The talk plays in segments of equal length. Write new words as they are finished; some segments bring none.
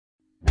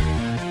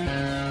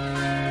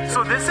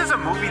So this is a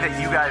movie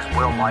that you guys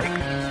will like?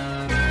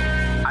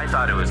 I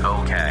thought it was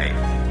okay.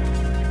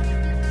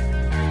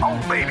 Oh,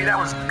 baby, that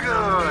was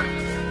good.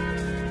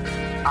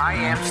 I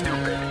am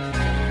stupid.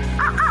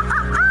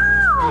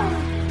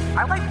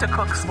 I like to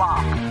cook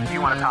slop. Do you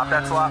want to top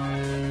that slop?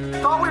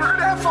 Thought we were going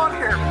to have fun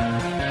here.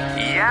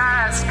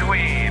 Yes,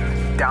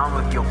 queen. Down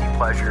with guilty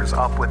pleasures,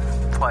 up with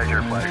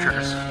pleasures.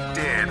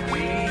 Did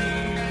we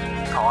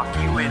talk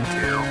you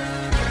into...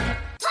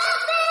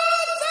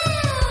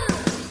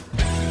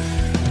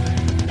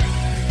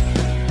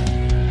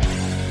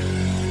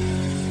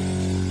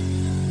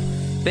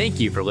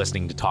 Thank you for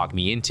listening to Talk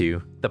Me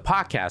Into, the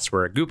podcast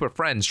where a group of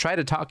friends try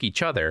to talk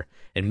each other,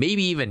 and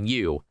maybe even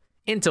you,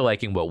 into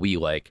liking what we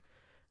like.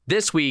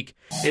 This week,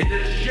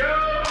 it's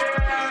showdown!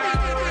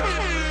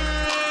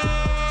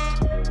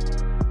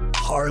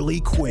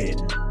 Harley Quinn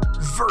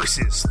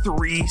versus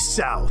 3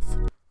 South.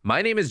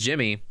 My name is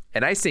Jimmy,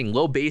 and I sing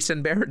low bass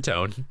and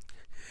baritone.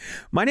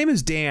 My name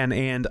is Dan,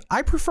 and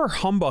I prefer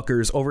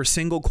humbuckers over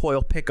single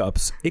coil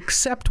pickups,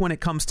 except when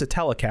it comes to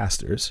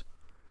Telecasters.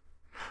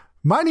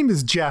 My name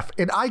is Jeff,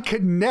 and I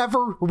could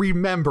never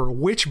remember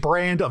which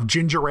brand of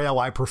ginger ale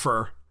I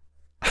prefer.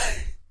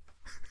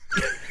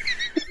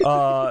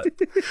 I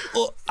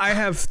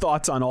have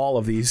thoughts on all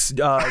of these.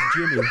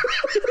 Jimmy.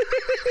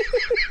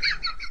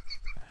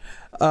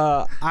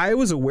 I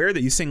was aware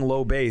that you sing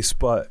low bass,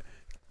 but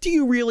do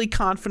you really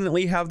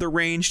confidently have the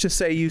range to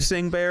say you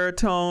sing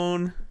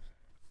baritone?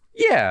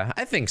 Yeah,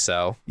 I think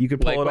so. You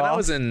could pull it when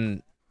off?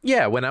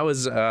 when I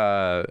was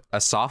a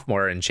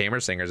sophomore in Chamber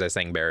Singers, I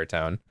sang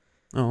baritone.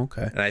 Oh,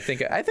 okay. And I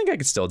think I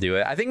could still do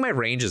it. I think my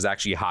range is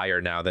actually higher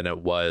now than it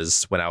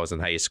was when I was in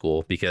high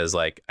school because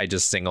I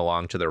just sing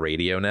along to the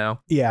radio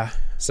now. Yeah.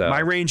 So my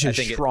range has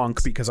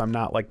shrunk because I'm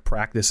not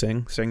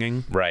practicing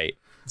singing. Right.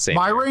 Same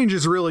My here. range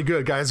is really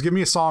good, guys. Give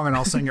me a song and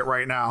I'll sing it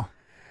right now.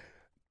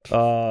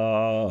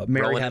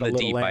 Mary Rolling Had in a the Little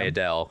Deep Lamb. by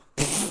Adele.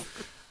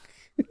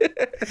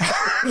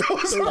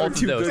 Those are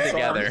Both of those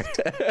together.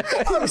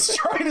 I was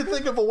trying to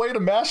think of a way to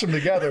mash them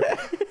together.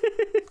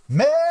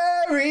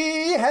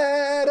 Mary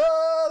had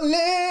a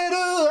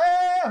little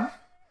lamb.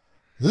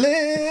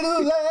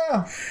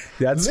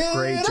 That's little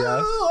great, Jeff.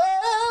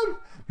 Lamb,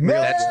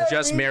 That's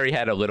just Mary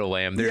Had a Little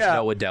Lamb. There's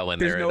no Adele in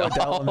There's there no at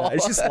all. Adele in that.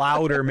 It's just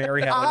louder.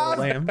 Mary Had a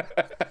Little Lamb.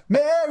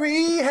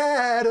 Mary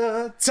had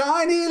a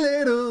tiny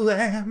little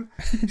lamb.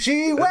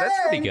 She That's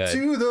pretty went good.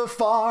 to the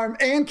farm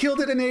and killed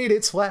it and ate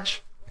its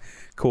flesh.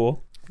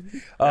 Cool.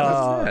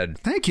 That's good.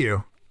 Thank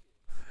you.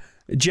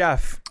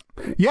 Jeff,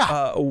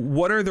 Yeah.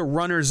 what are the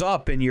runners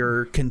up in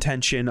your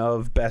contention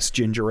of best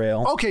ginger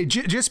ale? Okay,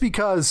 just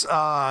because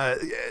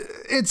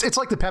it's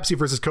like the Pepsi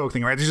versus Coke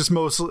thing, right? It's just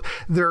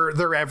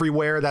they're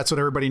everywhere. That's what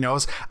everybody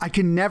knows. I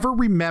can never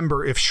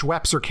remember if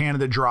Schweppes or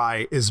Canada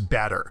Dry is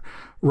better,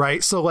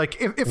 right? So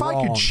if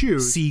I could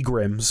choose,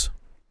 Seagram's.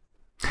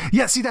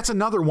 yeah. See, that's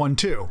another one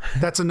too.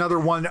 That's another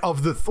one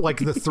of the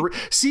three.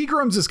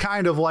 Seagram's is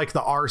kind of like the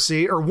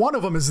RC, or one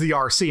of them is the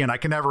RC, and I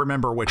can never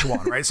remember which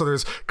one, right? So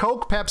there's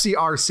Coke, Pepsi,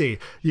 RC.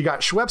 You got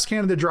Schweppes,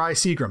 Canada Dry,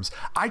 Seagram's.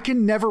 I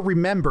can never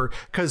remember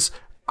because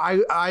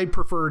I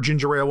prefer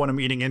ginger ale when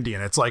I'm eating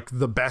Indian. It's like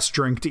the best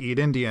drink to eat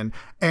Indian.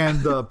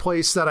 And the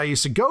place that I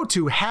used to go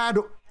to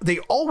they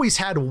always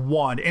had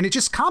one, and it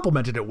just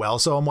complemented it well.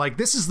 So I'm like,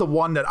 this is the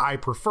one that I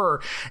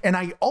prefer. And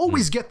I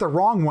always get the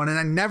wrong one, and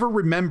I never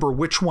remember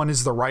which one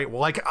is the right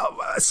one.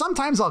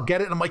 Sometimes I'll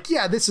get it, and I'm like,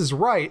 yeah, this is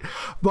right.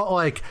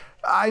 But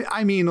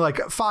I mean,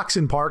 Fox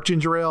and Park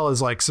ginger ale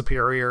is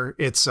superior.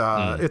 It's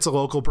it's a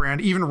local brand.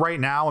 Even right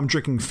now, I'm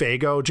drinking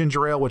Faygo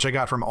ginger ale, which I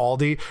got from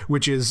Aldi,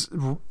 which is...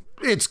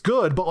 It's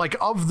good, but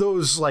of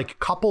those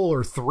couple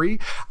or three,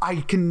 I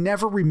can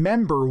never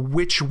remember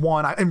which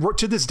one. And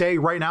to this day,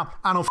 right now,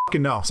 I don't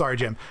fucking know. Sorry,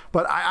 Jim,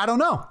 but I don't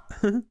know.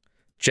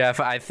 Jeff,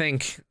 I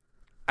think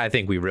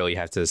we really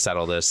have to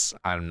settle this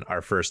on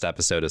our first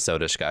episode of So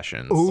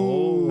Discussions.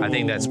 Ooh, I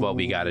think that's what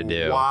we got to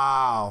do.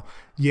 Wow.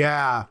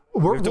 Yeah.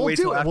 We have to We'll wait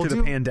do till it. after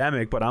the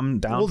pandemic, but I'm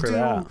down for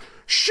that.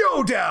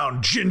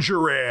 Showdown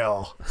Ginger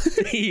Ale.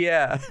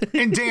 Yeah.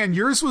 And Dan,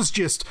 yours was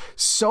just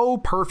so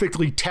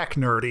perfectly tech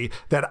nerdy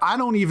that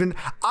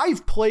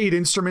I've played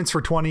instruments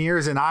for 20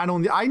 years and I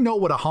know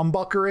what a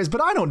humbucker is,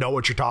 but I don't know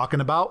what you're talking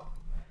about.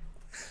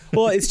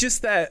 Well, it's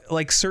just that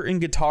certain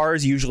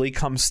guitars usually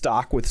come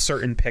stock with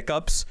certain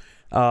pickups.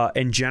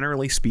 And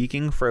generally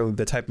speaking, for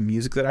the type of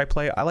music that I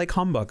play, I like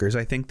humbuckers.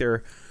 I think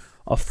they're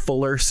a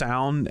fuller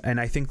sound, and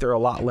I think they're a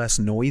lot less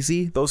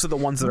noisy. Those are the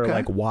ones that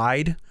are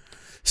wide.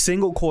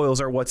 Single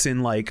coils are what's in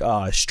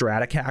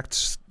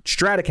Stratocasters.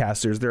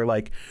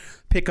 They're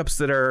pickups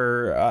that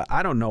are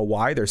I don't know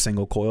why they're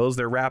single coils.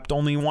 They're wrapped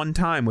only one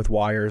time with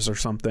wires or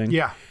something.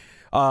 Yeah.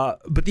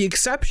 But the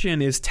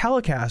exception is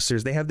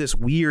Telecasters. They have this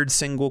weird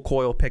single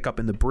coil pickup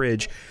in the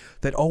bridge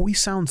that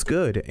always sounds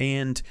good,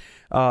 and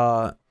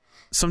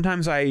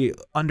sometimes I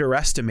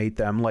underestimate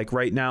them.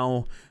 Right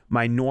now,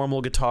 my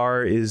normal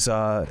guitar is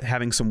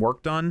having some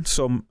work done,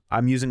 so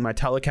I'm using my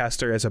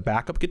Telecaster as a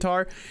backup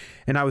guitar,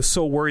 and I was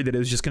so worried that it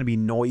was just going to be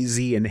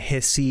noisy and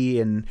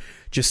hissy and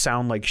just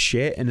sound like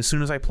shit. And as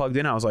soon as I plugged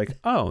in, I was like,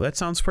 oh, that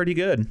sounds pretty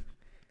good.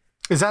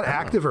 Is that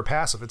active or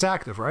passive? It's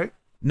active, right?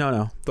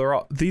 No.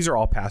 These are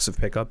all passive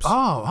pickups.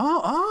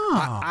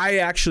 Oh. I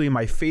actually,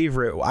 my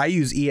favorite, I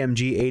use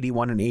EMG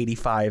 81 and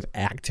 85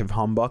 active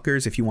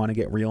humbuckers if you want to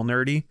get real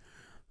nerdy.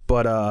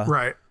 But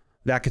Right.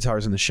 that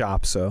guitar's in the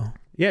shop, so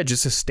yeah,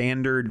 just a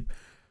standard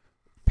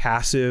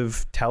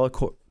passive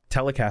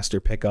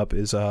Telecaster pickup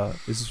is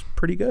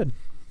pretty good.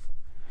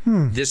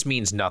 This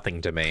means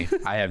nothing to me.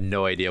 I have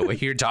no idea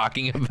what you're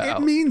talking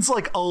about. It means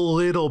like a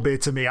little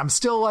bit to me. I'm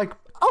still like,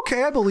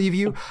 okay, I believe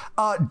you.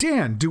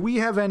 Dan, do we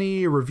have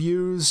any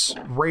reviews,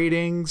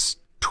 ratings,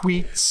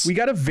 tweets? We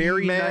got a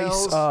very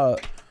emails? nice.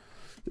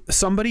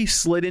 Somebody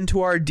slid into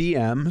our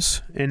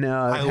DMs and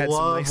I had some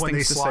love nice when they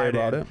things to say slide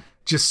about in. it.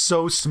 Just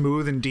so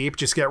smooth and deep.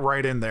 Just get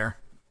right in there.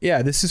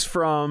 Yeah, this is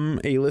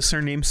from a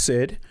listener named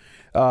Sid.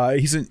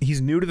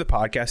 He's new to the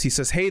podcast. He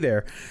says, "Hey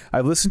there,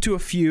 I've listened to a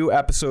few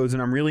episodes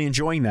and I'm really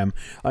enjoying them.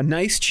 A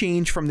nice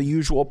change from the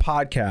usual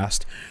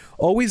podcast.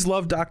 Always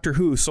loved Doctor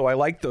Who, so I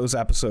like those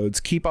episodes.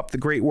 Keep up the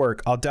great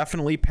work. I'll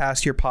definitely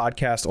pass your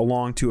podcast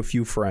along to a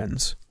few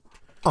friends."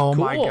 Oh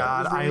Cool. my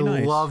God, That was I really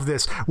nice. love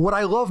this. What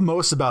I love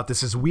most about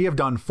this is we have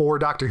done 4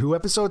 Doctor Who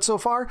episodes so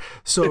far.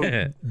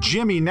 So,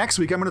 Jimmy, next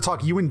week I'm going to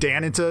talk you and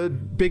Dan into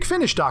Big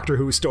Finish Doctor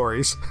Who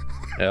stories.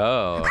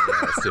 Oh, yeah,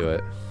 let's do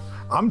it.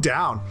 I'm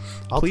down.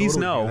 I'll Please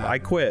totally no, do that. I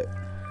quit.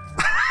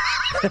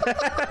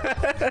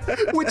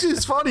 Which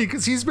is funny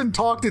because he's been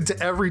talked into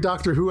every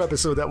Doctor Who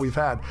episode that we've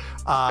had.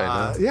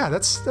 know. Yeah,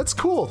 that's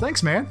cool.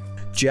 Thanks, man.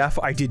 Jeff,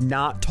 I did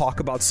not talk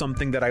about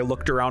something that I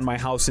looked around my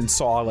house and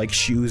saw, like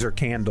shoes or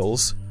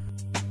candles.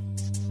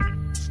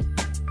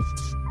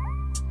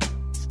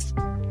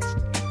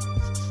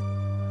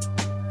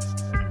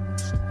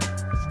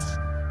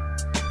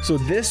 So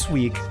this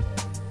week,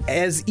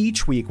 as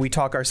each week we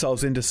talk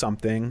ourselves into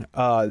something,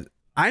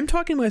 I'm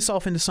talking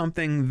myself into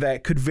something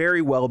that could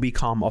very well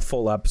become a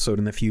full episode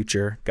in the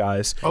future,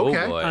 guys.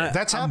 Okay, boy.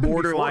 that's I'm happened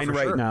borderline before, for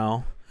right sure.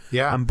 now.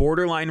 Yeah. I'm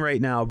borderline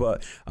right now,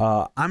 but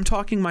I'm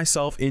talking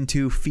myself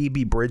into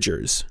Phoebe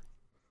Bridgers.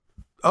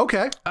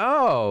 Okay.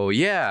 Oh,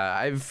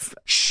 yeah.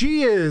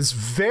 She is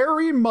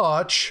very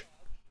much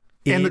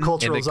in the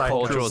cultural in the zeitgeist.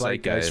 cultural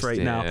zeitgeist right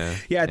yeah, now.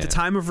 Yeah, at the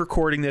time of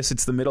recording this,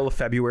 it's the middle of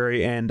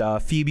February, and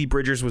Phoebe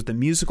Bridgers was the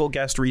musical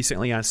guest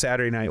recently on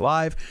Saturday Night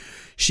Live.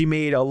 She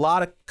made a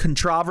lot of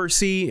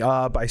controversy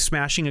by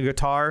smashing a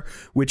guitar,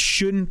 which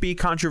shouldn't be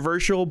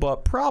controversial,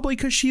 but probably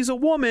because she's a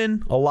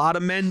woman, a lot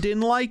of men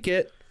didn't like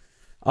it.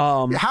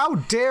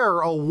 How dare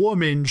a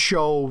woman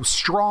show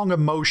strong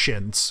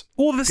emotions?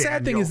 Well, the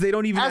sad thing Daniel, is they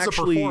don't even as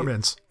actually a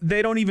performance.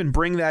 they don't even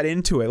bring that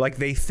into it. Like,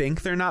 they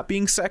think they're not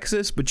being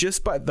sexist, but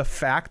just by the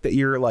fact that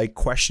you're like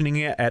questioning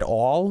it at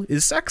all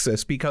is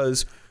sexist,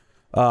 because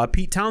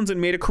Pete Townsend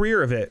made a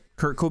career of it,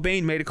 Kurt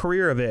Cobain made a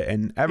career of it,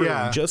 and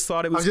everyone just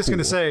thought it was I was just cool.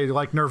 gonna say,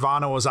 like,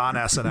 Nirvana was on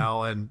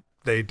SNL and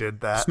they did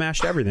that.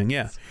 Smashed everything,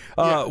 yeah.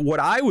 What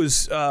I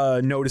was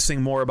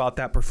noticing more about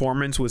that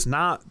performance was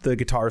not the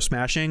guitar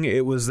smashing.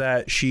 It was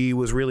that she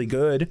was really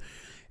good,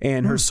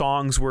 and her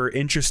songs were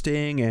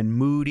interesting and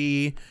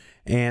moody,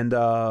 and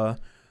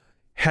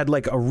had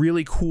like a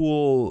really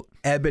cool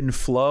ebb and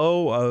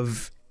flow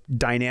of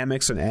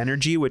dynamics and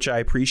energy, which I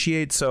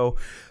appreciate. So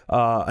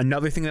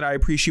another thing that I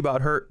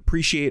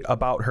appreciate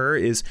about her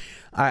is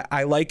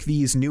I like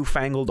these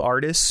newfangled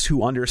artists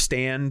who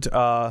understand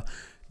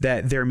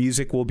that their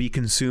music will be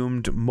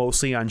consumed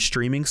mostly on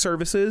streaming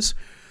services.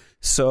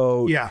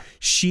 So Yeah.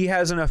 she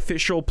has an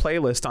official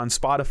playlist on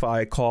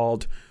Spotify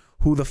called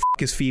 "Who the F***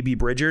 is Phoebe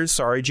Bridgers?"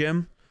 Sorry,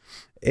 Jim.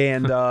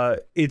 And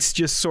it's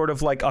just sort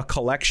of like a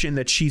collection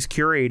that she's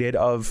curated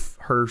of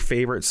her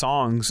favorite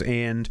songs,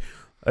 and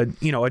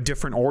a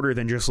different order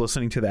than just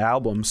listening to the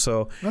album.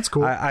 So That's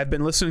cool. I've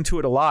been listening to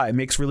it a lot. It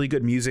makes really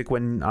good music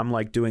when I'm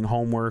like doing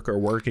homework or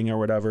working or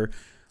whatever.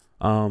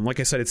 Like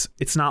I said,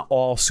 it's not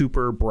all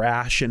super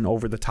brash and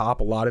over the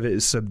top. A lot of it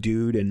is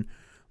subdued and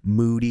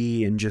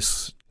moody and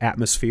just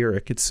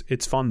atmospheric.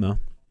 It's fun though.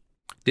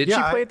 Did she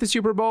Yeah, play at the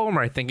Super Bowl, or am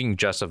I thinking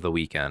just of the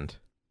weekend?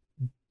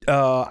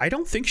 I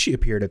don't think she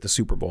appeared at the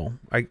Super Bowl.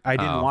 I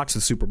didn't watch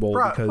the Super Bowl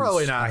because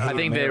probably not. I hate I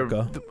think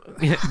America.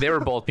 they were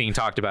both being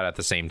talked about at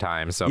the same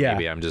time, so Yeah.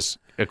 maybe I'm just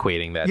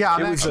equating that. Yeah,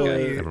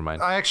 never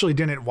mind. I actually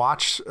didn't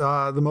watch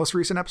the most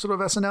recent episode of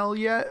SNL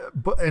yet,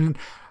 and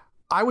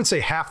I would say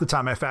half the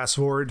time I fast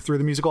forward through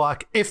the musical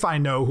act if I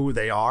know who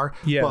they are.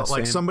 Yeah, but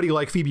like same. somebody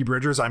like Phoebe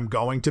Bridgers, I'm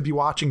going to be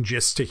watching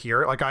just to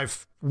hear it. Like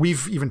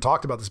we've even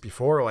talked about this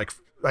before. Like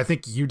I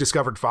think you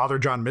discovered Father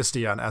John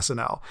Misty on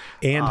SNL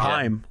And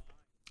Haim.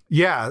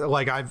 Yeah,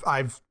 like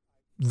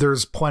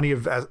there's plenty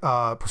of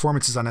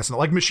performances on SNL,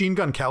 like Machine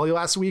Gun Kelly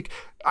last week.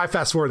 I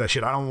fast forward that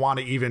shit. I don't want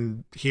to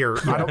even hear.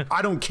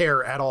 I don't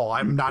care at all.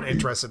 I'm not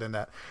interested in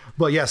that.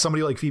 But yeah,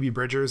 somebody like Phoebe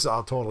Bridgers,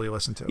 I'll totally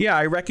listen to. Yeah,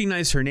 I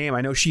recognize her name.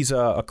 I know she's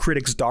a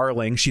critic's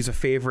darling. She's a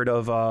favorite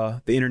of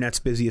the internet's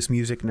busiest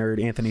music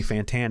nerd, Anthony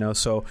Fantano.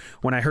 So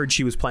when I heard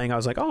she was playing, I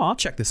was like, oh, I'll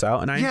check this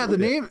out. And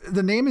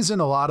the name is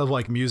in a lot of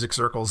like music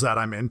circles that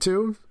I'm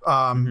into.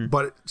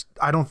 But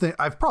I don't think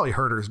I've probably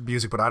heard her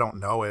music, but I don't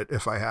know it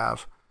if I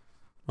have.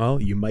 Well,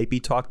 you might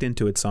be talked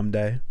into it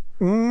someday.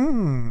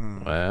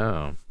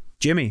 Wow.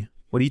 Jimmy,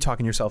 What are you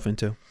talking yourself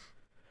into?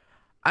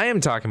 I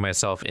am talking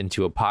myself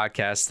into a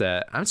podcast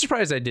that I'm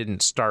surprised I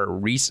didn't start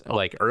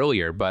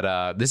earlier,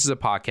 but this is a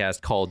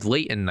podcast called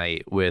Late at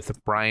Night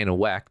with Brian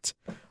Wecht.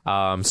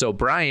 So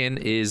Brian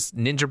is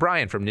Ninja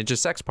Brian from Ninja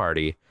Sex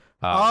Party.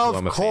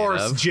 Of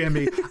course,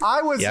 Jimmy.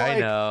 I was yeah,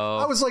 like,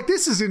 I was like,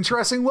 this is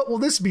interesting. What will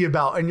this be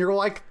about? And you're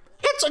like,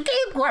 it's a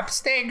Game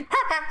Grumps thing.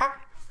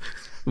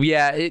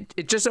 Yeah,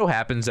 it just so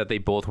happens that they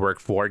both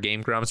work for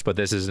Game Grumps, but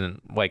this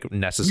isn't like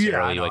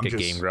necessarily a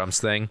Game Grumps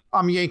thing.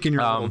 I'm yanking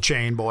your little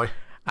chain, boy.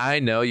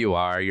 I know you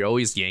are. You're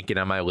always yanking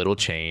on my little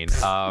chain. This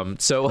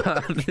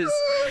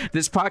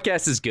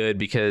podcast is good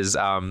because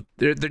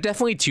they're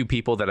definitely two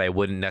people that I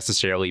wouldn't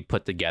necessarily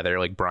put together.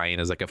 Like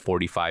Brian is like a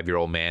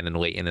 45-year-old man and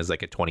Leighton is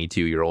like a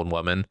 22-year-old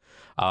woman.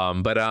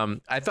 But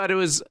I thought it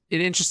was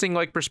an interesting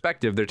like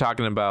perspective. They're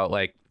talking about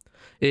like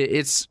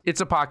it's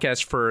a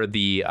podcast for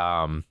the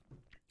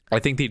I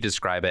think they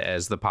describe it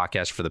as the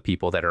podcast for the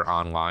people that are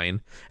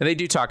online. And they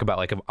do talk about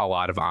like a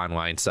lot of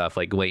online stuff.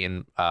 Like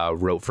Leighton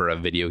wrote for a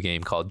video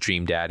game called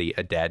Dream Daddy,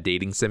 a dad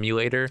dating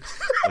simulator,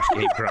 which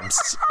Game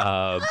Grumps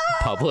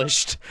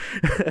published.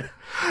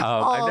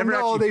 I've never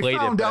actually played it. They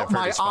found out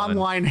my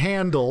online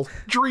handle,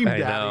 Dream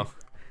Daddy. I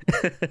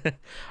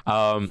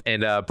know.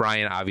 And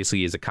Brian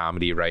obviously is a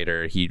comedy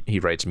writer. He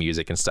writes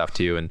music and stuff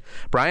too. And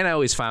Brian I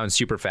always found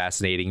super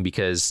fascinating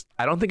because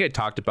I don't think I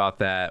talked about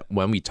that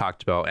when we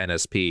talked about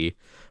NSP,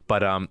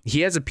 but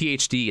he has a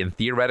PhD in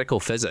theoretical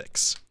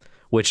physics,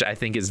 which I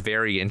think is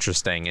very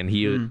interesting. And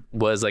he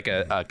was like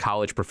a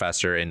college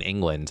professor in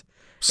England.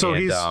 So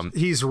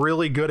he's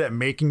really good at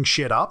making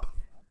shit up.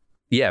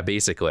 Yeah,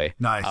 basically.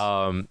 Nice.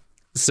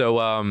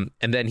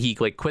 And then he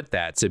like quit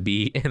that to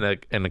be in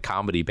a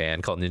comedy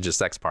band called Ninja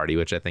Sex Party,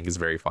 which I think is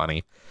very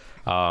funny.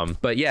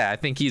 But yeah, I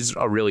think he's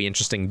a really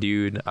interesting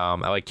dude.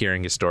 I like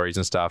hearing his stories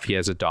and stuff. He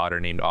has a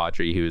daughter named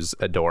Audrey who's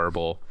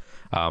adorable.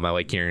 I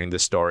like hearing the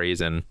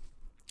stories, and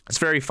it's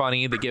very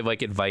funny. They give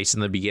like advice in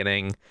the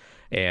beginning,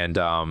 and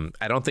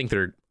I don't think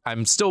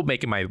I'm still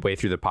making my way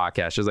through the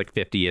podcast. There's like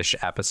 50-ish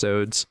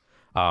episodes,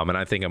 and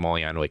I think I'm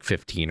only on like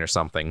 15 or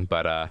something,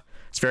 but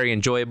it's very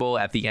enjoyable.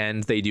 At the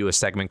end, they do a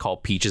segment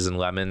called Peaches and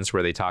Lemons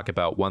where they talk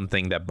about one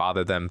thing that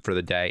bothered them for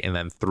the day and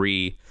then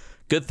 3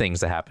 good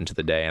things that happened to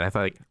the day. And I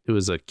thought it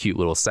was a cute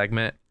little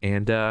segment,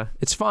 and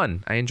it's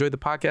fun. I enjoyed the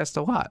podcast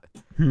a lot.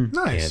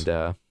 Nice.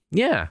 And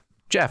yeah,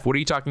 Jeff, what are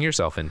you talking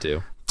yourself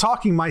into?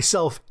 Talking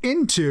myself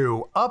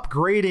into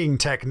upgrading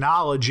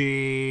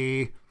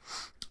technology.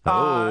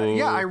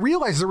 Yeah, I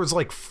realized there was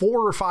like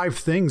 4 or 5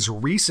 things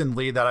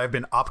recently that I've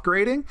been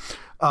upgrading.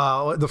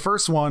 The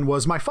first one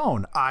was my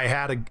phone. I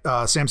had a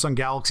Samsung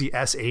Galaxy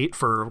S8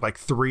 for like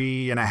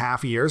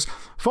 3.5 years.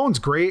 Phone's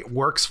great,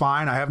 works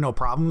fine. I have no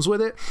problems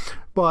with it.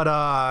 But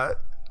I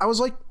was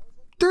like,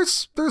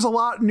 there's a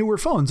lot newer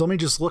phones. Let me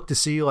just look to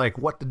see like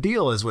what the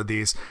deal is with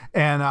these.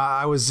 And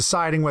I was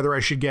deciding whether I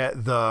should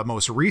get the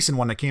most recent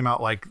one that came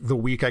out like the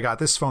week I got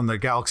this phone, the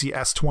Galaxy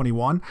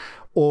S21,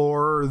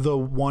 or the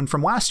one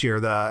from last year,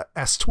 the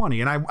S20.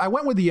 And I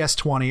went with the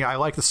S20. I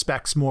like the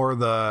specs more.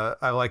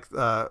 I like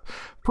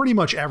pretty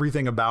much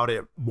everything about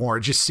it more.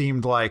 It just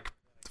seemed like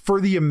for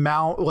the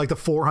amount, like the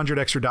 $400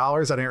 extra, I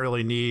didn't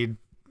really need.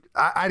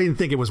 I didn't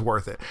think it was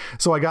worth it.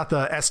 So I got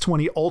the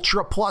S20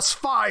 Ultra plus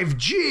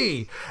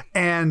 5G.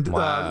 And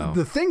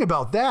the thing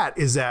about that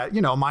is that,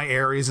 you know, my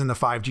area is in the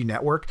 5G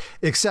network,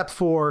 except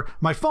for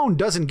my phone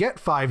doesn't get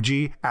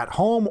 5G at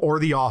home or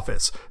the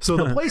office. So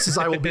the places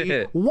I will be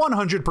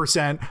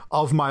 100%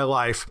 of my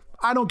life,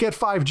 I don't get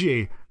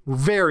 5G.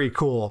 Very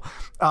cool.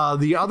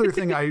 The other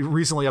thing I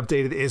recently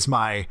updated is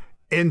my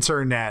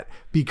internet,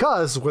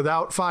 because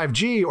without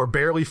 5G or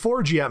barely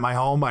 4G at my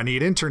home, I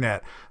need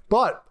internet.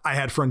 But I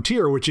had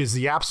Frontier, which is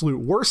the absolute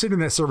worst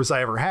internet service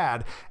I ever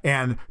had,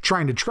 and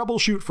trying to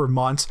troubleshoot for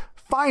months.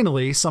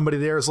 Finally, somebody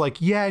there is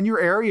like, yeah, in your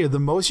area, the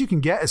most you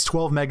can get is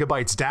 12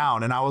 megabytes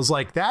down. And I was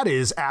like, that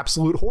is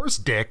absolute horse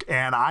dick,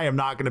 and I am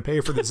not going to pay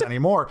for this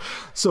anymore.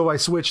 So I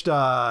switched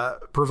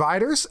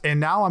providers, and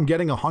now I'm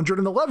getting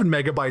 111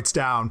 megabytes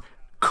down.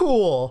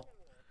 Cool.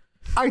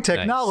 I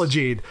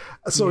technologied.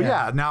 Nice. So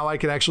yeah, now I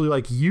can actually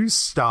like use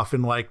stuff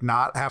and like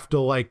not have to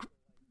like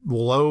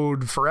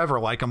load forever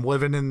like I'm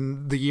living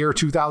in the year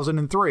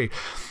 2003.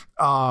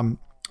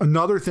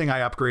 Another thing I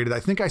upgraded, I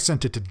think I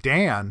sent it to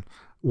Dan,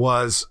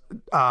 was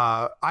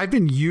I've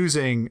been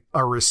using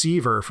a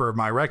receiver for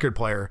my record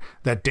player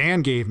that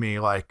Dan gave me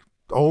like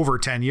over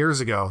 10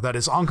 years ago, that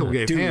his uncle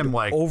gave him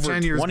like over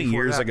 10 years 20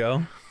 years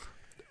ago.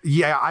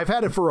 Yeah, I've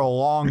had it for a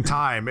long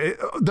time.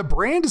 The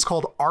brand is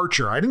called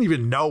Archer. I didn't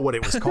even know what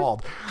it was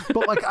called.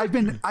 But like I've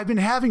been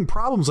having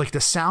problems. Like the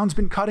sound's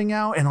been cutting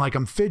out, and like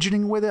I'm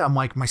fidgeting with it. I'm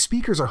like, my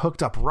speakers are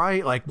hooked up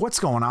right. Like, what's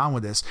going on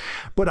with this?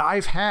 But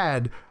I've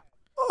had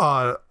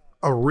a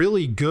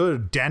really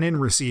good Denon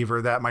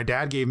receiver that my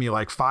dad gave me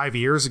like 5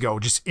 years ago,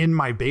 just in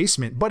my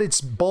basement, but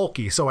it's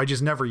bulky, so I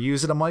just never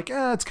use it. I'm like,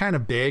 it's kind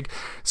of big.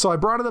 So I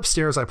brought it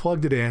upstairs. I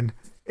plugged it in.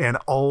 And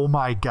oh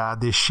my God,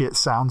 this shit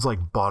sounds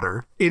like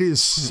butter. It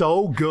is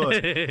so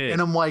good.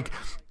 And I'm like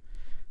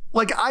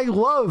I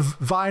love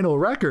vinyl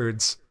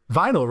records.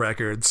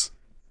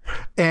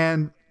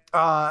 And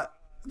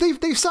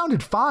they've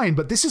sounded fine,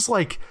 but this is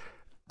like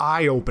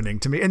eye-opening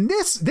to me. And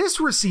this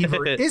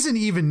receiver isn't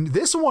even,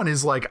 this one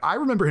is like, I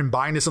remember him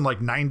buying this in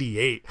like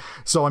 98.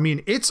 So I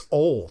mean, it's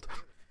old,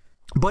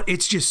 but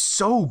it's just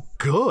so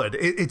good.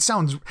 It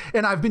sounds,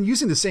 and I've been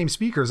using the same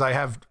speakers. I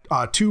have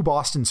 2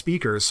 Boston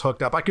speakers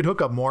hooked up. I could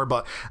hook up more,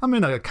 but I'm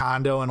in a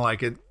condo and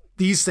like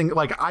these things,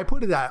 like I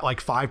put it at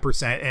like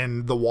 5%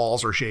 and the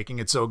walls are shaking.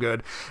 It's so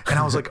good. And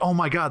I was like, oh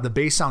my God, the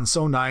bass sounds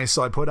so nice.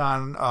 So I put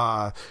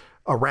on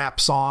a rap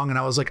song and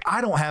I was like,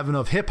 I don't have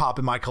enough hip hop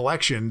in my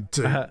collection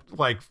to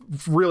like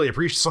really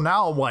appreciate. So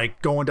now I'm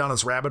like going down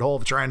this rabbit hole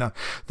of trying to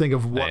think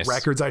of what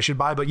records I should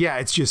buy. But yeah,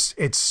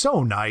 it's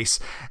so nice.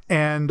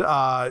 And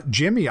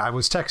Jimmy, I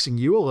was texting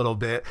you a little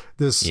bit.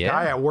 This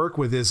guy I work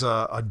with is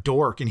a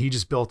dork and he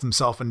just built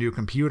himself a new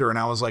computer. And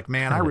I was like,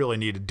 man, I really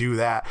need to do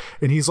that.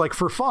 And he's like,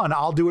 for fun,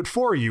 I'll do it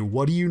for you.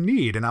 What do you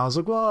need? And I was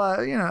like, well,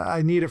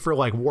 I need it for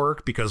like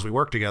work because we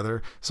work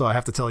together. So I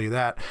have to tell you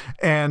that.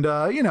 And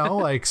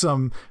like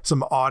some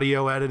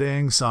audio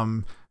editing,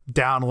 some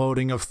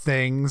downloading of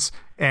things,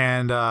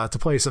 and to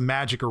play some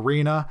Magic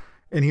Arena.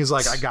 And he's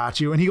like, I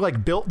got you. And he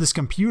like built this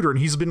computer and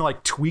he's been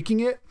like tweaking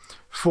it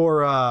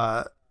for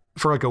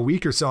like a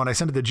week or so. And I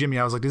sent it to Jimmy.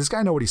 I was like, does this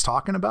guy know what he's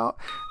talking about?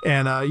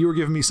 And you were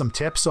giving me some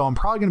tips. So I'm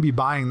probably going to be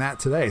buying that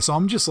today. So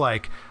I'm just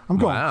like, I'm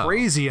going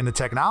crazy into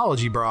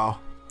technology, bro.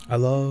 I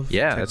love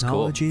technology. That's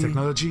cool.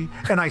 Technology.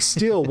 And I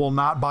still will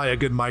not buy a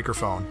good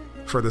microphone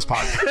for this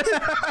podcast.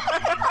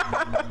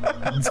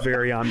 It's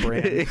very on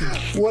brand.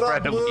 What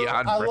up, Blue?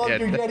 I love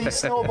your Yeti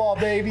Snowball,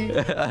 baby.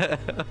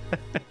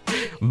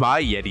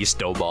 My Yeti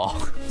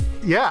Snowball.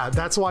 Yeah,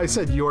 that's why I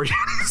said your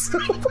Yeti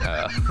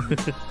Snowball.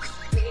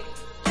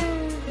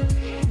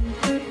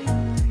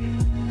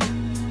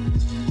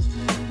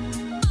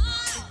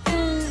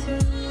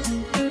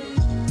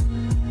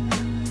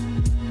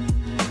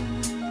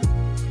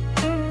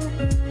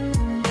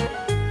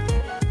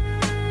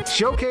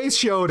 Showcase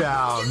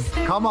Showdown.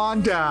 Come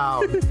on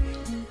down.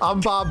 I'm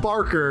Bob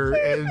Barker,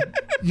 and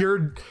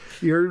you're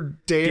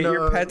Dana. Get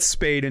your pet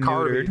spayed and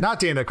Carvey. neutered. Not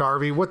Dana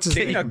Carvey. What's his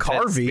name? Dana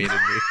Carvey.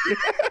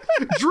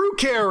 Drew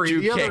Carey,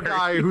 the other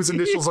guy whose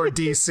initials are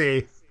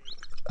DC.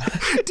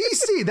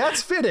 DC,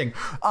 that's fitting.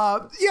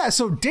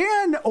 So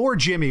Dan or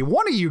Jimmy,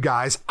 one of you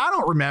guys, I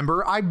don't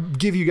remember. I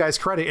give you guys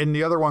credit, and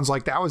the other one's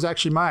like, that was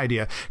actually my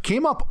idea.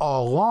 Came up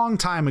a long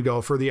time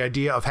ago for the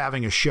idea of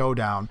having a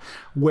showdown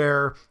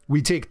where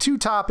we take 2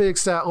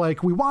 topics that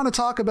like we want to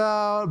talk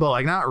about, but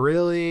like not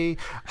really.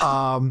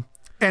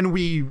 And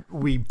we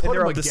put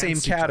them of the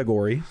same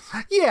category.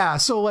 Yeah.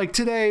 So like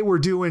today we're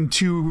doing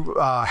 2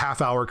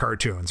 half-hour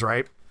cartoons,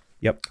 right?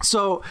 Yep.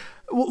 So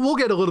we'll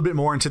get a little bit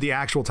more into the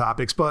actual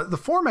topics, but the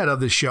format of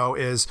this show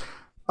is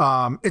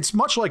it's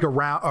much like a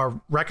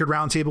record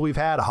roundtable we've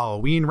had, a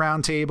Halloween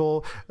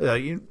roundtable,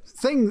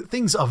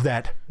 things of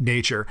that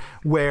nature,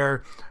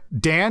 where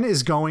Dan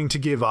is going to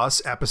give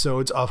us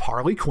episodes of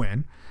Harley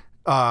Quinn.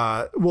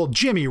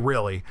 Jimmy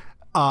really.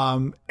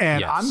 I'm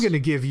going to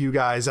give you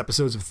guys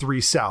episodes of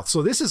 3 South.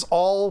 So this is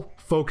all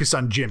focused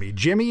on Jimmy.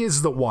 Jimmy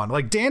is the one.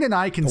 Like Dan and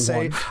I can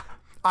say...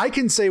 I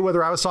can say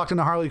whether I was talking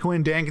to Harley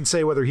Quinn. Dan can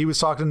say whether he was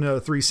talking to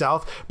 3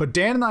 South. But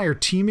Dan and I are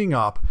teaming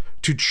up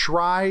to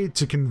try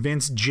to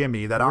convince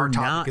Jimmy that our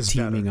topic is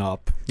better. We're not teaming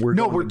up. We're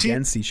going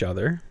against each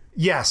other.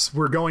 Yes,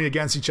 we're going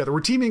against each other. We're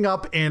teaming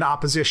up in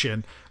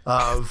opposition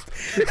of...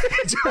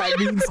 That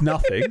means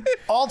nothing.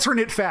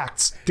 Alternate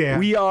facts, Dan.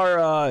 We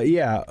are,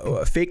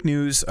 fake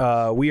news.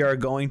 We are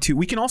going to...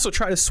 We can also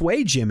try to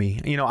sway Jimmy.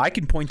 I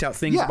can point out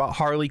things about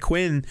Harley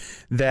Quinn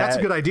that... That's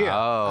a good idea.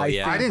 I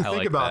didn't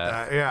think about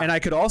that. Yeah. And I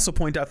could also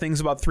point out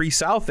things about 3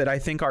 South that I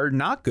think are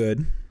not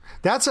good.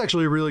 That's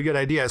actually a really good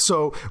idea.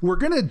 So we're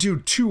going to do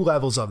 2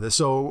 levels of this.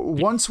 So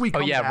once we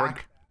come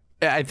back...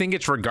 I think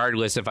it's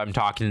regardless if I'm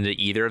talking to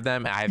either of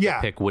them, I have to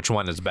pick which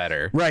one is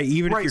better. Right,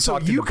 even if you're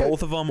talking to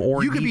both of them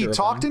or you could be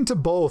talked into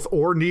both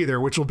or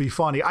neither, which will be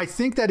funny. I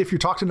think that if you're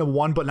talking to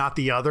one but not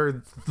the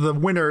other, the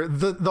winner,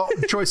 the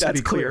choice will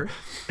be clear.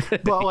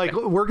 But like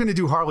we're going to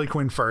do Harley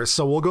Quinn first,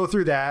 so we'll go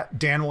through that.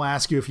 Dan will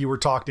ask you if you were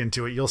talked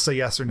into it. You'll say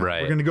yes or no.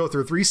 Right. We're going to go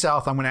through 3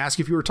 South. I'm going to ask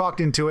you if you were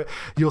talked into it.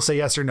 You'll say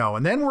yes or no.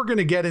 And then we're going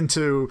to get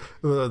into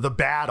the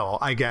battle,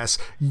 I guess,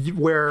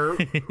 where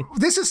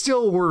this is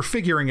still, we're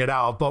figuring it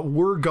out, but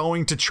we're going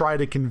to try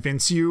to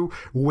convince you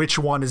which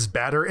one is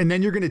better, and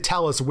then you're going to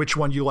tell us which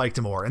one you liked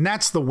more, and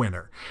that's the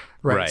winner,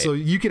 right? So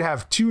you could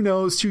have 2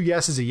 no's, 2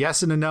 yeses, a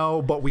yes and a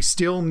no, but we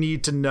still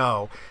need to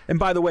know. And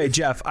by the way,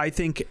 Jeff, I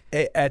think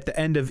at the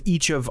end of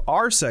each of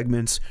our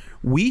segments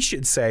we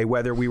should say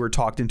whether we were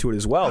talked into it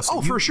as well.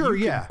 So for sure,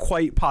 you could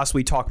quite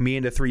possibly talk me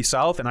into 3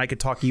 South, and I could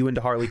talk you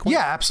into Harley Quinn.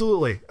 Yeah,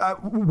 absolutely.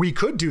 We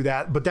could do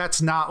that, but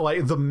that's not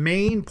like the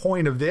main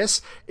point of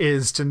this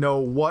is to know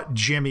what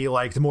Jimmy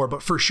liked more.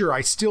 But for sure,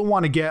 I still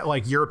want to get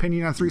like your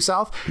opinion on 3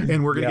 South,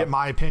 and we're gonna get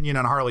my opinion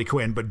on Harley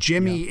Quinn. But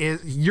Jimmy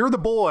you're the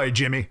boy,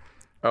 Jimmy.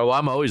 Oh,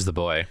 I'm always the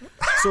boy.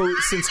 So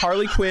since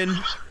Harley Quinn,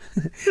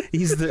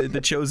 he's the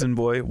chosen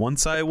boy.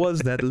 Once I was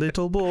that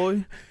little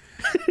boy.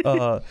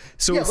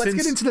 Let's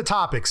get into the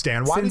topics,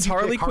 Dan. Since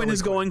Harley Quinn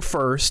is going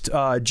first,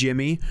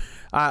 Jimmy,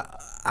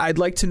 I'd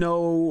like to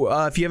know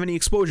if you have any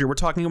exposure. We're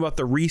talking about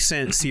the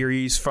recent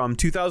series from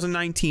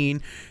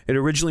 2019. It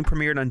originally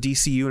premiered on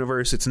DC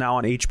Universe. It's now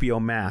on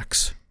HBO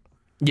Max.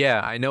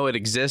 Yeah, I know it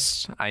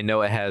exists. I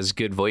know it has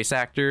good voice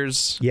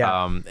actors.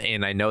 Yeah.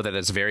 And I know that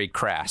it's very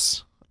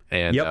crass.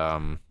 And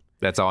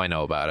that's all I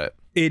know about it.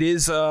 It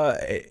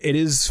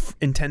is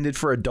intended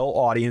for adult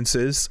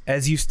audiences.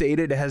 As you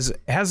stated, it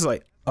has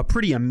like a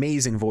pretty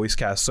amazing voice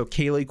cast. So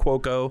Kaylee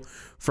Cuoco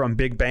from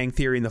Big Bang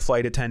Theory and The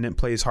Flight Attendant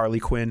plays Harley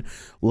Quinn.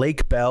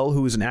 Lake Bell,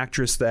 who is an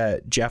actress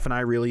that Jeff and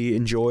I really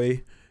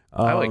enjoy.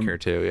 I like her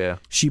too, yeah.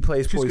 She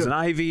plays Poison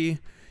Ivy.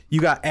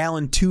 You got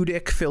Alan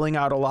Tudyk filling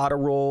out a lot of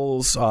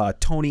roles.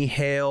 Tony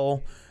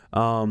Hale.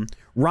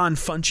 Ron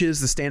Funches,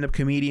 the stand-up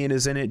comedian,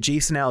 is in it.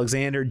 Jason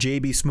Alexander,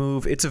 JB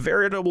Smoove. It's a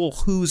veritable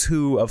who's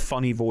who of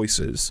funny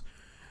voices.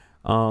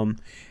 And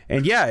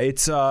yeah,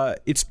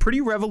 it's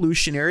pretty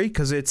revolutionary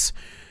because it's,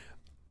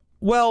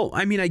 well,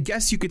 I mean, I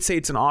guess you could say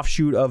it's an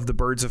offshoot of the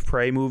Birds of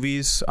Prey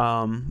movies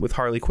with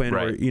Harley Quinn,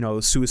 right,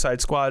 or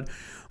Suicide Squad.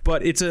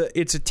 But it's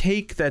a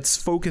take that's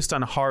focused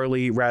on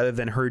Harley rather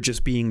than her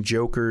just being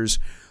Joker's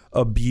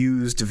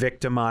abused,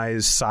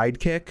 victimized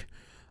sidekick.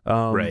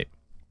 Right.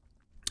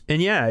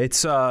 And yeah,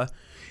 it's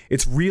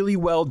really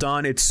well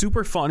done. It's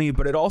super funny,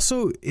 but it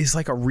also is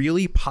like a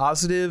really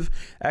positive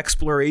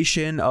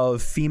exploration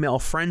of female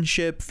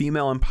friendship,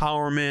 female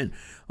empowerment.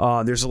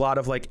 There's a lot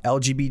of like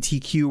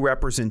LGBTQ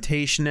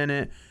representation in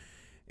it.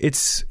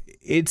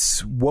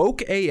 It's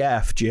woke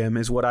AF, Jim,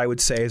 is what I would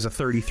say as a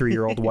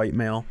 33-year-old white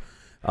male.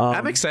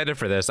 I'm excited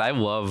for this. I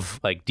love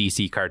like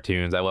DC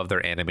cartoons. I love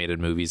their animated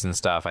movies and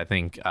stuff. I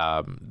think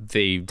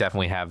they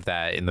definitely have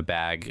that in the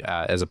bag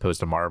as opposed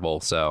to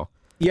Marvel. So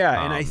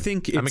yeah, and I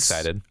think I'm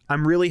excited.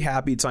 I'm really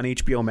happy it's on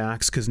HBO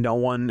Max because no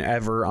one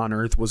ever on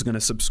Earth was going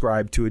to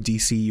subscribe to a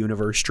DC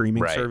Universe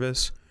streaming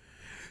service.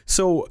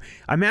 So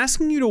I'm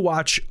asking you to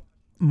watch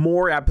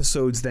more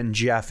episodes than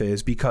Jeff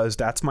is because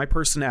that's my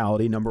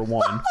personality, number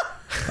one.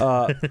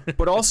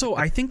 But also,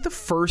 I think the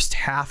first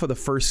half of the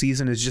first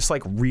season is just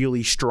like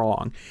really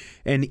strong.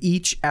 And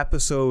each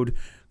episode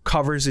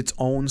covers its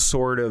own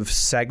sort of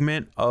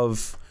segment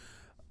of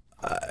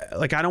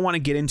like, I don't want to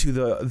get into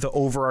the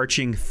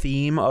overarching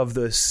theme of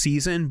the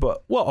season,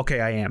 but well, okay,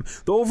 I am.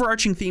 The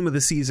overarching theme of the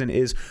season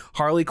is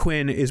Harley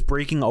Quinn is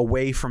breaking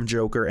away from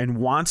Joker and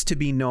wants to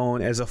be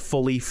known as a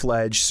fully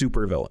fledged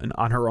supervillain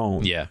on her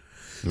own. Yeah.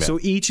 So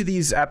each of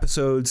these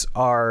episodes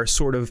are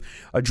sort of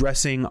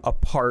addressing a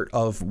part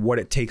of what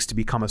it takes to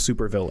become a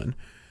supervillain.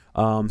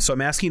 So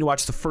I'm asking you to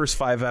watch the first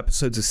 5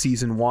 episodes of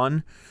season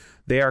 1.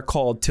 They are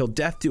called Till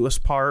Death Do Us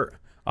Part,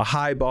 A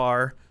High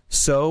Bar,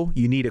 So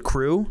You Need a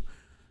Crew,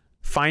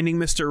 Finding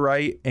Mr.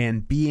 Right,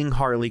 and Being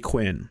Harley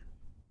Quinn.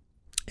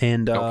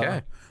 And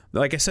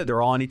like I said,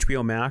 they're all on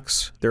HBO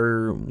Max.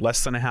 They're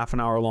less than a half an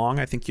hour long.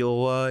 I think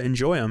you'll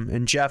enjoy them.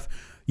 And Jeff,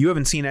 you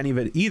haven't seen any of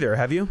it either,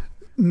 have you?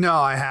 No,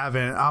 I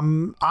haven't.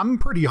 I'm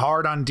pretty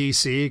hard on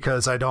DC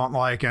because I don't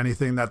like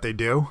anything that they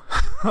do.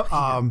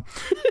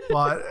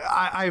 But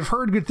I've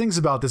heard good things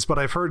about this, but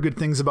I've heard good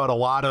things about a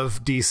lot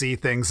of DC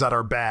things that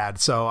are bad.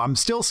 So I'm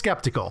still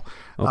skeptical.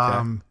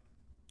 Okay.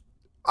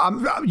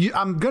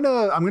 I'm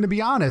gonna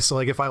be honest.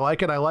 Like, if I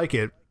like it, I like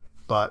it,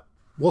 but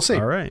we'll see.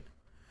 All right.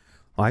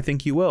 Well, I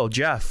think you will.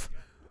 Jeff.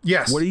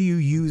 Yes. What are you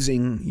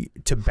using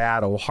to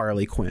battle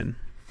Harley Quinn?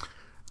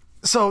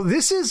 So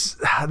this is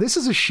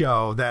a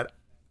show that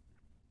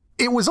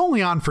it was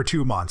only on for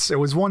 2 months. It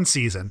was one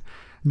season,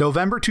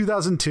 November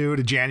 2002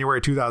 to January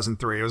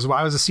 2003.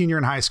 I was a senior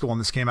in high school when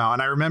this came out,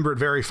 and I remember it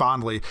very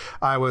fondly.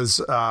 I was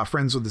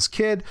friends with this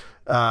kid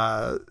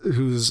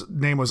whose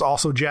name was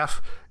also Jeff,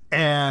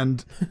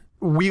 and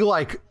we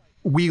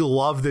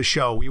love this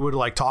show. We would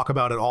like talk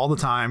about it all the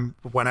time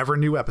whenever a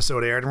new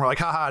episode aired. And we're like,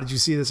 haha, did you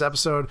see this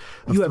episode?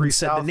 You haven't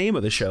said the name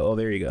of the show. Oh,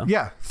 there you go.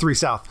 Yeah, 3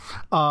 South.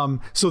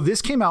 So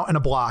this came out in a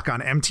block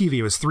on MTV.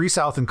 It was 3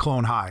 South and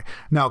Clone High.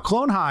 Now,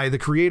 Clone High, the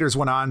creators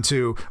went on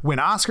to win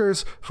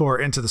Oscars for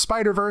Into the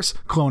Spider-Verse.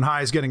 Clone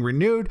High is getting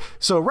renewed.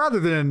 So rather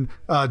than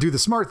do the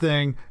smart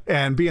thing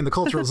and be in the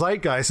cultural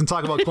zeitgeist and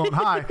talk about Clone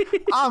High,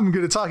 I'm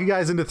going to talk you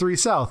guys into 3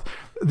 South.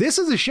 This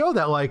is a show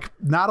that like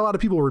not a lot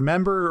of people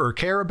remember or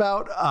care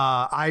about.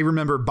 I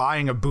remember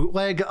buying a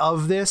bootleg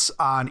of this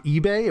on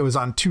eBay. It was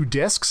on 2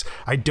 discs.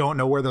 I don't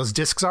know where those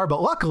discs are, but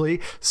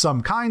luckily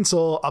some kind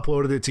soul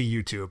uploaded it to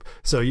YouTube.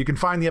 So you can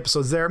find the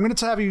episodes there. I'm going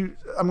to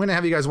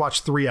have you guys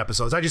watch 3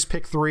 episodes. I just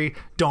picked 3,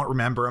 don't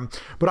remember them.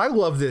 But I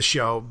love this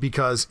show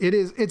because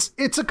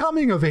it's a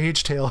coming of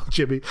age tale,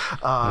 Jimmy.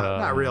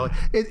 Not really.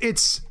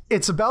 It's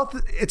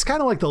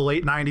kind of like the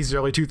late 90s,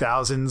 early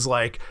 2000s,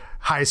 like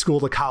high school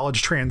to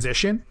college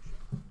transition.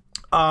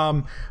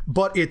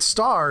 But it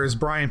stars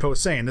Brian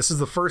Posehn. This is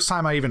the first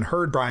time I even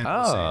heard Brian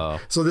Posehn.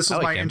 So this is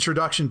my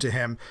introduction to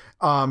him.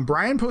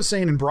 Brian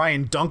Posehn and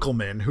Brian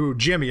Dunkelman, who,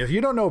 Jimmy, if you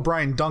don't know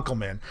Brian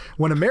Dunkelman,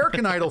 when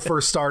American Idol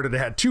first started, it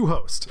had 2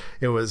 hosts.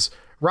 It was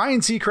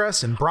Ryan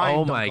Seacrest and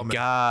Brian Dunkelman. Oh my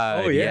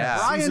God. Oh yeah.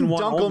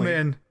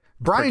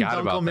 Brian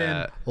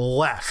Dunkelman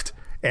left,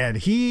 and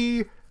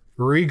he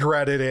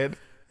regretted it.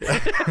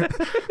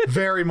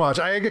 Very much.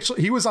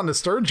 He was on the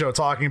Stern Show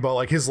talking about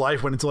like his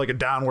life went into like a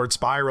downward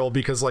spiral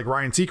because like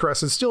Ryan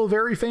Seacrest is still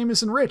very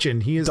famous and rich,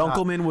 and he is.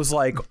 Dunkelman was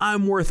like,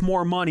 "I'm worth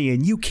more money,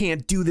 and you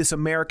can't do this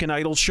American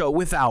Idol show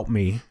without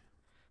me."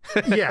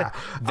 Yeah,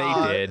 They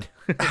did.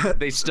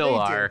 They still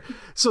are.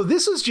 So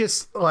this is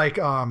just like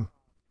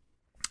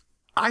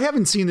I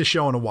haven't seen the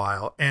show in a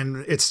while,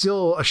 and it's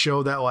still a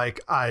show that like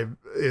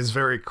is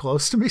very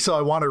close to me, so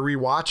I want to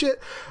rewatch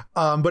it.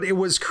 But it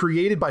was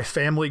created by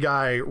Family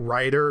Guy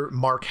writer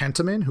Mark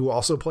Henteman, who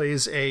also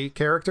plays a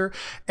character,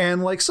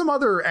 and like some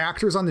other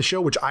actors on the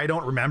show, which I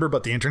don't remember,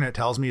 but the internet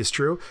tells me is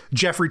true.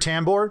 Jeffrey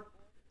Tambor,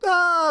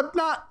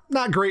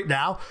 not great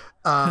now.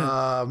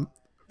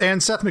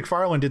 And Seth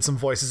MacFarlane did some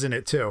voices in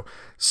it too.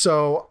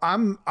 So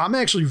I'm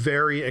actually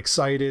very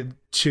excited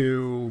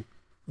to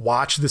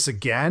watch this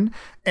again,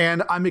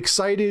 and I'm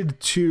excited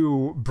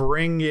to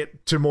bring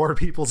it to more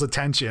people's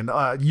attention,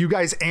 you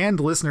guys and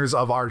listeners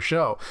of our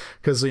show,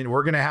 because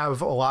we're gonna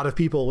have a lot of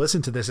people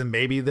listen to this, and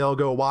maybe they'll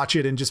go watch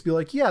it and just be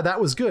like, yeah,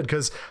 that was good,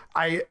 because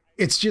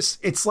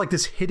it's like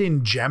this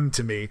hidden gem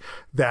to me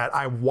that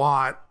I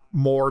want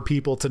more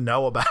people to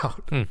know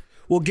about.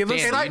 Well, give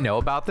us. Dan, do you know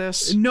about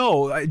this?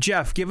 No,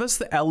 Jeff, give us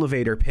the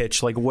elevator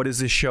pitch. Like, what is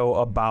this show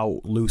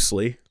about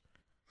loosely?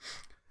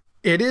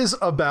 It is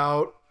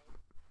about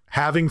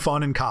having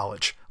fun in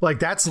college. Like,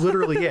 that's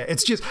literally it.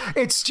 It's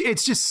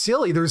just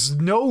silly. There's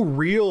no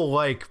real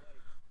like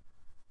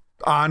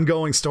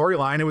ongoing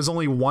storyline. It was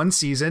only one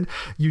season.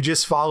 You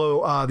just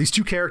follow these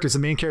two characters. The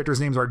main characters'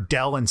 names are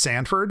Dell and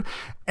Sanford,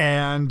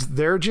 and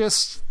they're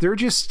just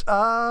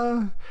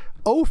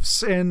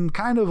oafs and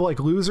kind of like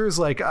losers.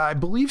 Like, I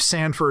believe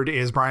Sanford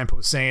is Brian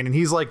Posehn, and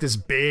he's like this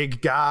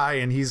big guy,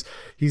 and he's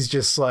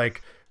just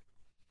like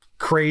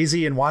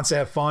crazy and wants to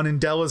have fun,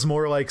 and Dell is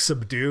more like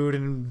subdued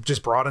and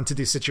just brought into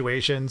these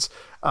situations.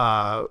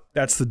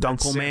 That's the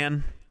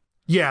Dunkelman.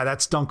 Yeah,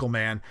 that's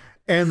Dunkelman.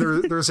 And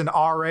there's an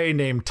RA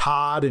named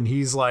Todd, and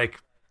he's like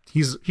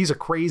he's a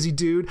crazy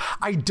dude.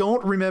 I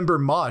don't remember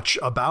much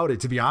about it,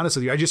 to be honest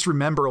with you. I just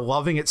remember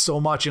loving it so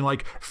much, and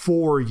like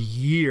for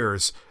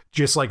years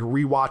just like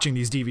rewatching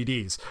these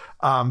DVDs.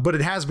 But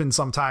it has been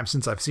some time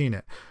since I've seen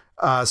it.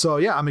 So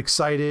yeah, I'm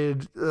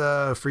excited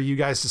for you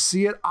guys to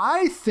see it.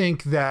 I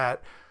think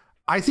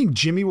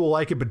Jimmy will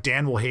like it, but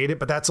Dan will hate it,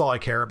 but that's all I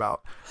care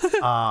about.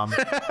 I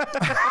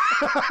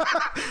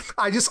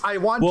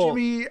want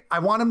Jimmy, I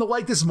want him to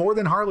like this more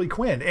than Harley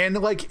Quinn. And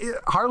like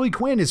Harley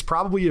Quinn is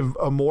probably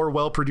a more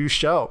well-produced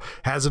show,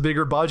 has a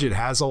bigger budget,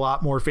 has a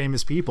lot more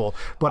famous people.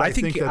 But I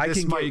think that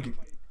this might...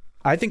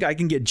 I think I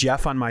can get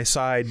Jeff on my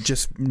side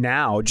just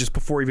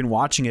before even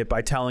watching it,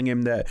 by telling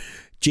him that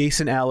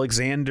Jason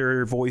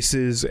Alexander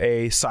voices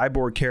a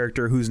cyborg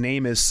character whose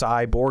name is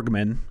Cy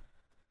Borgman.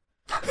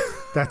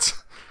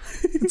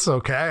 It's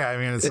okay. I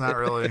mean, it's not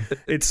really.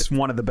 It's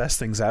one of the best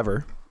things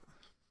ever.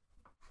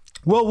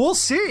 Well, we'll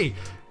see,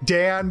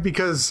 Dan,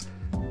 because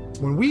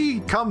when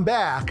we come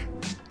back,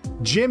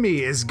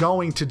 Jimmy is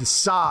going to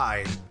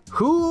decide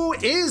who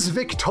is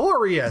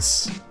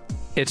victorious.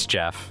 It's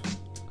Jeff.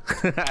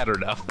 I don't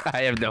know.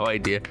 I have no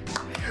idea.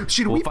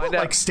 Should we put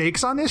like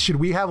stakes on this? Should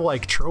we have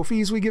like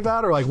trophies we give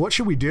out, or like what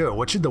should we do?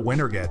 What should the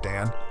winner get,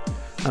 Dan?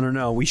 I don't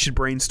know. We should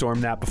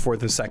brainstorm that before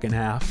the second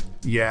half.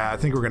 Yeah, I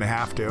think we're going to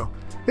have to.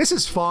 This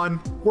is fun.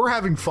 We're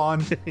having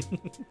fun.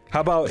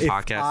 How about if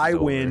I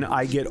win,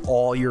 I get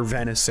all your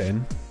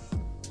venison?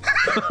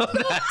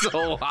 That's a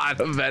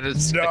lot of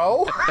venison.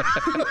 No.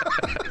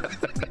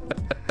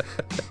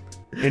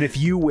 And if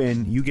you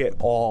win, you get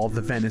all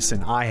the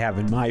venison I have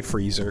in my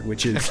freezer,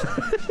 which is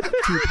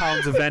 2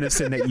 pounds of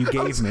venison that you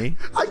gave me.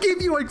 I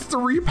gave you like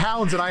 3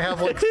 pounds and I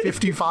have like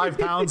 55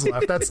 pounds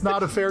left. That's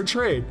not a fair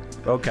trade.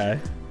 Okay.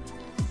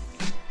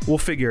 We'll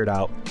figure it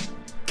out.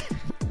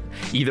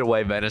 Either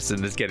way,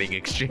 venison is getting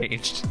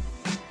exchanged.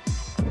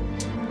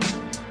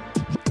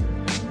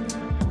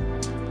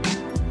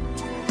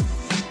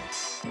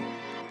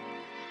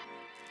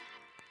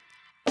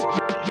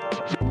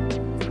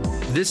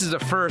 This is a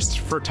first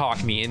for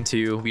Talk Me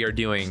Into. We are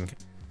doing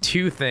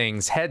 2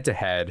 things head to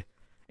head,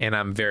 and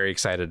I'm very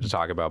excited to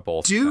talk about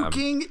both.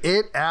 Duking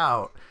it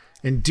out.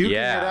 And duking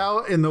it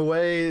out in the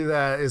way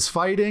that is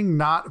fighting,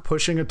 not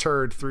pushing a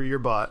turd through your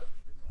butt.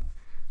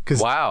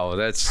 Wow,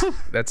 that's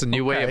a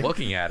new way of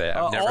looking at it.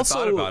 I've never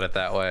thought about it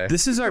that way.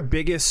 This is our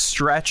biggest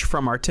stretch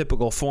from our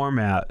typical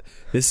format.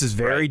 This is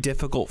very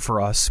difficult for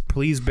us.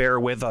 Please bear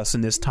with us in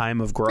this time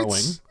of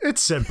growing.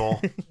 It's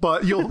simple,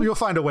 but you'll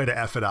find a way to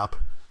F it up.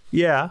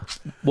 Yeah.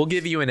 We'll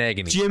give you an egg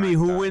in each Jimmy,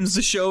 who wins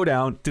the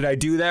showdown? Did I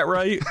do that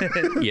right?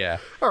 Yeah.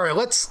 All right,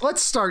 let's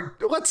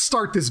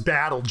start this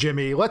battle,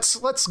 Jimmy.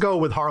 Let's go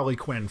with Harley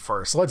Quinn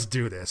first. Let's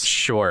do this.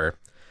 Sure.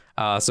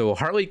 So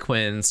Harley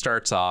Quinn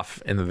starts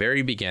off in the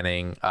very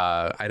beginning.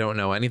 I don't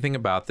know anything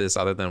about this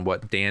other than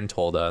what Dan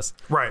told us.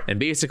 Right. And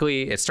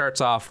basically it starts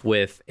off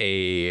with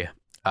a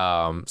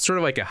sort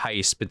of like a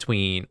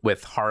heist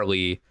with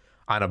Harley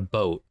on a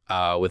boat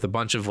with a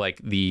bunch of like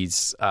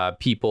these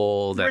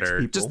people that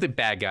are just the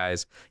bad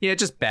guys. Yeah,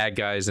 just bad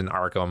guys in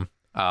Arkham.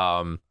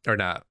 Or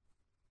not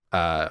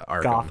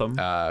Gotham.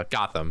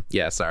 Gotham.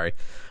 Yeah, sorry.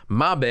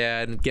 My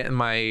bad. Getting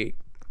my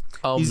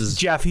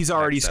He's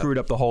already screwed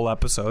up the whole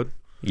episode.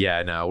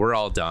 Yeah, no, we're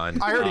all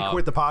done. I already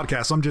quit the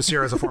podcast. So I'm just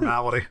here as a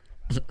formality.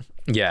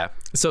 Yeah.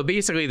 So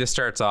basically this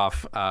starts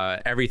off,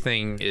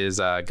 everything is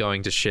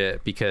going to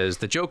shit because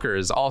the Joker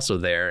is also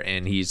there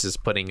and he's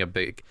just putting a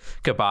big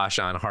kibosh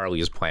on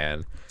Harley's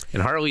plan.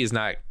 And Harley is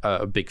not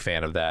a big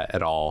fan of that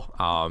at all.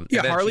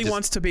 Harley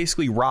wants to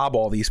basically rob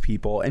all these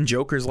people. And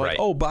Joker's like, Right.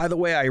 oh, by the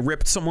way, I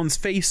ripped someone's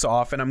face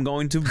off and I'm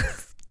going to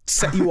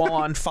set you all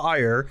on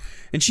fire.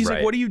 And she's like,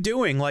 Right. what are you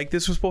doing? Like,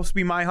 this was supposed to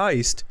be my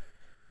heist.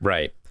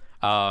 Right.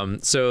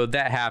 So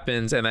that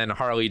happens, and then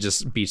Harley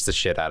just beats the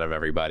shit out of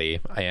everybody,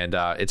 and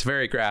it's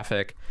very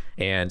graphic,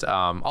 and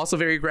also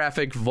very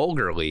graphic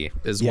vulgarly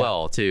as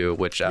well too,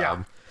 which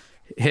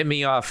hit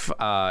me off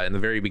in the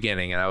very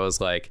beginning, and I was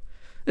like,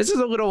 this is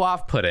a little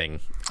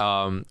off-putting.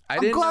 I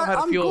didn't know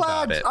how to feel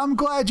about it. I'm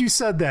glad you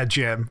said that,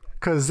 Jim,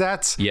 because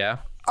that's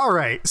all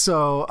right.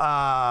 So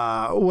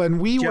when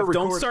we Jeff, were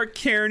don't start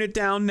carrying it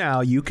down now.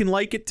 You can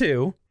like it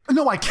too.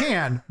 No, I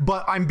can,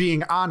 but I'm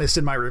being honest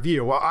in my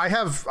review. Well, I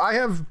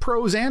have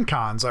pros and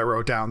cons I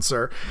wrote down,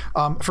 sir.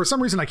 For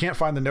some reason, I can't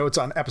find the notes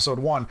on episode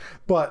 1,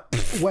 but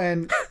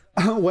when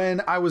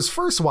I was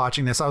first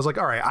watching this, I was like,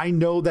 all right, I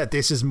know that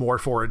this is more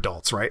for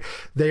adults, right?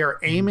 They are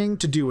aiming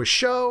to do a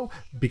show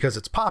because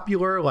it's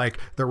popular, like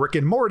the Rick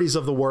and Mortys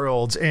of the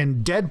world,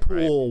 and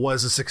Deadpool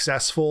was a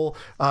successful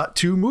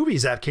 2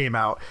 movies that came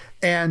out.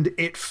 And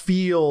it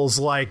feels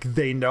like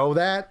they know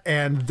that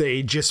and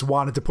they just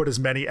wanted to put as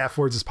many F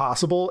words as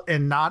possible,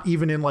 and not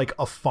even in like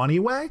a funny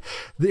way.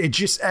 It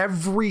just,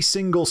 every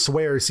single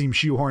swear seems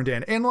shoehorned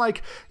in. And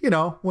like, you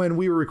know, when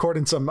we were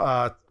recording some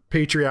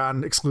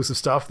Patreon exclusive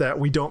stuff that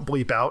we don't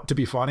bleep out to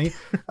be funny,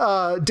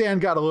 Dan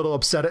got a little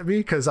upset at me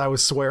because I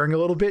was swearing a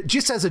little bit,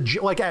 just as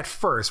like at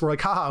first we're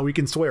like, haha, we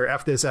can swear,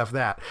 F this, F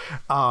that.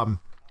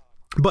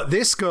 But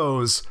this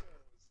goes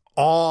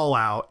all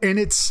out, and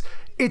it's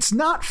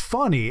not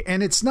funny,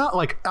 and it's not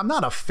like, I'm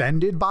not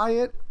offended by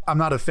it. I'm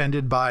not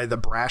offended by the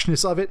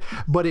brashness of it,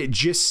 but it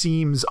just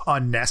seems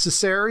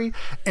unnecessary.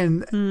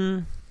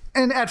 And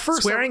at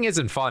first, Swearing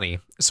isn't funny.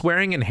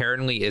 Swearing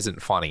inherently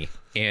isn't funny.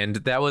 And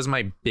that was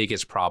my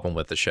biggest problem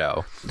with the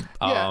show.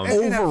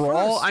 and at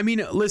Overall, first- I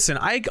mean, listen,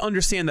 I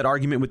understand that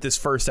argument with this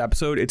first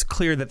episode. It's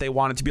clear that they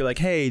wanted to be like,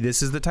 hey,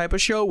 this is the type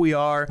of show we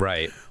are.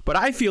 Right. But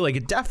I feel like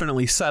it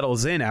definitely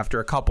settles in after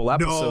a couple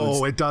episodes.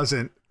 no, it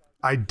doesn't.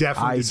 I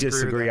definitely disagree.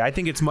 disagree. I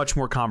think it's much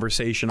more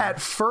conversational. At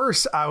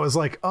first, I was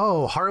like,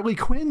 oh, Harley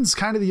Quinn's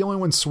kind of the only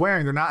one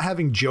swearing. They're not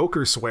having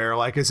Joker swear.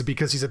 Like, is it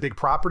because he's a big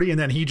property? And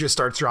then he just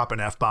starts dropping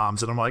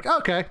F-bombs. And I'm like,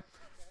 okay,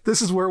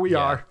 this is where we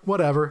are.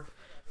 Whatever.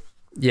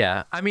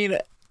 Yeah. I mean,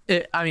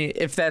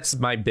 if that's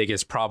my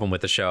biggest problem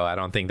with the show, I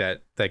don't think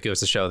that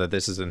goes to show that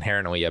this is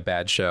inherently a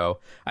bad show.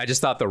 I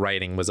just thought the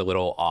writing was a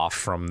little off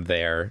from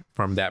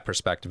that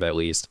perspective, at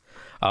least.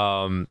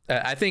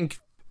 I think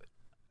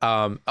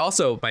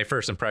also my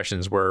first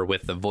impressions were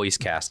with the voice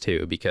cast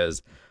too,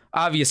 because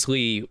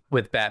obviously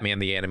with Batman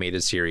the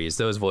Animated Series,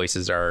 those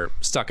voices are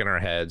stuck in our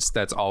heads.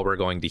 That's all we're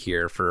going to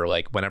hear for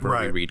like whenever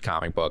we read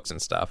comic books and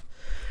stuff.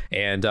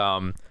 And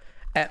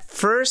at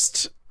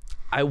first,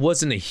 I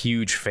wasn't a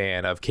huge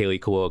fan of Kaley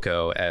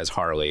Cuoco as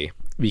Harley,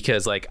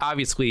 because like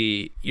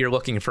obviously you're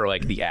looking for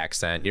like the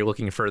accent, you're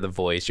looking for the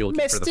voice, you're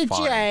looking for the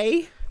fun.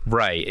 J.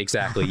 Right,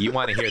 exactly. You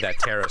want to hear that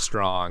Tara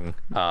Strong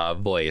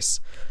voice.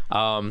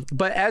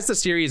 But as the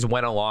series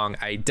went along,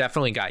 I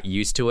definitely got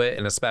used to it,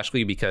 and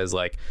especially because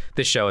like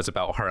this show is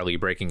about Harley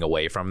breaking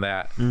away from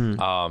that.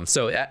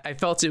 So I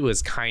felt it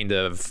was kind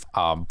of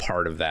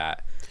part of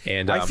that,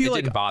 and I feel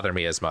it didn't bother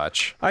me as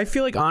much. I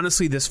feel like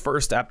honestly, this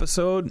first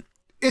episode,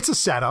 It's a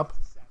setup.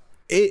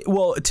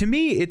 to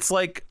me, it's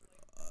like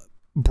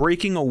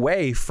breaking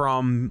away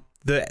from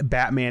the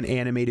Batman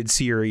animated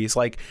series.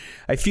 Like,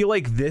 I feel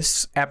like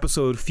this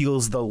episode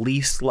feels the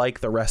least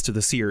like the rest of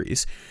the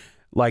series.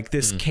 Like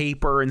this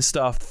caper and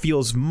stuff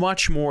feels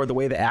much more, the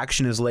way the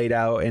action is laid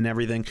out and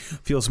everything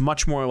feels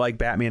much more like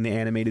Batman the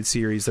Animated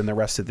Series than the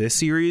rest of this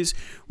series,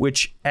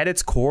 which at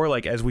its core,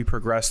 like as we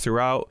progress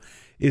throughout,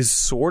 is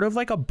sort of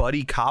like a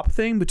buddy cop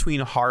thing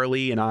between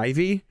Harley and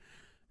Ivy.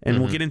 And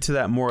we'll get into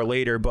that more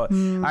later. But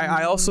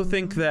I also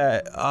think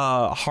that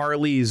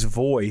Harley's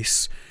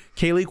voice,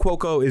 Kaley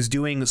Cuoco is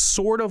doing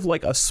sort of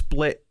like a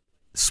split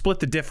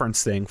the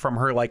difference thing from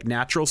her like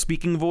natural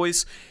speaking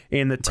voice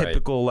and the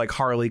typical like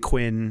Harley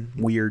Quinn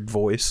weird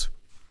voice.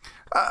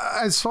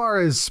 As far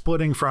as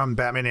splitting from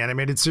Batman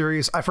Animated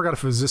Series, I forgot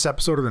if it was this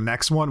episode or the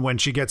next one when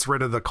she gets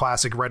rid of the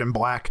classic red and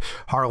black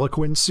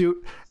Harlequin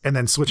suit and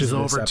then switches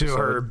over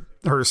to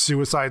her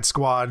Suicide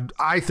Squad.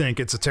 I think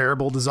it's a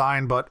terrible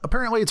design, but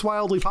apparently it's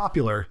wildly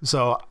popular.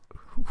 So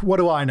what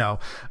do I know?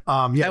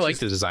 I like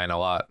the design a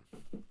lot.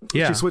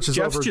 Yeah, she switches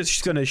Jeff's over.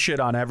 just gonna shit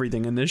on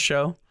everything in this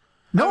show.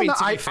 No, I mean, no, to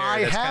be I fair,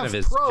 that's have kind of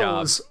his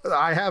pros.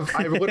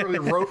 I literally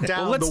wrote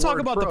down. Well, let's the talk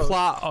word about pros. the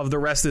plot of the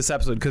rest of this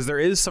episode, because there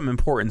is some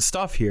important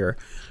stuff here,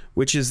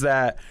 which is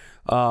that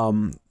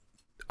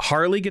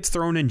Harley gets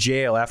thrown in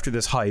jail after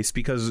this heist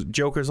because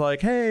Joker's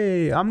like,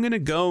 hey, I'm going to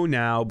go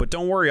now, but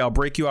don't worry, I'll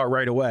break you out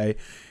right away.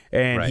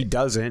 And he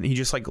doesn't. He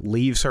just like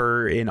leaves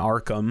her in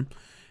Arkham.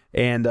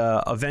 And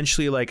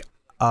eventually like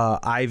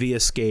Ivy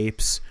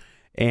escapes.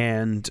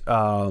 And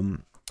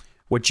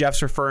what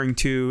Jeff's referring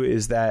to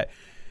is that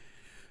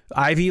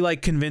Ivy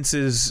like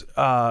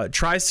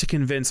tries to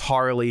convince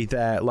Harley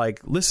that like,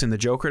 listen, the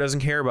Joker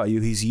doesn't care about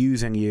you. He's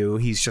using you.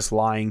 He's just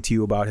lying to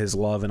you about his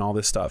love and all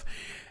this stuff.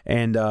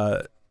 And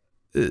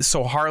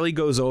so Harley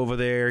goes over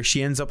there.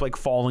 She ends up like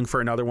falling for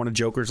another one of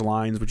Joker's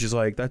lines, which is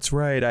like, that's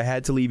right, I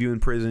had to leave you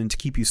in prison to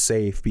keep you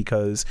safe,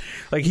 because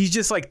like he's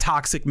just like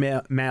toxic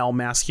male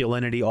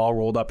masculinity all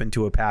rolled up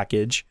into a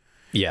package.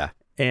 Yeah.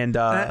 And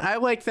I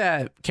like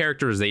that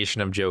characterization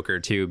of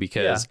Joker too,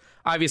 because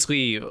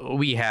obviously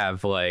we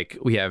have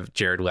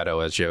Jared Leto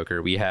as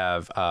Joker. We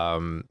have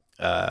Joaquin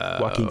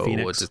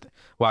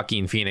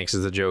Phoenix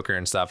as the Joker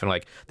and stuff. And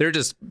like, they're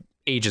just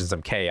agents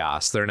of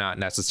chaos. They're not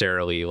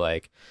necessarily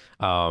like,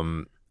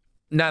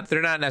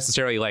 they're not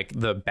necessarily like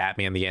the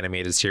Batman the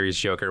Animated Series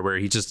Joker, where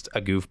he's just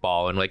a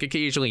goofball and like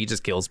occasionally he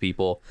just kills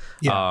people.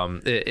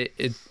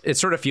 It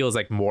sort of feels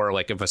like more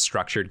like of a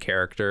structured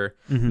character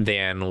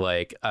than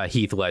like a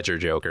Heath Ledger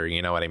Joker,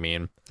 you know what I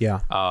mean?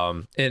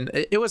 And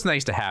it was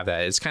nice to have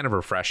that. It's kind of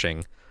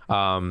refreshing.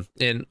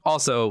 And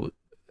also,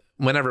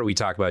 whenever we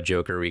talk about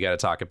Joker, we got to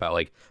talk about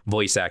like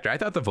voice actor. I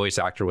thought the voice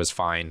actor was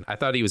fine. I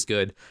thought he was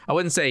good. I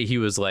wouldn't say he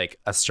was like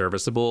a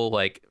serviceable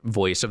like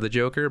voice of the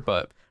Joker,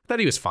 but I thought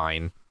he was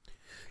fine.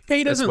 Yeah,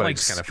 he doesn't like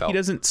he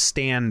doesn't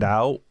stand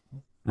out,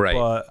 right?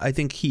 But I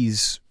think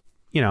he's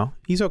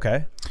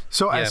okay.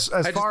 So as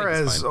far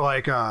as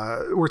like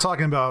we're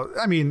talking about,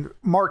 I mean,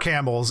 Mark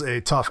Hamill's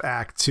a tough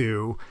act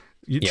to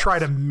try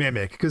to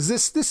mimic, because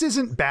this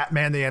isn't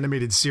Batman the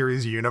Animated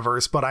Series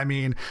universe, but I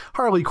mean,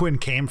 Harley Quinn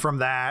came from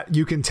that.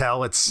 You can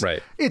tell it's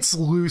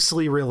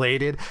loosely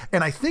related,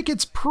 and I think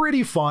it's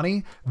pretty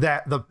funny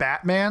that the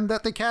Batman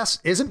that they cast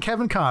isn't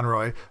Kevin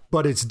Conroy,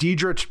 but it's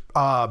Diedrich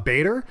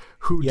Bader,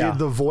 who did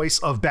the voice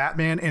of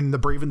Batman in The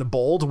Brave and the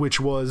Bold, which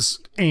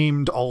was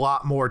aimed a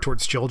lot more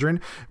towards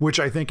children, which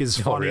I think is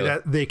funny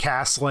that they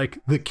cast like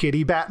the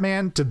kitty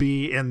Batman to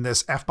be in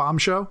this F-bomb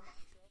show.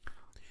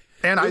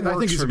 And I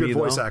think he's a good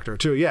voice actor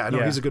too.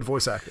 He's a good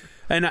voice actor.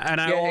 And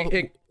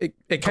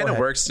it kind of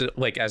works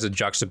like as a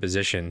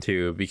juxtaposition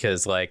too,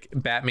 because like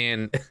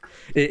Batman,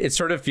 it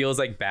sort of feels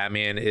like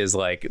Batman is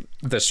like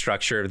the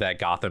structure that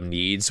Gotham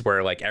needs,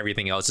 where like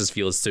everything else just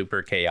feels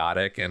super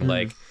chaotic and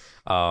like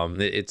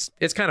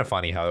it's kind of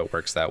funny how it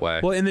works that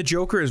way. Well, and the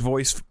Joker is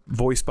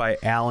voiced by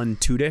Alan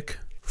Tudyk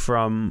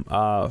from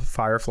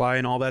Firefly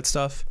and all that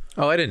stuff.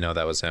 Oh, I didn't know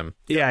that was him.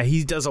 Yeah,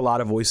 he does a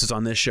lot of voices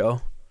on this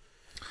show.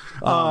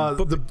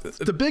 But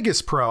the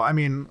biggest pro, I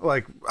mean,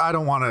 like, I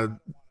don't want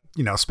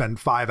to, spend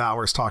 5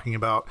 hours talking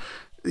about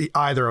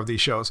either of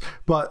these shows,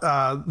 but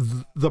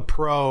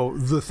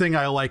the thing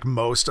I like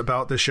most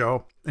about the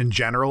show in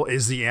general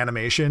is the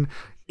animation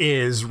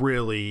is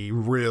really,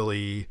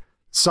 really,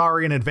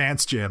 sorry in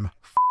advance, Jim,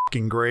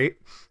 fucking great.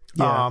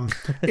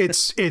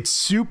 It's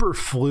super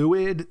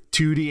fluid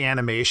 2D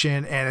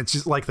animation, and it's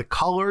just like the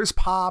colors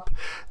pop,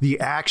 the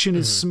action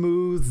is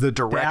smooth, the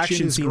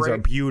direction is scenes great. Are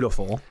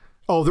beautiful.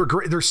 Oh, they're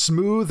great. They're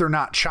smooth. They're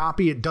not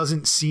choppy. It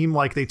doesn't seem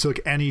like they took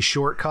any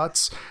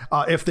shortcuts.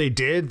 If they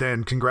did,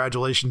 then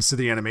congratulations to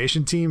the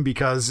animation team,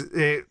 because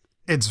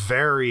it's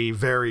very,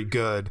 very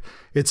good.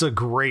 It's a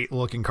great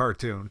looking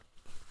cartoon.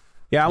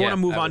 Yeah, I want to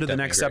move on to the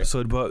next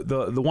episode, but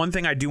the one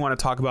thing I do want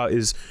to talk about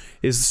is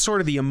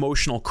sort of the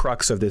emotional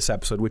crux of this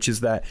episode, which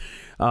is that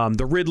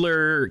the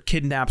Riddler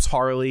kidnaps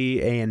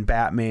Harley and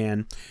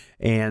Batman,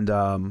 and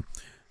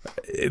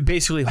it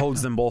basically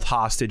holds them both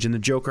hostage, and the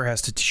Joker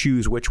has to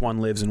choose which one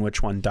lives and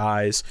which one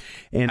dies.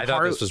 And I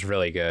thought this was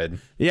really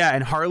good. Yeah,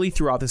 and Harley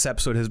throughout this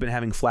episode has been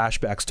having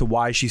flashbacks to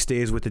why she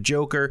stays with the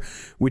Joker,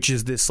 which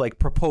is this like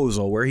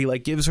proposal where he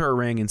like gives her a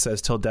ring and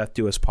says, "Till death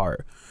do us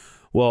part."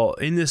 Well,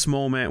 in this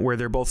moment where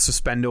they're both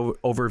suspended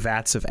over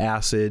vats of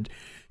acid,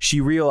 she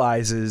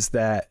realizes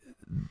that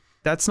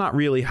that's not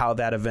really how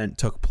that event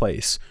took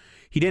place.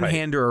 He didn't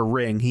hand her a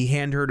ring. He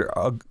handed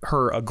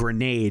her a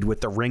grenade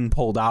with the ring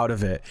pulled out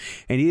of it.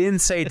 And he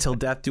didn't say "till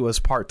death do us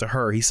part" to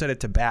her. He said it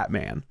to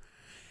Batman.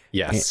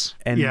 Yes.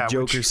 And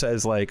Joker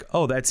says like,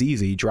 "Oh, that's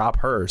easy. Drop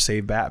her.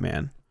 Save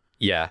Batman."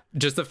 Yeah.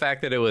 Just the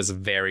fact that it was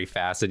very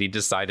fast that he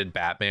decided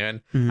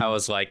Batman. I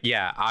was like,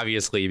 yeah,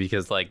 obviously,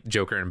 because like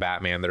Joker and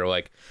Batman, they're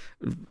like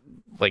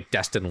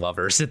destined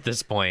lovers at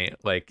this point,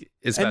 like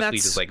especially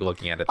just like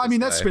looking at it. I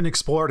mean, that's been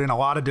explored in a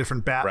lot of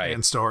different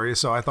Batman stories.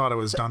 So I thought it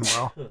was done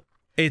well.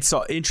 It's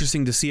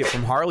interesting to see it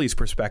from Harley's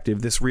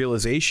perspective, this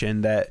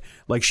realization that,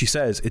 like she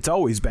says, it's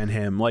always been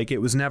him. Like, it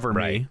was never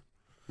me.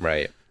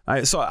 Right.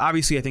 So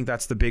obviously, I think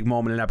that's the big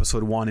moment in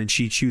episode 1, and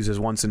she chooses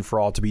once and for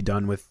all to be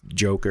done with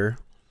Joker.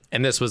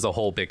 And this was the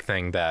whole big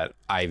thing that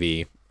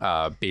Ivy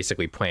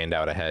basically planned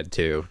out ahead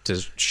to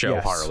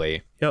show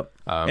Harley. Yep.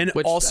 And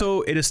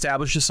also, it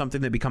establishes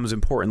something that becomes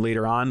important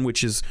later on,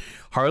 which is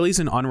Harley's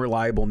an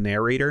unreliable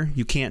narrator.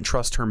 You can't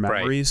trust her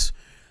memories.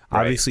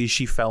 Obviously,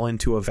 she fell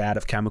into a vat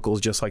of chemicals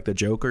just like the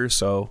Joker,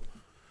 so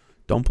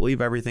don't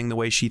believe everything the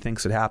way she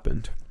thinks it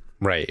happened.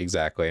 Right,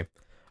 exactly.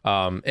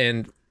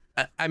 And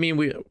I mean,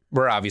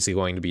 we're obviously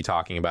going to be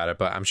talking about it,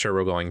 but I'm sure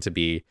we're going to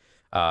be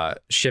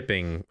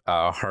shipping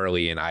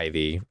Harley and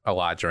Ivy a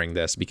lot during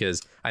this,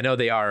 because I know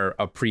they are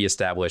a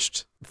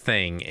pre-established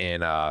thing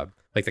in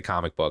like the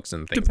comic books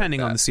and things.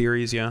 Depending like on the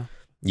series, yeah.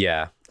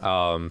 Yeah.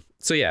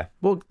 So yeah,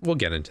 we'll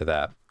get into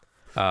that.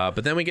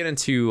 But then we get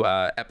into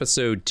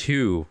episode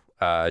 2.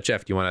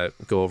 Jeff, do you want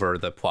to go over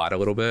the plot a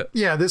little bit?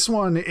 Yeah, this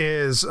one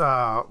is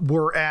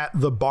we're at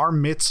the bar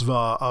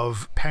mitzvah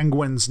of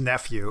Penguin's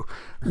nephew,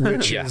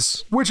 which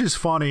is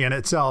funny in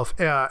itself.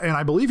 And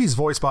I believe he's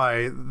voiced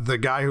by the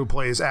guy who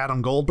plays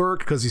Adam Goldberg,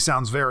 because he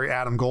sounds very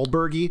Adam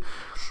Goldberg-y.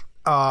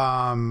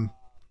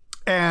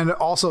 And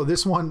also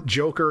this one,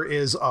 Joker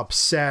is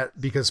upset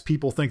because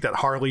people think that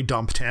Harley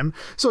dumped him.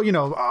 So, you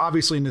know,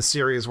 obviously in this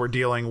series, we're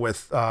dealing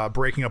with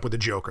breaking up with the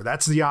Joker.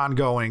 That's the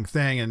ongoing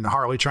thing. And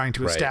Harley trying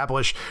to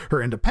establish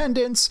her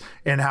independence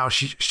and how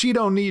she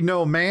don't need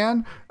no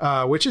man,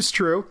 which is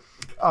true.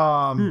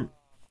 And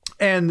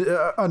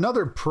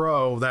another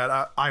pro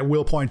that I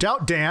will point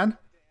out, Dan,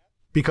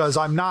 because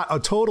I'm not a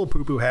total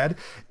poo-poo head,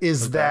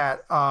 is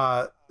that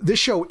this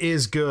show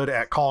is good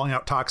at calling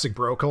out toxic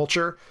bro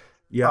culture.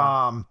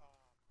 Yeah.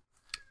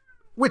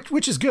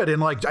 Which is good.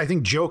 And like, I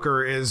think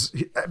Joker is,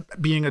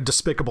 being a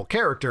despicable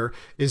character,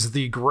 is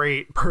the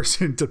great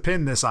person to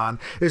pin this on,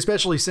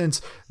 especially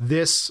since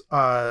this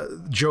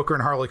Joker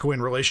and Harley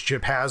Quinn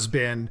relationship has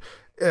been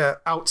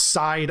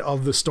outside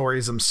of the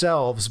stories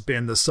themselves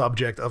been the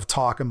subject of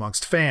talk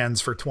amongst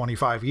fans for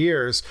 25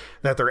 years,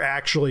 that they're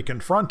actually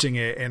confronting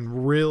it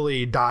and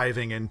really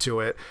diving into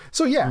it.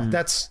 So yeah,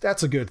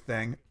 that's a good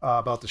thing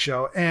about the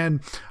show. And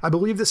I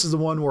believe this is the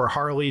one where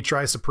Harley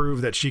tries to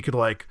prove that she could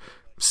like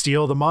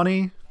steal the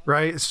money,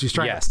 right?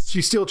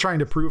 She's still trying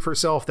to prove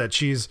herself that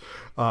she's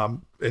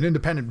an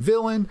independent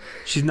villain.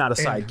 She's not a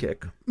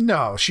sidekick.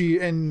 No,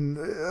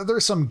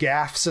 there's some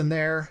gaffes in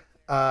there.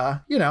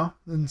 You know,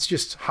 and it's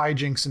just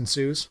hijinks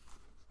ensues.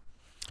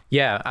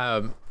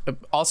 Yeah.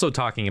 Also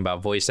talking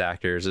about voice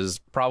actors is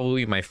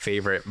probably my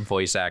favorite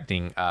voice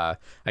acting. I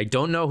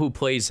don't know who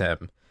plays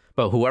him,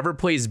 but whoever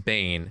plays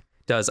Bane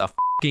does a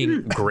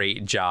fucking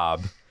great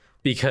job,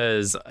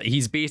 because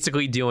he's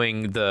basically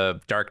doing the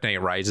Dark Knight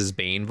Rises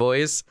Bane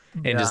voice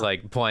and just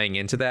like playing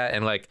into that.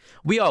 And like,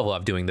 we all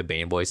love doing the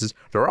Bane voices.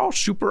 They're all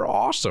super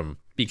awesome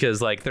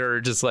because like, they're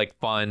just like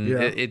fun.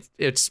 Yeah.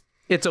 It's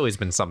always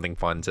been something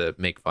fun to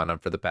make fun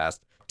of for the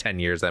past 10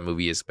 years that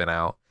movie has been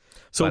out.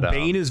 So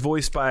Bane is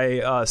voiced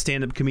by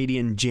stand-up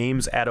comedian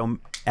James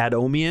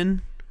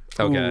Adomian.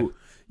 Who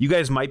you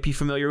guys might be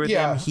familiar with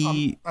him.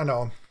 I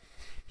know him.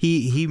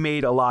 He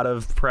made a lot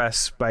of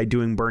press by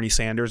doing Bernie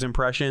Sanders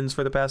impressions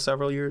for the past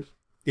several years.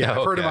 Yeah,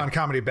 I've heard him on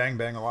Comedy Bang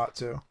Bang a lot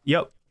too.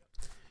 Yep.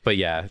 But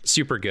yeah,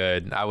 super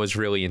good. I was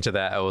really into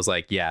that. I was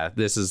like, yeah,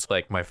 this is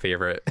like my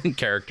favorite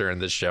character in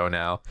this show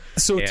now.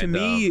 So to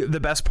me, the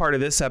best part of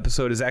this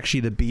episode is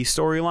actually the B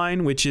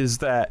storyline, which is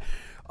that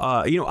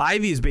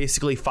Ivy is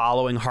basically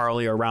following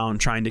Harley around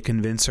trying to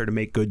convince her to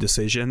make good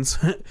decisions.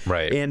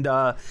 Right. And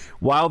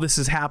while this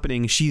is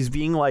happening, she's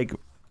being like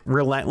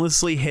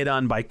relentlessly hit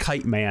on by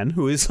Kite Man,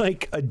 who is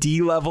like a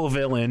D-level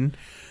villain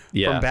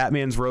from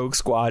Batman's Rogue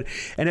Squad.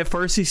 And at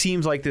first he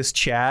seems like this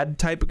Chad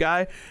type of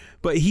guy,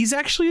 but he's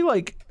actually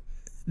like,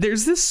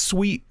 there's this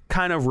sweet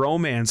kind of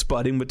romance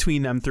budding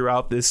between them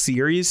throughout this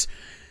series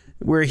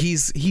where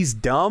he's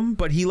dumb,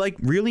 but he like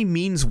really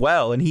means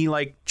well, and he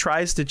like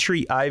tries to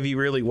treat Ivy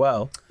really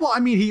well. Well, I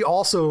mean, he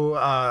also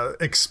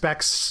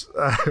expects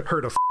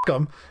her to f***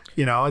 him.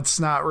 You know, it's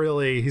not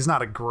really, he's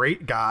not a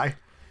great guy.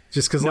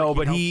 Just because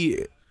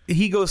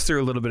he goes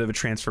through a little bit of a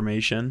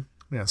transformation.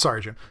 Yeah,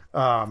 sorry, Jim.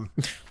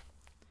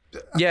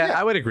 Yeah,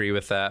 I would agree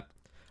with that.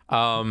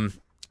 I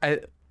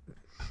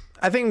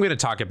think I'm going to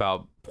talk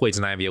about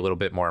Poison Ivy a little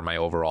bit more in my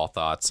overall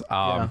thoughts.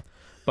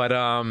 But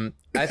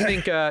I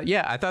think,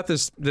 I thought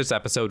this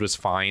episode was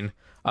fine.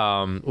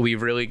 We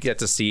really get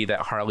to see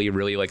that Harley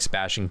really likes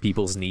bashing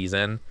people's knees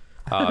in.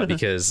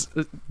 Because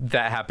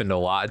that happened a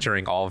lot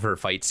during all of her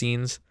fight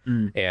scenes.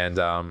 And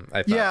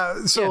I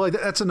thought, like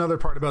that's another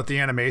part about the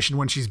animation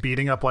when she's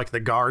beating up like the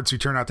guards who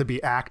turn out to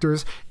be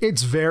actors.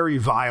 It's very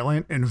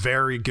violent and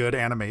very good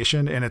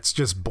animation, and it's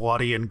just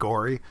bloody and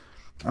gory.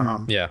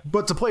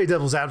 But to play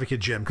devil's advocate,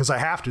 Jim, because I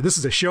have to, this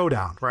is a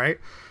showdown, right?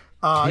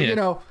 You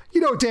know,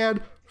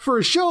 Dad, for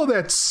a show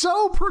that's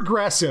so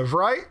progressive,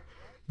 right?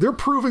 They're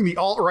proving the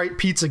alt-right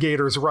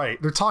Pizzagate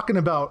right. They're talking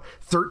about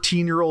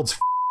 13-year-olds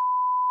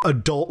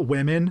adult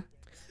women,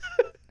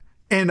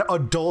 and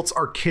adults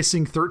are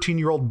kissing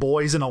 13-year-old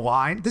boys in a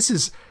line. This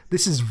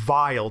is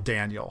vile,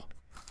 Daniel.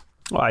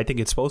 Well, I think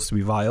it's supposed to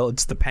be vile.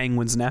 It's the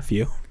Penguin's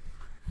nephew.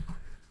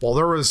 Well,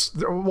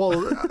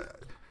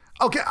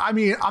 Okay, I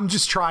mean, I'm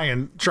just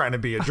trying to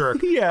be a jerk.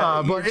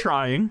 Yeah, but you're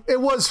trying.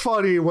 It was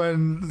funny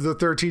when the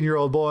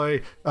 13-year-old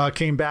boy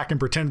came back and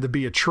pretended to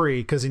be a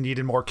tree because he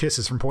needed more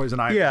kisses from Poison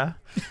Ivy. Yeah,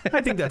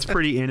 I think that's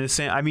pretty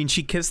innocent. I mean,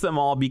 she kissed them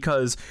all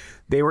because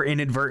they were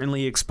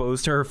inadvertently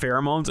exposed to her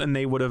pheromones and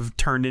they would have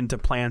turned into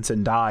plants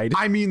and died.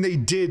 I mean, they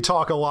did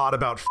talk a lot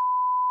about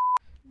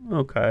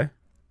Okay.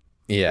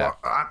 Yeah.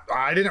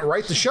 I didn't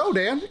write the show,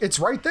 Dan. It's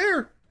right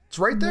there. It's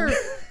right there.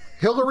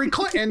 Hillary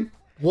Clinton.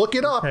 Look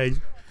it up. Hey.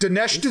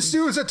 Dinesh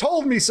D'Souza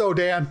told me so,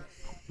 Dan.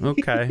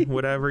 Okay,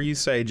 whatever you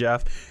say,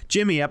 Jeff.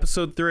 Jimmy,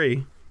 episode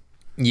 3.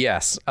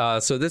 Yes.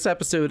 So this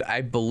episode,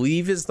 I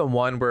believe, is the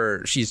one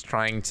where she's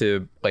trying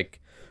to like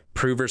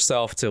prove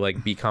herself to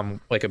like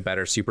become like a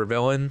better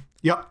supervillain.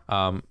 Yep.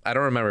 I don't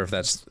remember if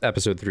that's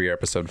episode 3 or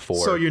episode 4.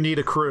 So you need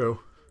a crew.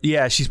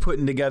 Yeah, she's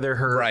putting together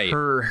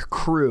her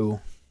crew.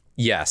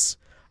 Yes.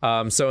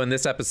 So in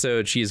this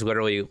episode, she's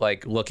literally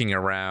like looking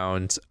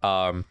around,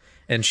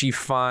 and she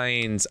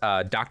finds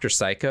Dr.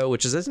 Psycho,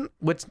 which isn't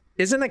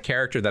a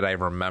character that I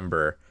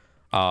remember.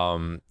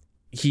 Dan,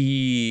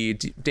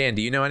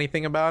 do you know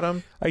anything about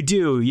him? I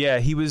do. Yeah,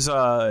 he was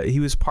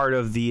part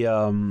of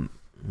the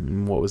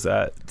what was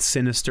that?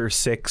 Sinister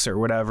Six or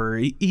whatever.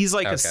 He's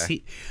like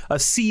a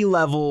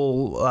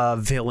C-level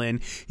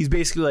villain. He's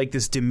basically like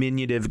this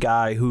diminutive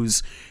guy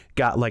who's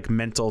got like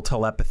mental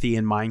telepathy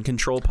and mind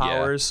control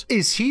powers. Yeah.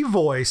 Is he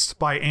voiced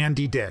by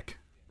Andy Dick?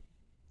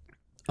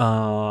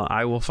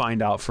 I will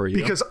find out for you.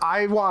 Because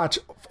I watch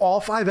all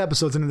 5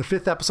 episodes, and in the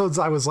 5th episodes,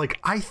 I was like,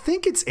 I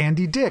think it's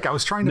Andy Dick. I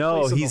was trying to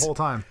place him the whole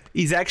time.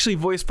 He's actually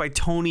voiced by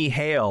Tony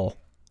Hale.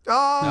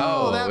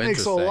 Oh, that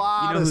makes a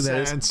lot of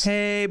sense.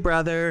 Hey,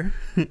 brother.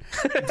 He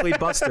played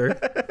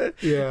Buster.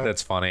 Yeah.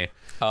 That's funny.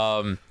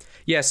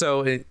 Yeah,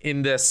 so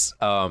in this,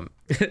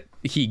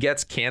 he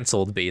gets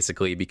canceled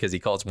basically because he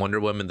calls Wonder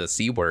Woman the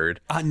C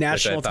word on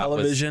national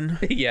television.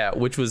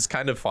 Which was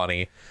kind of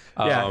funny.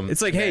 Yeah,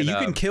 it's like, hey, you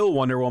can kill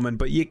Wonder Woman,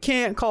 but you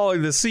can't call her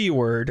the C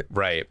word.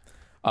 Right.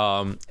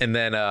 And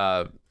then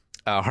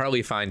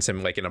Harley finds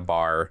him like in a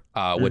bar,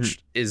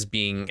 which is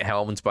being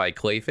helmed by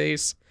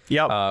Clayface.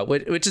 Yep.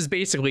 Which is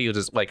basically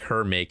just like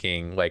her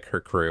making like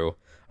her crew.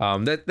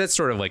 That's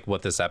sort of like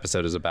what this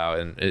episode is about,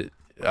 and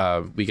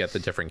we get the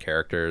different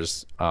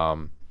characters.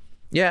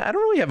 Yeah, I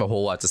don't really have a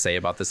whole lot to say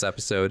about this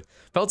episode.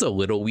 Felt a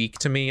little weak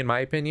to me, in my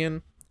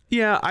opinion.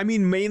 Yeah, I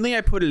mean, mainly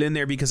I put it in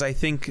there because I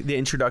think the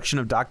introduction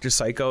of Dr.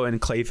 Psycho and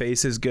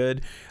Clayface is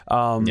good.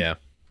 Yeah.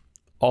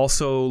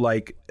 Also,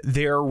 like,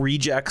 they're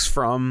rejects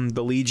from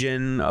the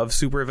Legion of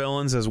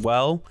supervillains as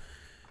well.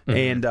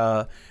 And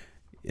I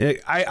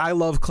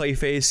love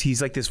Clayface.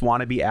 He's like this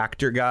wannabe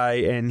actor guy,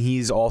 and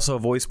he's also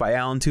voiced by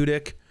Alan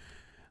Tudyk.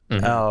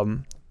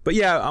 But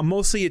yeah,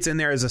 mostly it's in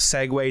there as a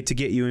segue to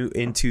get you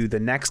into the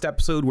next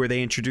episode where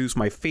they introduce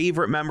my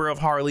favorite member of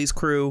Harley's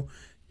crew,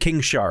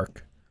 King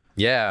Shark.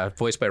 Yeah,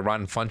 voiced by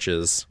Ron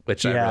Funches,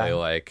 which I really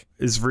like.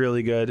 Is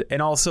really good. And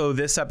also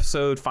this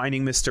episode,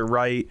 Finding Mr.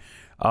 Right,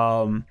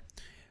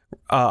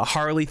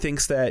 Harley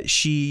thinks that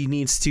she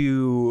needs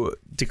to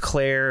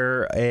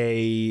declare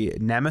a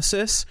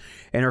nemesis,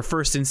 and her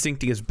first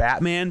instinct is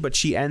Batman, but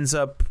she ends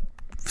up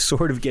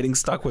sort of getting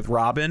stuck with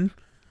Robin.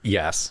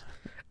 Yes.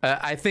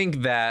 I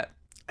think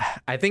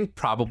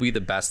probably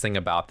the best thing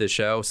about this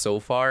show so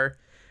far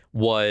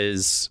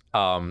was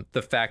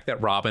the fact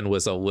that Robin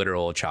was a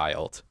literal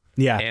child.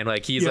 Yeah. And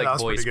like he's like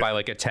voiced by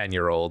like a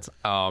 10-year-old.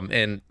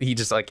 And he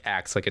just like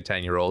acts like a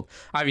 10-year-old.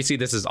 Obviously,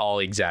 this is all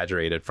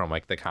exaggerated from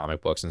like the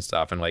comic books and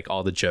stuff, and like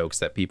all the jokes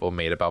that people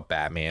made about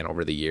Batman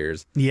over the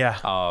years. Yeah.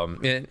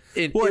 And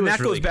that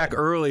really goes back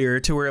earlier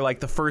to where like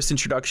the first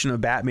introduction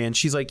of Batman,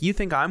 she's like, "You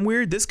think I'm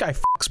weird? This guy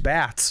fucks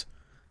bats."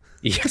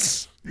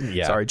 Yes.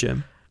 Yeah. Sorry,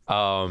 Jim.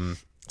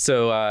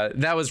 So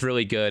that was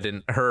really good,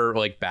 and her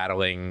like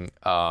battling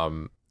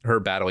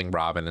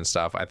Robin and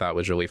stuff I thought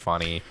was really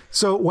funny.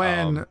 So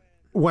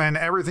when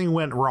everything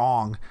went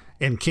wrong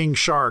and King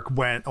Shark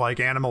went like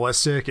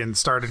animalistic and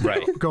started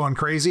going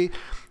crazy,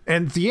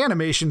 and the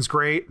animation's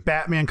great,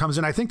 Batman comes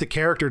in. I think the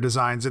character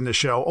designs in the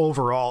show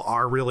overall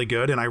are really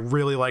good, and I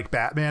really like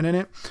Batman in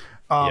it.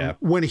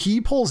 When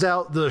he pulls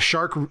out the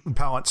shark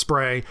repellent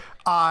spray,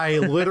 I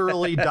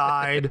literally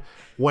died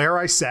where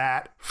I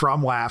sat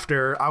from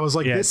laughter. I was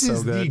like, this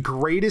is the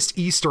greatest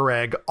Easter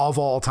egg of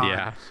all time.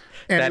 Yeah,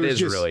 and that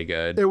is really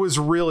good. It was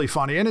really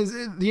funny,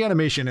 and the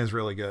animation is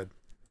really good.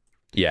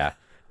 Yeah,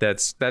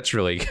 that's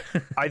really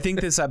good. I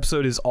think this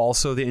episode is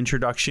also the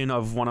introduction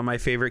of one of my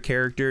favorite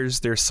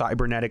characters, their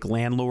cybernetic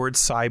landlord,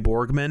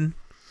 Cyborgman.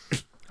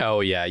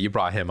 Oh yeah, you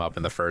brought him up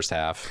in the first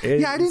half. I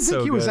didn't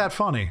think he was that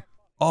funny.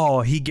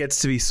 Oh, he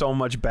gets to be so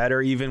much better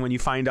even when you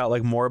find out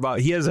like more about.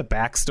 He has a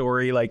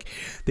backstory. Like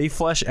they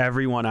flesh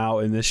everyone out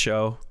in this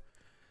show.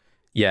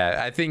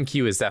 Yeah, I think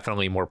he was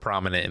definitely more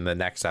prominent in the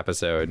next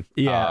episode.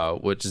 Yeah,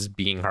 which is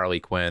being Harley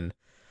Quinn.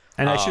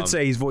 And I should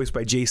say he's voiced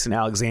by Jason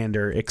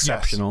Alexander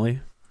exceptionally.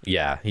 Yes.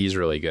 Yeah, he's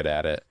really good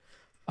at it.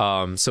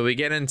 So we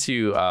get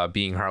into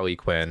being Harley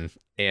Quinn,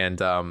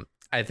 and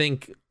I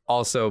think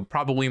also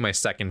probably my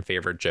second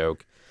favorite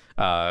joke,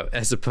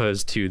 as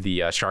opposed to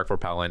the shark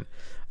repellent,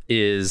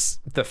 is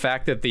the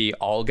fact that they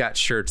all got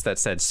shirts that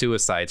said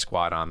Suicide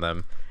Squad on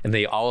them, and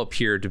they all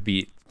appeared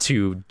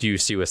to do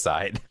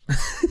suicide,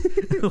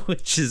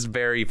 which is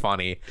very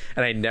funny.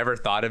 And I never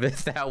thought of it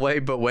that way,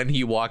 but when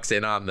he walks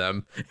in on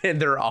them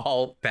and they're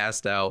all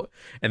passed out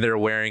and they're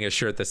wearing a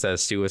shirt that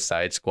says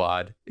Suicide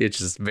Squad, it's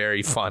just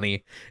very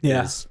funny.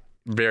 Yeah. It's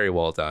very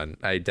well done.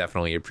 I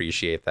definitely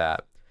appreciate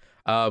that.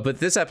 But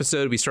this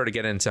episode, we sort of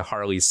get into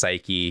Harley's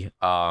psyche.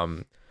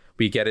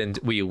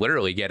 We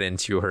literally get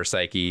into her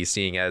psyche,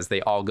 seeing as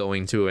they all go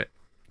into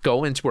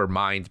her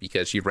mind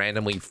because she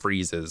randomly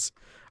freezes.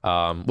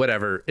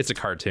 Whatever, it's a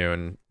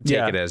cartoon.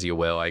 Take it as you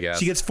will, I guess.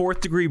 She gets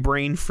 4th degree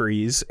brain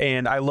freeze,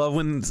 and I love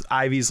when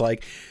Ivy's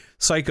like,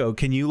 Psycho,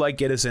 can you like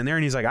get us in there?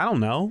 And he's like, I don't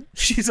know.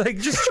 She's like,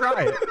 just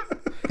try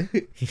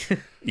it.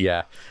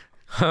 Yeah.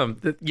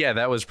 Yeah,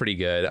 that was pretty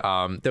good.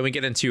 Then we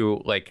get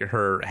into like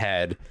her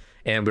head,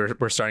 and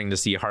we're starting to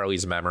see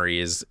Harley's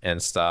memories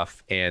and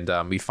stuff, and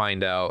we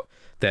find out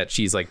that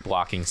she's like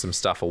blocking some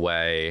stuff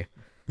away.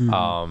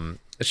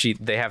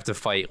 They have to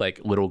fight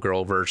like little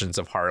girl versions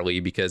of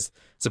Harley because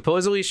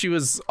supposedly she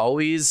was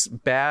always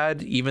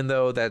bad, even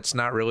though that's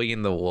not really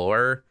in the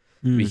lore,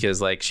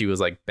 because like she was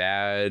like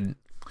bad.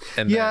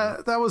 And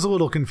that was a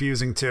little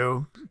confusing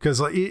too,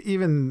 because like,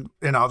 even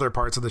in other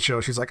parts of the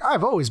show, she's like,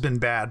 I've always been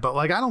bad, but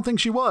like I don't think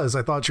she was.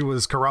 I thought she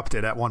was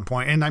corrupted at one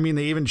point, and I mean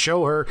they even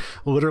show her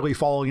literally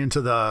falling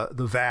into the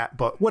vat.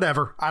 But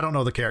whatever, I don't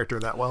know the character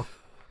that well.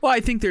 Well, I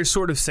think they're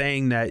sort of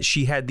saying that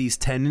she had these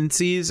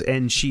tendencies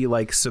and she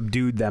like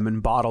subdued them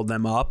and bottled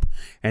them up,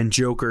 and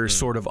Joker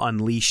sort of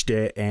unleashed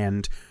it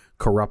and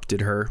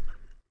corrupted her.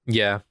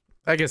 Yeah,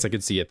 I guess I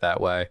could see it that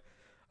way.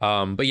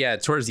 But yeah,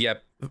 towards the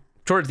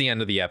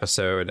end of the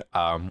episode,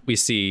 we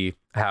see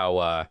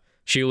how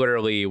she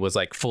literally was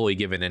like fully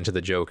given into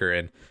the Joker,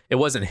 and it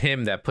wasn't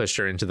him that pushed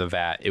her into the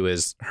vat. It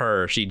was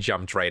her. She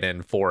jumped right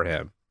in for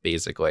him,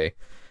 basically.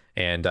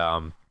 And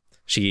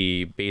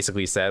she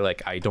basically said,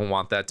 like, I don't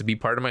want that to be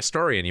part of my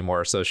story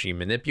anymore. So she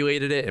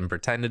manipulated it and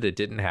pretended it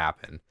didn't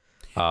happen.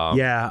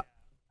 Yeah.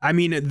 I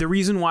mean, the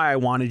reason why I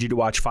wanted you to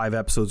watch 5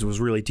 episodes was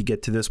really to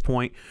get to this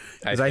point.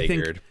 I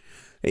think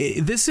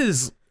this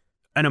is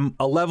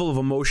a level of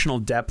emotional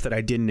depth that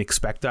I didn't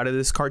expect out of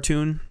this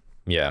cartoon.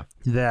 Yeah.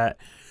 That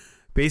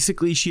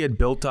basically she had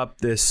built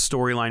up this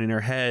storyline in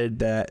her head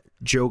that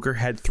Joker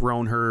had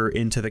thrown her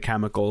into the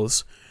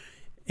chemicals,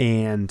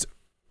 and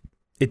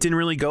it didn't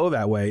really go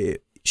that way.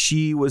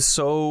 She was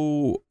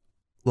so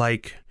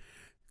like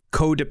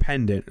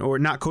codependent, or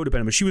not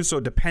codependent, but she was so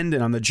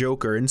dependent on the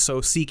Joker and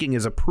so seeking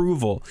his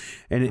approval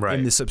and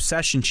this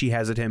obsession she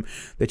has at him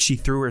that she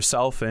threw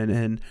herself in,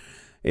 and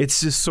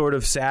it's just sort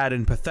of sad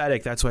and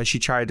pathetic. That's why she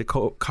tried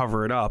to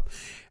cover it up.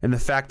 And the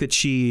fact that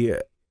she,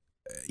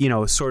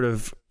 sort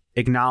of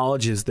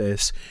acknowledges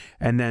this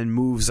and then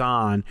moves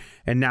on,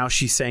 and now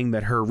she's saying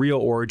that her real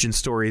origin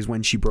story is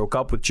when she broke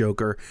up with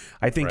Joker,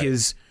 I think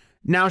is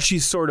now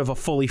she's sort of a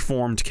fully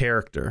formed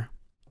character.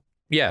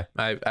 Yeah,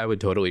 I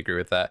would totally agree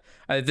with that.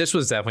 This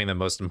was definitely the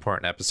most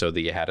important episode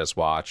that you had us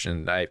watch,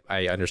 and I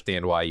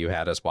understand why you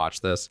had us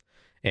watch this.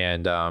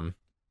 And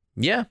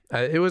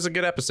it was a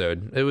good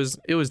episode. It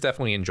was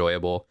definitely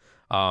enjoyable.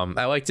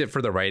 I liked it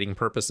for the writing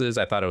purposes.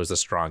 I thought it was the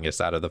strongest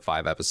out of the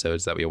 5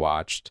 episodes that we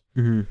watched.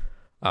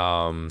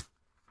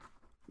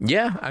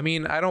 Yeah, I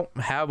mean, I don't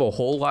have a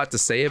whole lot to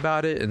say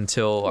about it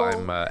until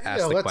I'm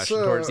asked the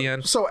question towards the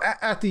end. So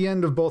at the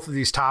end of both of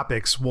these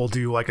topics, we'll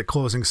do like a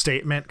closing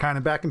statement kind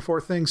of back and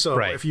forth thing. So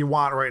if you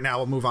want right now,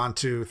 we'll move on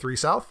to 3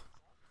 South.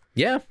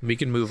 Yeah, we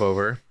can move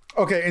over.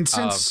 Okay, and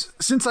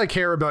since I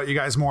care about you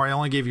guys more, I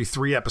only gave you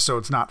 3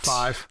 episodes, not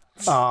 5.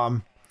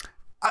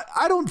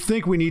 I don't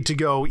think we need to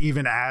go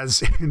even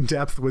as in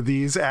depth with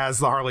these as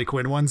the Harley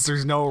Quinn ones.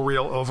 There's no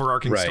real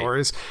overarching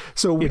stories.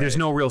 So there's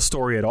no real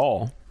story at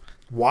all.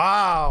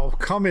 Wow,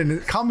 coming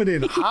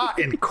in hot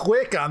and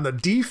quick on the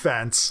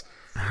defense.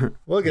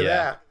 Look at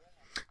that.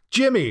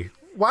 Jimmy,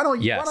 why don't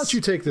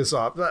you take this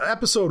up?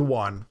 Episode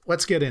 1.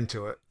 Let's get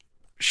into it.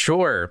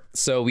 Sure.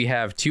 So we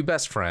have 2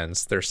 best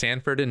friends. They're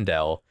Sanford and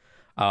Dell.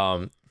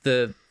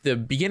 The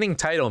beginning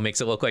title makes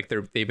it look like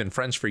they've been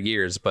friends for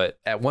years, but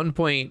at one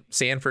point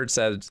Sanford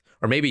says,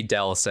 or maybe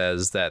Dell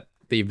says, that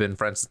they've been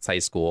friends since high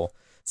school.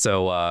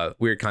 So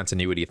weird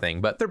continuity thing,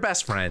 but they're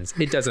best friends.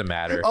 It doesn't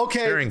matter.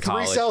 Okay, they're in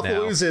college 3 South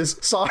now. loses.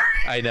 Sorry.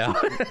 I know.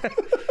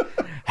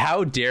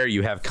 How dare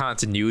you have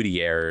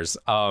continuity errors?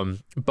 So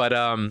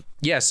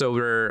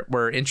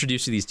we're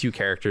introduced to these 2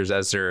 characters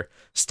as they're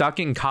stuck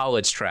in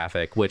college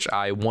traffic, which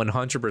I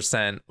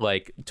 100%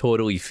 like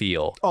totally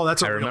feel. Oh,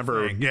 that's a real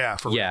thing. Yeah,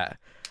 for real.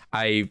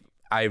 I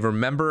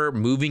remember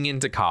moving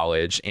into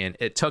college, and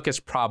it took us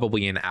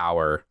probably an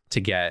hour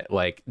to get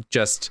like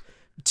just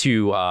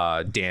to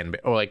Danbury,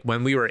 or like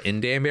when we were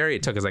in Danbury,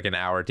 it took us like an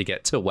hour to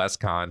get to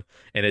WestCon,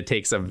 and it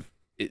takes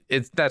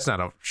that's not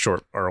a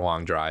short or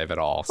long drive at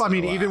all. So, I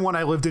mean, even when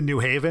I lived in New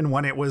Haven,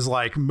 when it was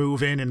like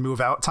move in and move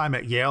out time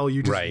at Yale,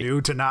 you just knew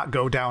to not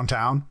go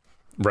downtown.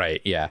 Right.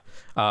 Yeah.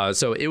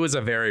 So it was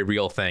a very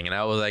real thing. And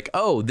I was like,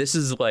 oh, this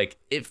is like,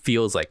 it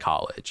feels like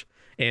college.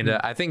 And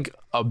I think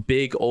a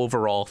big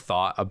overall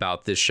thought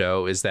about this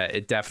show is that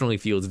it definitely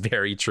feels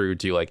very true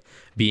to like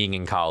being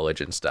in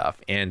college and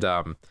stuff. And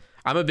I'm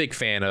a big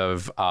fan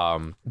of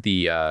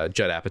the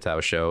Judd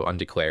Apatow show,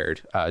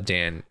 Undeclared.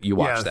 Dan, you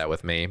watched that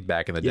with me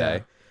back in the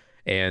day.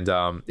 And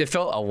it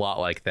felt a lot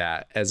like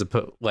that,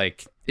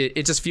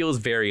 it just feels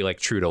very like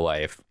true to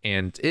life.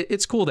 And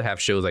it's cool to have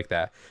shows like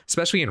that,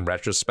 especially in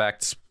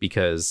retrospect,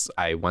 because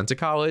I went to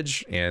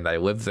college and I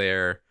lived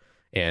there,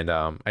 and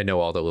I know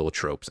all the little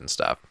tropes and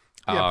stuff.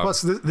 Yeah,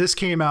 plus this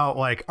came out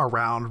like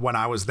around when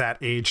I was that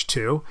age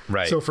too.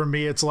 Right. So for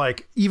me, it's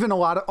like even a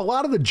lot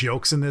of the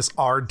jokes in this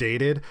are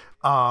dated,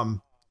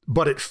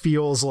 but it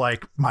feels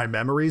like my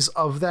memories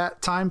of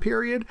that time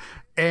period.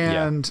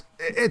 And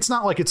it's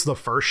not like it's the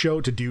first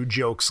show to do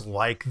jokes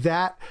like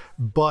that,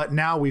 but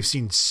now we've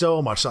seen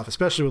so much stuff,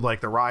 especially with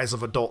like the rise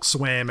of Adult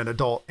Swim and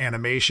adult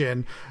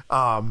animation.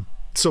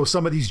 So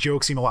some of these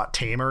jokes seem a lot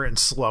tamer and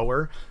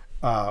slower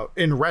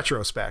in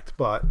retrospect,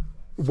 but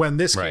when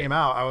this came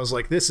out, I was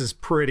like, this is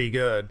pretty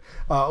good.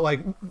 Like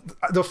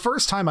the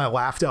first time I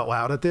laughed out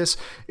loud at this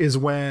is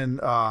when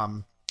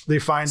they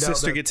find out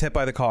Sister gets hit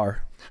by the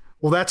car.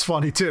 Well, that's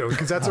funny too,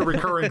 because that's a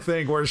recurring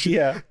thing where she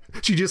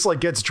just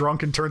like gets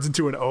drunk and turns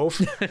into an oaf.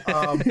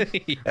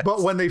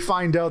 But when they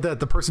find out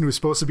that the person who was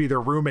supposed to be their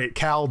roommate,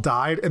 Cal,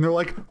 died, and they're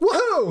like,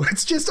 whoa,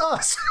 it's just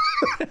us.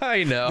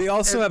 I know. They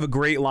also have a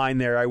great line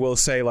there, I will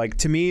say. Like,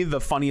 to me,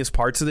 the funniest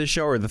parts of this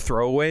show are the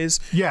throwaways.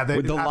 Yeah,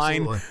 with the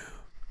absolutely. line,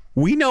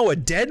 "We know a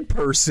dead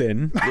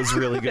person," was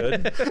really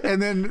good.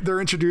 And then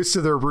they're introduced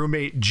to their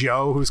roommate,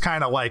 Joe, who's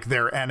kind of like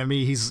their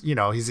enemy. He's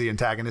the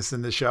antagonist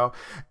in this show.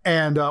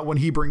 And when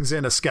he brings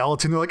in a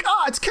skeleton, they're like,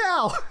 it's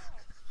Cal.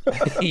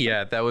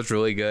 Yeah, that was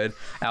really good.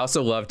 I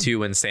also love too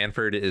when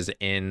Sanford is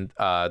in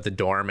the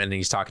dorm and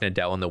he's talking to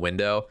Del in the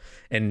window,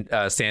 and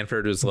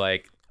Sanford was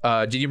like,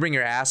 did you bring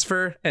your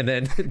asper? And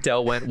then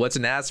Del went, what's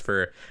an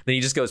asper? Then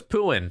he just goes,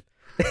 pooing.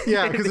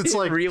 Yeah, because it's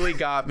like really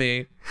got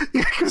me.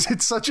 Yeah, because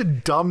it's such a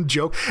dumb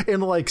joke.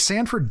 And like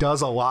Sanford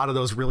does a lot of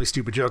those really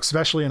stupid jokes,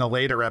 especially in a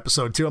later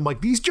episode too. I'm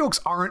like, these jokes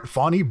aren't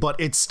funny, but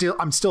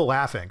I'm still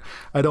laughing.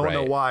 I don't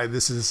know why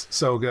this is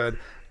so good.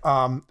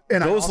 And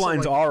those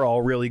lines are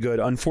all really good.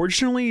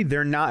 Unfortunately,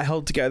 they're not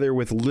held together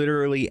with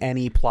literally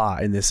any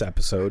plot in this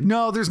episode.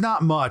 No, there's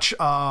not much.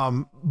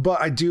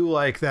 But I do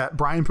like that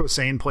Brian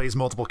Posehn plays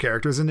multiple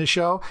characters in this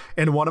show.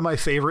 And one of my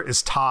favorite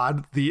is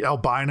Todd, the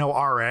albino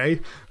RA.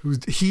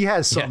 He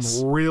has some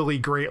really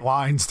great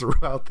lines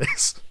throughout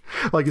this.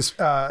 Like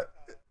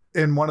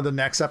in one of the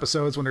next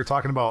episodes when they're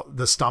talking about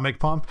the stomach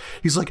pump,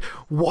 he's like,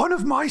 one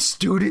of my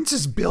students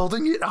is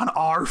building it on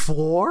our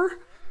floor.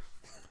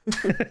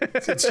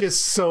 It's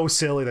just so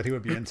silly that he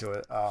would be into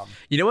it.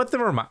 You know what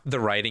the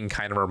writing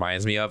kind of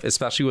reminds me of,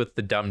 especially with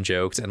the dumb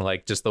jokes and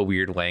like just the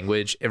weird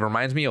language? It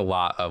reminds me a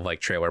lot of like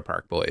Trailer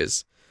Park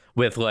Boys,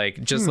 with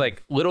like just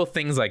like little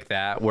things like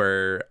that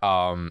where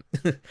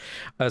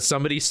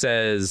somebody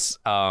says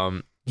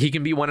he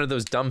can be one of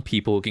those dumb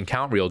people who can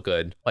count real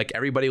good, like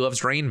Everybody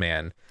Loves Rain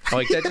Man.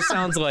 Like that just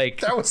sounds like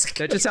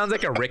that just sounds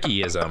like a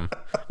Rickyism.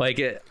 Like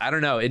I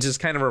don't know. It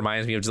just kind of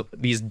reminds me of just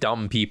these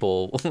dumb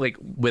people, like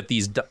with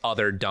these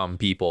other dumb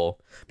people,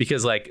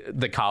 because like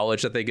the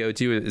college that they go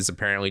to is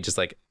apparently just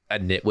like a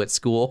nitwit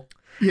school,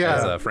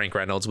 as Frank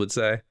Reynolds would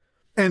say.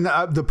 And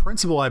the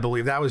principal, I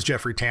believe, that was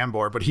Jeffrey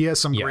Tambor, but he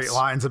has some great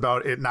lines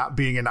about it not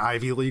being an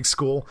Ivy League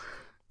school.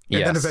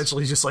 And then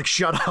eventually he's just like,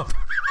 shut up.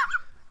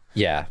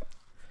 Yeah.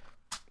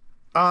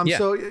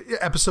 So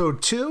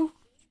episode 2.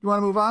 You want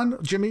to move on?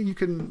 Jimmy, you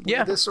can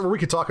read this, or we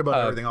could talk about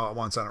everything all at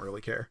once. I don't really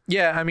care.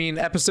 Yeah, I mean,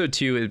 episode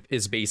 2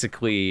 is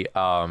basically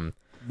the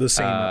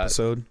same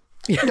episode.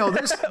 No,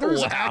 there's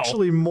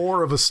actually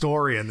more of a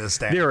story in this,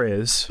 Dan. There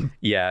is.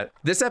 Yeah,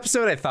 this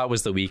episode I thought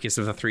was the weakest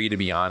of the 3, to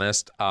be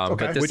honest.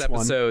 But this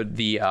episode,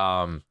 the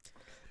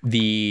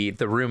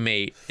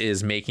roommate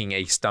is making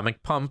a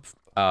stomach pump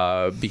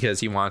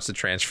because he wants to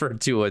transfer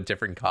to a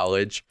different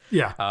college.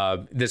 Yeah.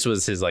 This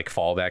was his like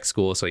fallback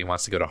school, so he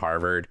wants to go to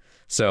Harvard.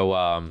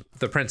 So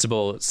the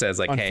principal says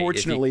like,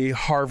 unfortunately, hey,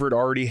 Harvard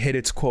already hit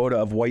its quota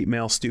of white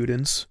male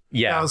students.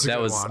 Yeah,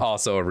 that was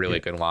also a really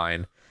good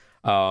line.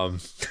 So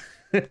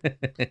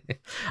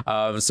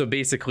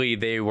basically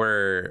they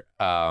were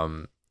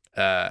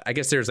I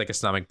guess there's like a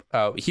stomach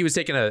he was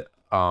taking a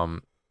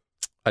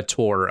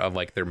tour of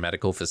like their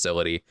medical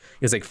facility.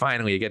 He's like,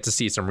 finally you get to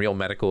see some real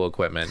medical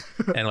equipment,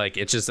 and like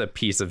it's just a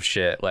piece of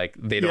shit. Like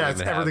they don't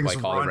even have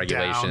like all the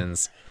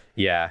regulations down.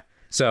 Yeah,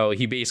 so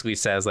he basically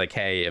says like,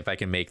 hey, if I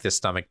can make this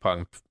stomach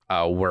pump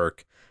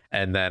work,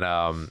 and then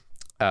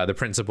the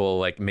principal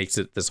like makes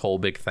it this whole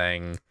big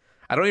thing.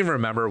 I don't even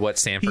remember what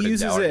Sanford and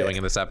Del are doing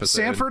in this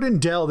episode. Sanford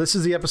and Del, this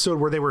is the episode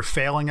where they were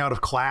failing out of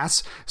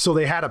class, so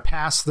they had to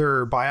pass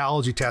their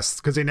biology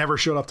tests because they never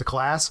showed up to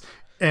class.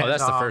 And,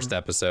 that's the first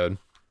episode.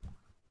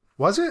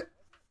 Was it?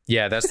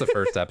 Yeah, that's the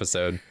first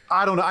episode.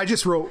 I don't know. I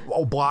just wrote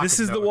a block. This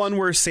is the one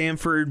where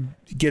Sanford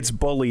gets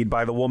bullied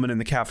by the woman in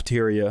the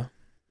cafeteria.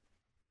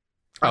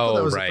 I thought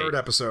that was the third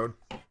episode.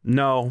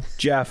 No,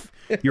 Jeff,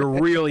 you're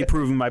really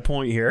proving my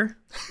point here.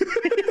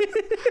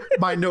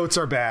 My notes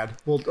are bad.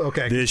 Well,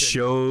 okay. This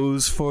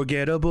show's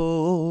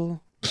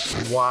forgettable.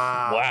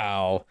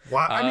 Wow.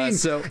 Wow. I mean,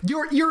 so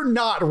you're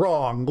not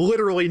wrong.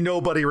 Literally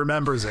nobody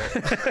remembers it.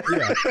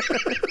 Yeah.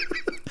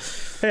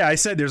 Hey, I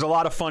said there's a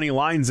lot of funny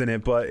lines in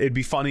it, but it'd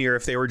be funnier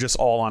if they were just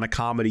all on a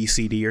comedy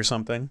CD or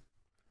something.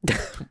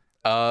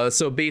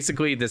 So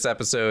basically this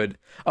episode,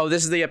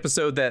 this is the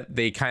episode that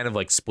they kind of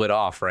like split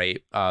off,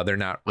 right? They're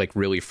not like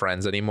really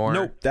friends anymore.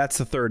 Nope, that's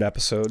the third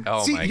episode.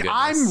 Oh See, my goodness.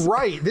 I'm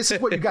right. This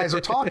is what you guys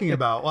are talking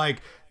about.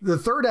 Like, the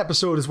third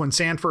episode is when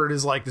Sanford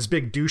is like this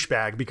big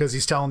douchebag because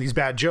he's telling these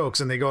bad jokes,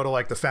 and they go to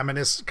like the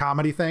feminist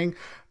comedy thing.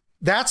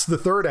 That's the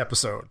third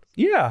episode.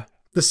 Yeah.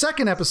 The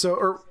second episode,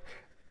 or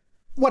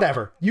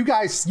whatever. You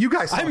guys.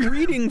 I'm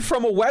reading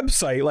from a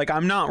website, like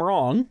I'm not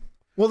wrong.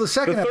 Well, the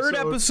second The third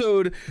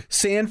episode,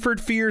 Sanford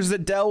fears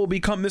that Del will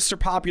become Mr.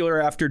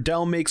 Popular after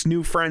Del makes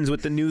new friends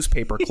with the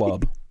newspaper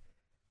club.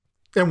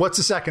 And what's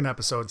the second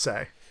episode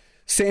say?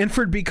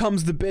 Sanford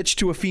becomes the bitch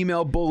to a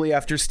female bully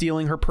after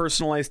stealing her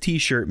personalized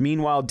t-shirt.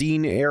 Meanwhile,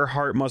 Dean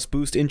Earhart must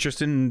boost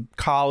interest in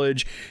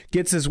college,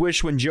 gets his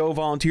wish when Joe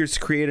volunteers to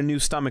create a new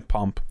stomach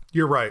pump.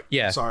 You're right.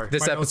 Yeah, Sorry.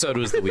 this My episode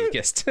was the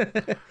weakest.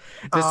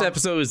 This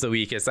episode was the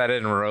weakest. I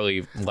didn't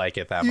really like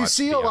it that much. You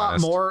see to a be lot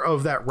honest. more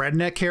of that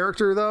redneck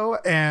character, though,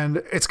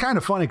 and it's kind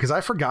of funny because I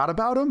forgot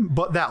about him,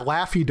 but that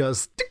laugh he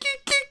does,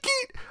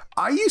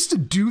 I used to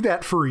do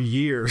that for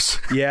years.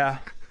 Yeah.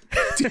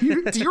 Do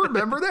you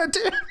remember that,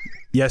 Dan?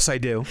 Yes, I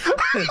do.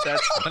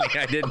 That's funny.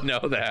 I didn't know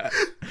that.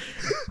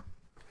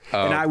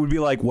 And I would be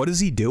like, what is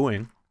he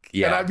doing?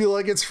 Yeah. And I'd be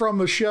like, it's from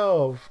a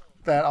show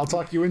that I'll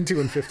talk you into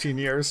in 15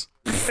 years.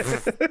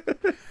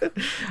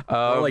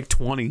 Or like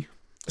 20.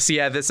 So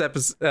yeah, this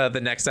episode,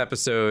 the next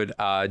episode,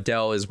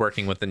 Del is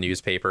working with the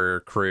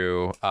newspaper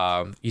crew.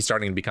 He's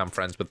starting to become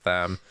friends with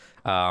them.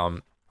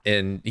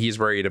 And he's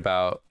worried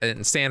about,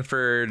 and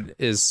Sanford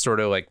is sort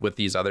of like with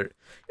these other,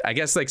 I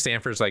guess like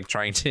Sanford's like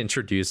trying to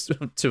introduce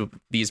to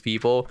these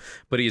people,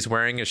 but he's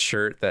wearing a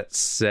shirt that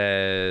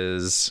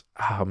says,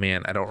 oh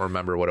man, I don't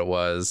remember what it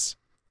was.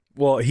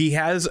 Well, he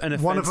has an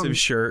One of offensive them-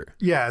 shirt.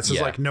 Yeah, it says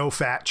Yeah. like no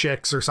fat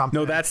chicks or something.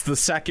 No, that's the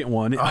second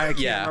one. I can't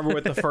yeah. remember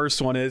what the first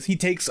one is. He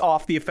takes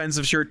off the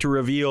offensive shirt to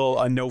reveal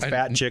a no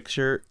fat chick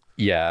shirt.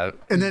 Yeah.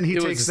 And then he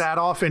It takes was- that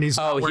off and he's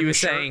not Oh, he wearing was a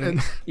shirt, saying,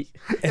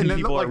 And then,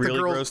 people like, are the really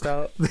girls- grossed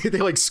out. they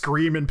like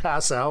scream and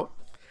pass out.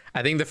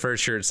 I think the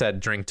first shirt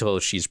said drink till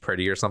she's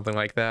pretty or something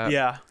like that.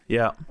 Yeah,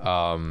 yeah.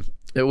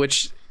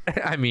 Which,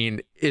 I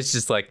mean, it's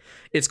just like,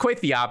 it's quite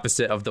the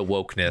opposite of the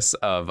wokeness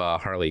of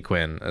Harley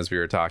Quinn, as we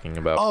were talking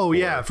about. Oh before.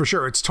 yeah, for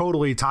sure. It's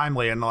totally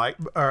timely and like.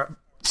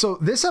 So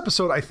this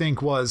episode, I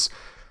think, was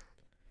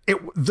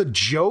the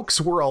jokes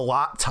were a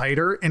lot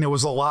tighter and it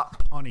was a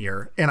lot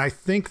punnier. And I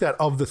think that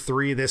of the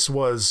three, this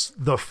was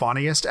the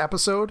funniest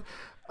episode.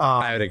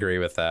 I would agree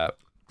with that.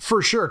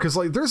 For sure, because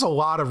like there's a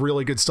lot of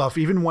really good stuff.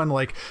 Even when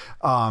like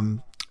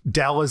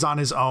Del is on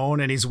his own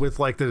and he's with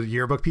like the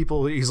yearbook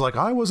people, he's like,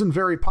 I wasn't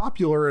very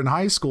popular in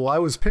high school. I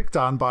was picked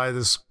on by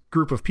this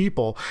group of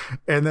people.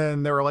 And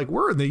then they were like,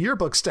 we're in the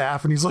yearbook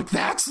staff. And he's like,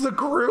 that's the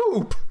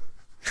group.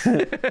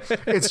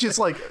 It's just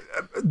like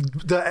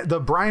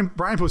the Brian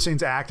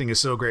Posehn's acting is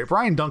so great.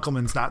 Brian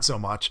Dunkelman's not so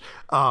much.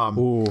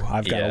 Ooh,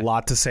 I've got Yeah. a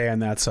lot to say on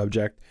that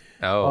subject.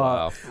 Oh,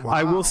 wow.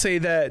 I will say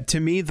that to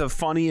me, the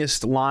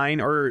funniest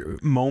line or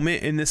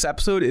moment in this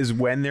episode is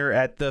when they're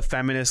at the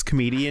feminist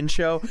comedian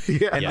show.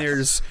 Yeah. And Yes.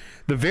 there's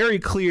the very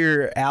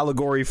clear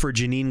allegory for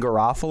Janine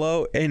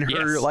Garofalo. And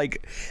her Yes.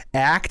 like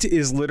act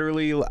is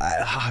literally,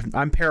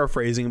 I'm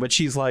paraphrasing, but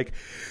she's like,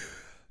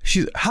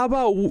 how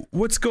about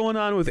what's going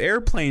on with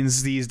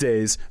airplanes these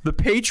days? The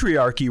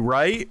patriarchy,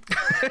 right?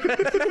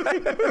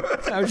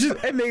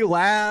 And they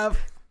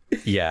laugh.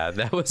 Yeah,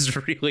 that was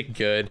really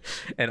good.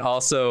 And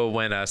also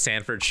when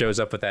Sanford shows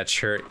up with that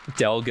shirt,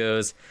 Del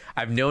goes,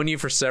 I've known you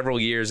for several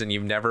years and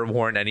you've never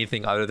worn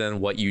anything other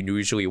than what you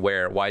usually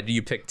wear. Why do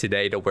you pick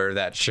today to wear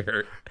that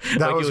shirt?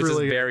 That like, was it was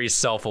really- just very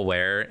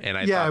self-aware, and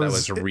I thought that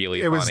was really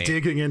it funny. was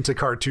digging into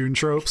cartoon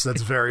tropes.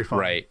 That's very funny.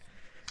 Right.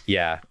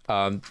 Yeah.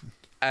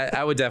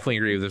 I would definitely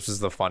agree. This was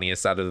the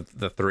funniest out of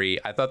the three.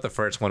 I thought the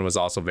first one was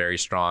also very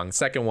strong.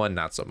 Second one,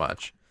 not so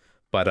much.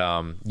 But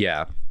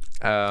yeah.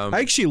 I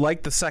actually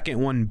like the second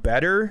one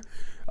better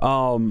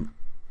than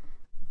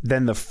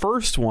the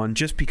first one,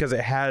 just because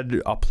it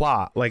had a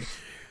plot. Like,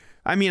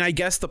 I mean, I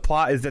guess the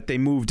plot is that they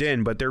moved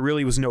in, but there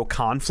really was no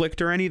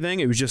conflict or anything.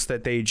 It was just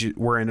that they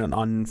were in an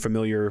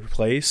unfamiliar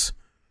place.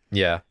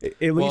 Yeah. At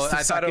least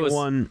the second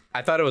one.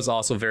 I thought it was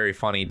also very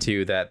funny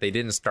too that they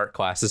didn't start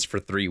classes for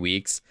 3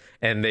 weeks,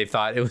 and they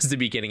thought it was the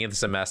beginning of the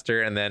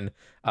semester, and then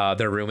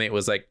their roommate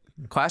was like,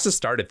 classes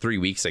started 3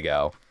 weeks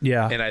ago.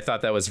 Yeah. And I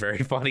thought that was very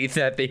funny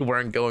that they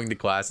weren't going to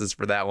classes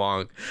for that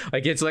long.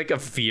 Like, it's like a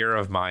fear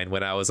of mine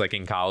when I was like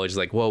in college,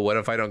 like, whoa, what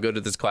if I don't go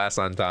to this class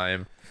on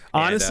time?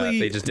 Honestly,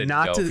 and, they just didn't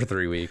not go to- for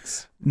 3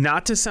 weeks.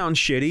 Not to sound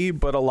shitty,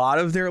 but a lot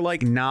of their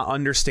like not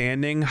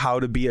understanding how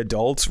to be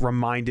adults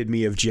reminded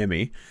me of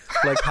Jimmy.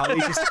 Like how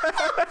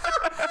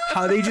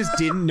they just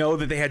didn't know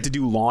that they had to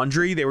do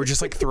laundry. They were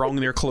just like throwing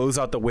their clothes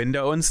out the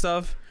window and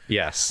stuff.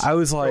 Yes. I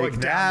was Like like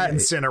down that. the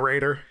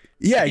incinerator.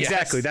 Yeah,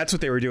 exactly. Yes. That's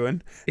what they were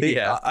doing.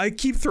 I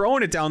keep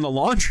throwing it down the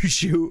laundry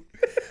chute.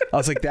 I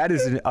was like, that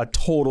is a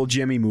total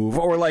Jimmy move.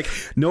 Or like,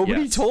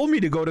 nobody told me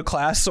to go to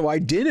class, so I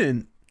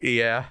didn't.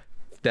 Yeah,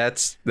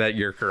 that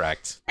you're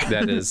correct.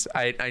 That is,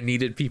 I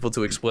needed people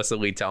to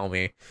explicitly tell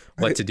me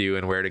what to do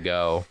and where to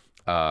go.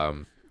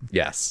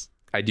 Yes,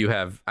 I do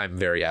I'm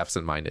very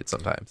absent-minded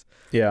sometimes.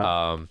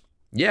 Yeah.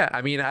 Yeah,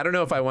 I mean, I don't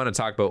know if I want to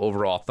talk about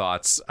overall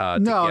thoughts.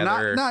 No,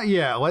 not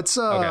yet. Let's.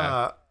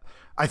 Okay.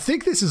 I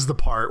think this is the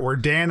part where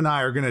Dan and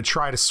I are going to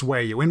try to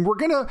sway you, and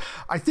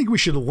I think we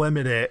should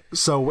limit it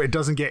so it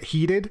doesn't get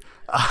heated.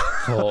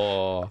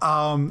 I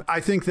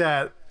think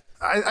that.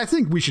 I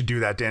think we should do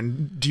that,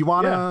 Dan. Do you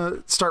want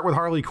to start with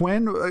Harley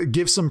Quinn?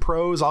 Give some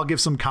pros. I'll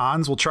give some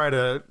cons. We'll try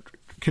to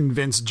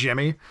convince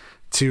Jimmy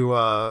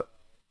to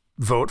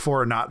vote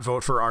for or not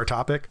vote for our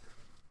topic.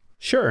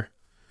 Sure.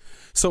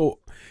 So,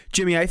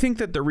 Jimmy, I think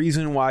that the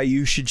reason why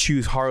you should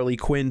choose Harley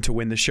Quinn to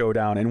win the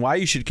showdown and why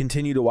you should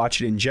continue to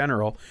watch it in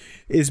general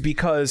is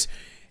because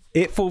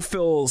it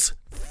fulfills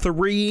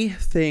 3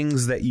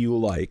 things that you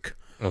like.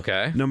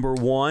 Okay. Number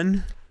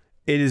 1,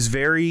 it is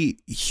very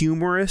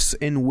humorous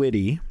and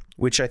witty,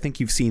 which I think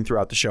you've seen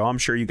throughout the show. I'm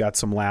sure you got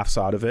some laughs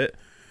out of it.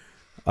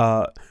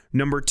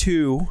 Number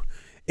 2,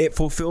 it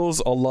fulfills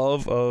a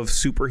love of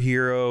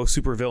superhero,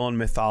 supervillain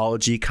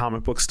mythology,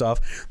 comic book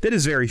stuff that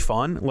is very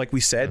fun. Like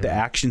we said, the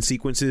action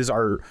sequences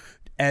are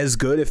as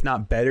good, if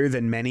not better,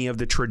 than many of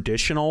the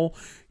traditional,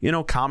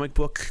 comic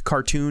book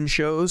cartoon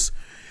shows.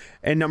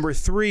 And number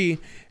 3,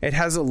 it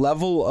has a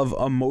level of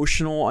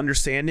emotional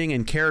understanding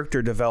and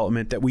character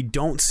development that we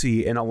don't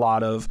see in a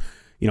lot of,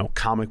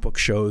 comic book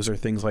shows or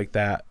things like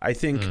that. I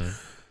think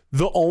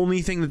the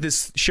only thing that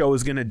this show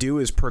is going to do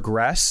is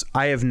progress.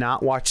 I have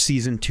not watched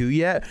season 2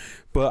 yet,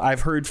 but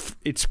I've heard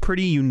it's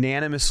pretty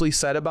unanimously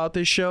said about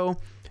this show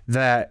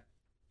that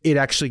it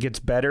actually gets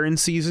better in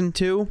season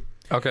 2.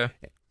 Okay.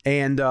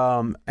 And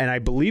I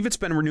believe it's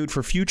been renewed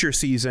for future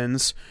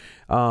seasons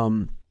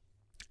on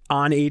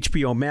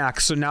HBO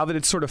Max. So now that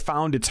it's sort of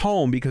found its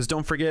home, because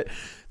don't forget,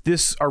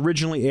 this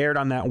originally aired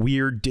on that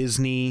weird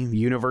Disney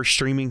universe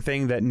streaming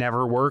thing that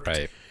never worked.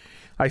 Right.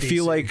 I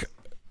feel like...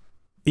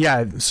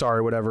 Yeah,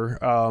 sorry, whatever.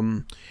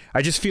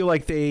 I just feel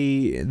like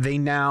they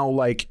now,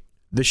 like,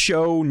 the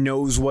show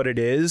knows what it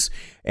is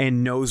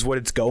and knows what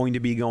it's going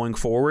to be going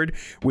forward,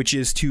 which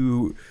is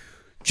to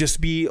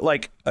just be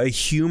like a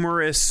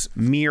humorous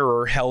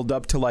mirror held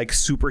up to like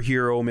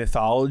superhero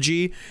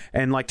mythology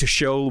and like to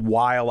show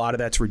why a lot of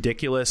that's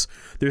ridiculous.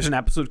 There's an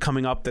episode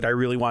coming up that I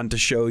really wanted to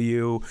show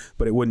you,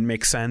 but it wouldn't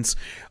make sense,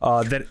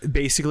 that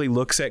basically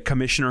looks at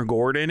Commissioner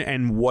Gordon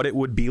and what it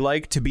would be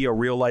like to be a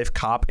real life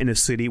cop in a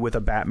city with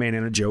a Batman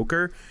and a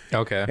Joker.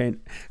 Okay.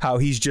 And how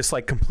he's just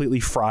like completely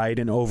fried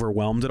and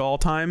overwhelmed at all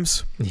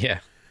times. Yeah.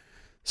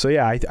 So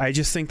yeah, I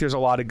just think there's a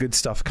lot of good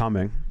stuff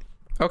coming.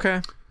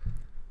 Okay.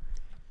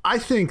 I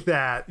think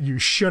that you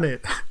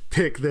shouldn't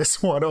pick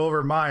this one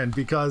over mine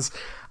because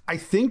I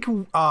think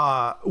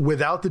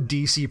without the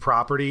DC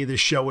property, this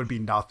show would be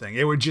nothing.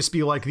 It would just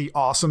be like the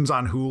Awesomes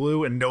on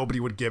Hulu and nobody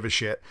would give a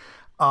shit.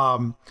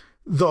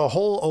 The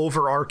whole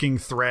overarching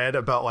thread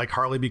about like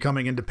Harley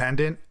becoming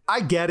independent, I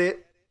get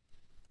it.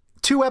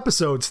 2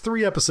 episodes,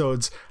 3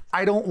 episodes.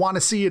 I don't want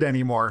to see it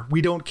anymore.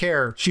 We don't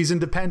care. She's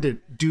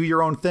independent. Do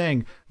your own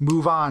thing.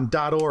 Move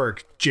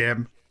on.org,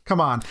 Jim.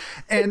 Come on.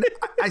 And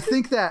I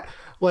think that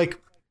like,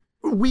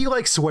 we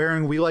like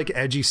swearing, we like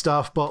edgy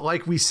stuff, but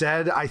like we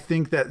said, I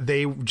think that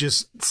they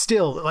just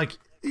still like,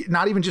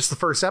 not even just the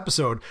first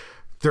episode,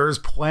 there's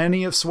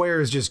plenty of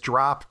swears just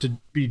dropped to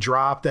be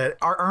dropped that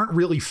aren't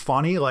really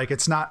funny. Like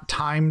it's not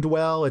timed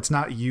well. It's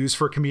not used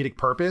for comedic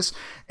purpose.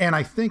 And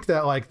I think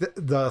that like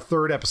the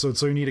 3rd episode,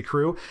 So You Need a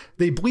Crew,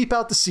 they bleep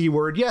out the C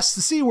word. Yes,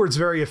 the C word's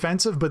very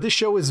offensive, but this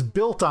show is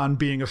built on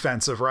being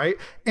offensive, right?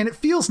 And it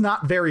feels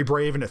not very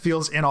brave and it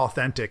feels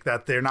inauthentic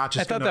that they're not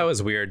just... I thought that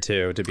was weird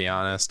too, to be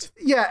honest.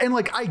 Yeah, and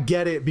like I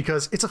get it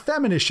because it's a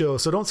feminist show,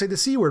 so don't say the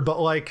C word, but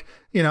like,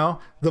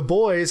 the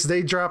boys,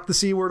 they drop the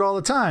C word all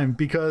the time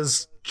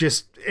because...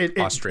 just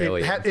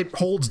Australia. It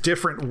holds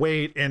different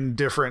weight in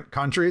different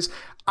countries.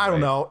 I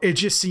don't know. It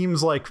just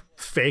seems like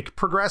fake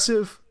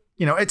progressive.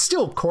 It's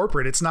still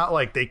corporate. It's not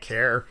like they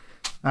care.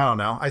 I don't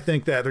know. I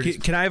think that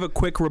can I have a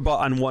quick rebut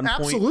on one point?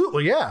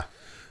 Absolutely, yeah.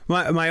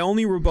 My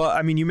only rebut,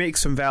 I mean, you make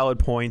some valid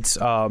points.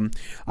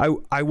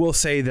 I will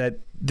say that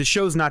the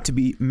show's not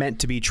meant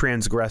to be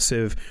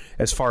transgressive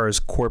as far as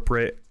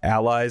corporate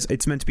allies.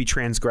 It's meant to be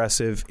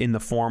transgressive in the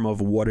form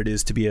of what it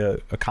is to be a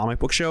comic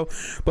book show.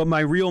 But my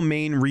real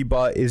main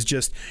rebut is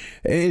just,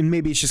 and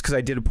maybe it's just because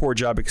I did a poor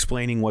job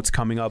explaining what's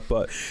coming up,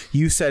 but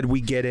you said we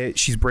get it.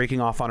 She's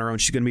breaking off on her own.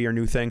 She's going to be our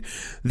new thing.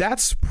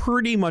 That's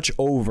pretty much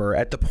over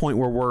at the point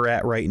where we're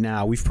at right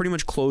now. We've pretty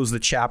much closed the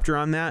chapter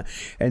on that.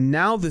 And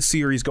now the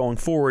series going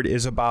forward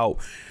is about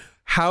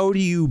how do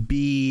you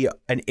be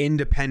an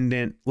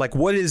independent, like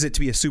what is it to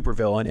be a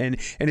supervillain?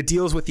 And it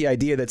deals with the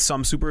idea that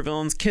some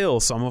supervillains kill,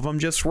 some of them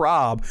just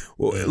rob.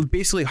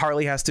 Basically,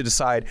 Harley has to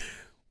decide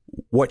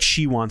what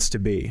she wants to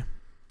be.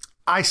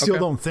 I still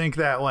don't think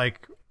that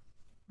like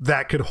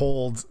that could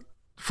hold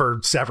for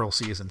several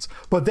seasons.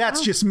 But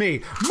that's just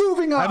me.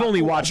 Moving on. I've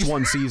only watched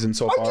one season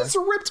so far. I just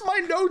ripped my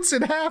notes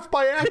in half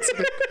by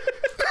accident.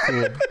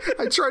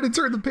 I tried to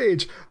turn the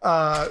page.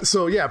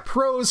 So yeah,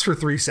 pros for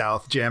 3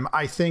 South, Jim.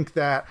 I think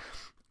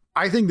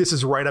this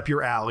is right up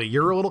your alley.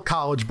 You're a little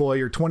college boy.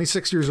 You're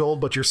 26 years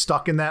old, but you're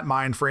stuck in that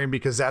mind frame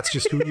because that's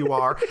just who you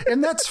are.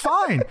 And that's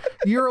fine.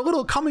 You're a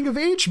little coming of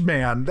age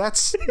man.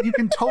 You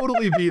can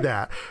totally be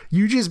that.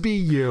 You just be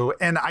you.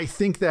 And I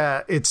think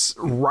that it's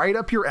right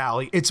up your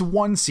alley. It's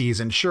one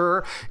season.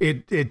 Sure,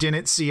 it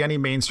didn't see any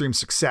mainstream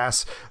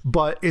success,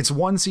 but it's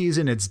one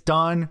season. It's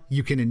done.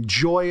 You can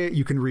enjoy it.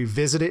 You can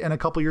revisit it in a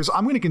couple years.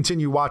 I'm going to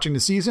continue watching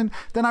the season.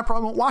 Then I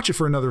probably won't watch it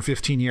for another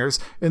 15 years.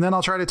 And then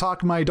I'll try to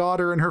talk my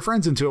daughter and her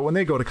friends into it when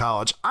they go to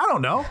college. I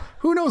don't know.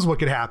 Who knows what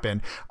could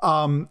happen?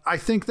 I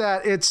think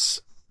that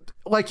it's,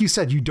 like you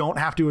said, you don't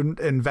have to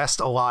invest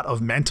a lot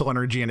of mental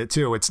energy in it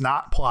too. It's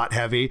not plot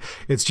heavy.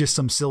 It's just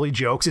some silly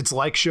jokes. It's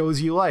like shows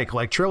you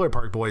like Trailer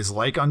Park Boys,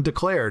 like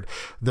Undeclared.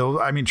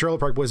 Though, I mean, Trailer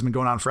Park Boys has been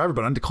going on forever,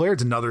 but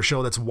Undeclared's another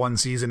show that's one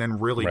season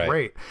and really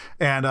great.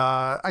 And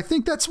I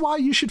think that's why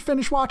you should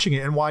finish watching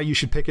it and why you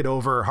should pick it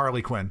over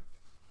Harley Quinn.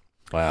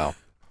 Wow.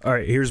 All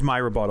right, here's my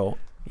rebuttal.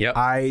 Yep.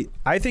 I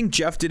think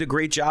Jeff did a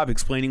great job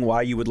explaining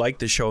why you would like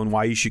the show and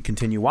why you should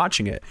continue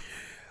watching it.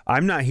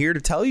 I'm not here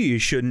to tell you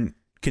shouldn't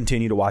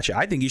continue to watch it.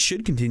 I think you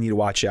should continue to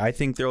watch it. I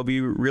think there'll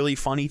be really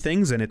funny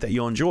things in it that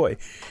you'll enjoy.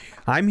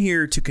 I'm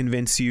here to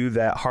convince you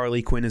that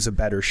Harley Quinn is a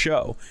better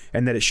show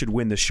and that it should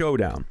win the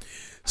showdown.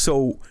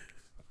 So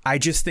I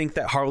just think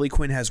that Harley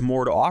Quinn has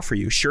more to offer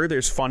you. Sure,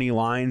 there's funny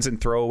lines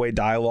and throwaway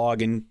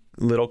dialogue and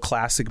little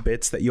classic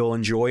bits that you'll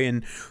enjoy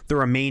in the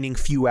remaining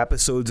few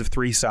episodes of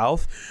 3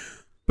 South.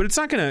 But it's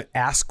not going to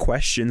ask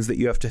questions that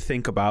you have to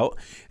think about.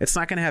 It's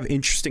not going to have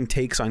interesting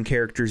takes on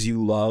characters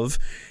you love.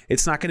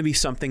 It's not going to be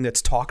something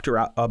that's talked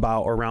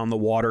about around the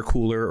water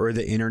cooler or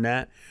the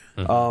internet.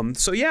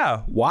 So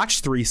yeah,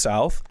 watch 3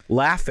 South,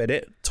 laugh at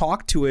it,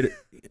 talk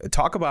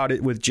about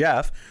it with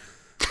Jeff,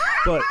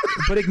 but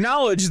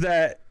acknowledge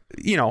that,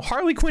 you know,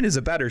 Harley Quinn is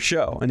a better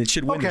show and it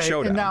should win the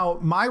showdown. And now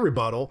my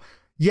rebuttal.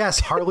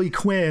 Yes, Harley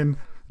Quinn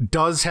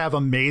does have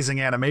amazing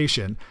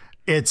animation.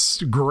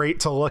 It's great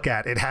to look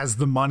at. It has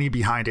the money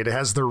behind it. It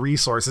has the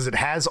resources. It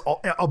has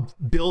a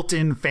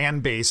built-in fan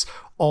base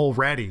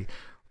already.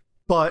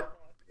 But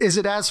is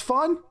it as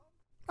fun?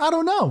 I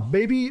don't know.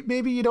 Maybe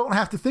you don't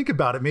have to think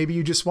about it. Maybe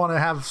you just want to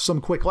have some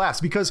quick laughs,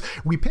 because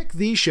we picked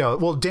these shows.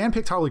 Well, Dan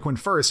picked Harley Quinn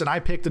first, and I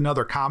picked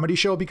another comedy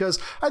show because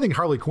I think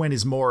Harley Quinn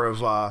is more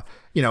of,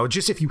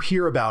 just if you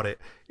hear about it,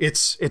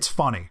 it's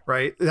funny,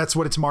 right? That's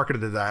what it's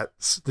marketed as, that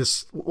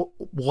this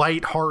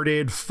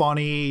lighthearted,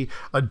 funny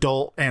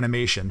adult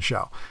animation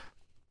show.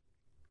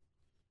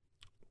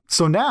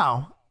 So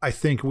now I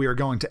think we are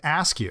going to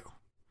ask you,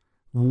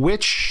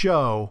 which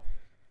show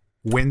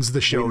wins the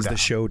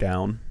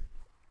showdown?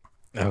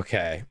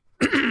 Okay.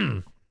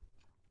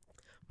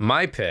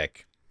 My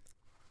pick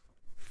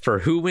for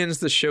who wins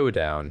the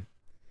showdown,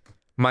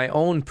 my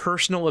own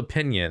personal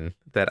opinion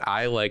that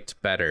I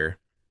liked better,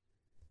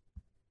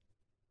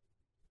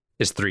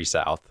 is 3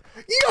 South.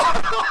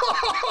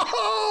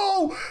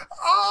 Oh,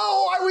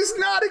 I was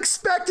not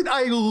expecting.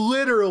 I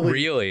literally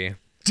really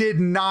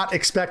did not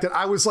expect it.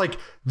 I was like,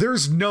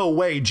 there's no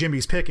way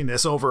Jimmy's picking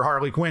this over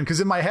Harley Quinn,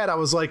 because in my head I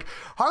was like,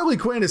 Harley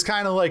Quinn is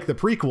kind of like the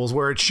prequels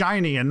where it's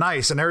shiny and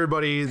nice and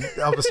everybody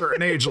of a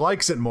certain age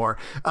likes it more,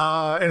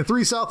 and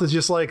 3 South is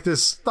just like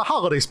the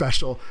holiday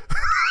special.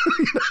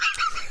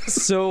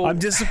 So I'm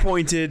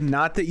disappointed,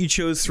 not that you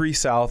chose 3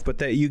 South, but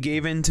that you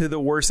gave in to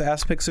the worst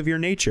aspects of your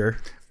nature.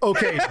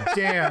 Okay,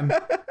 Dan,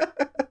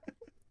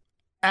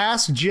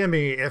 ask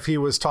Jimmy if he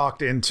was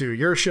talked into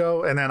your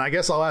show, and then I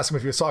guess I'll ask him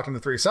if he was talking to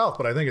 3 South,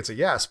 but I think it's a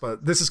yes.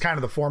 But this is kind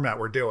of the format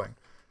we're doing.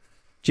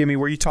 Jimmy,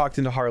 were you talked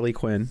into Harley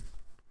Quinn?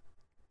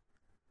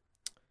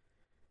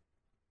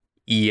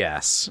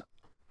 Yes.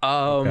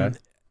 Okay.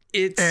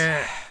 It's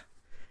a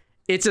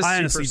I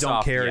honestly super don't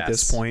soft care yes. at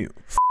this point.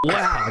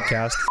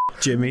 Podcast,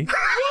 Jimmy.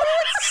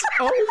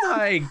 Oh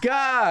my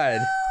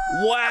god!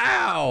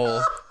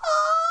 Wow.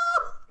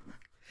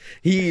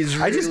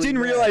 I just didn't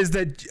realize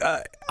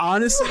that.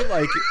 Honestly,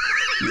 like,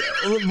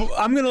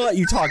 I'm gonna let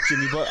you talk,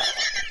 Jimmy, but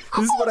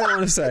this is what I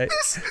want to say.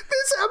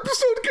 This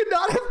episode could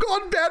not have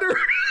gone better.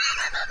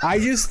 I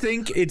just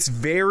think it's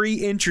very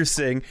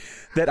interesting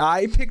that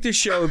I picked a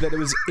show that it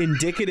was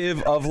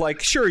indicative of,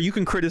 like, sure, you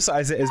can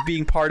criticize it as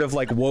being part of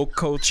like woke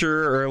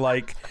culture or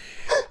like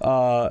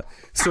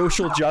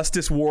social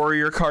justice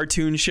warrior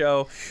cartoon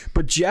show,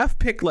 but Jeff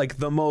picked like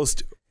the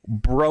most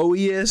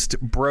broiest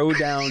bro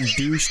down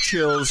douche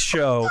chills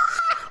show.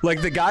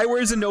 Like, the guy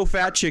wears a no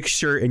fat chick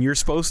shirt and you're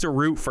supposed to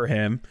root for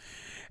him.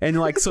 And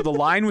like, so the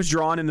line was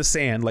drawn in the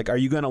sand. Like, are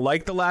you going to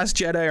like The Last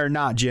Jedi or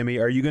not, Jimmy?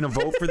 Are you going to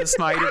vote for the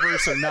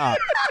Snyderverse or not?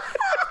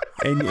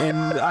 And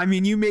I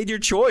mean, you made your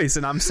choice,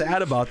 and I'm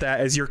sad about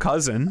that as your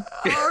cousin.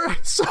 All right,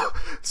 so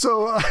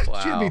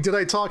wow. Jimmy, did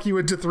I talk you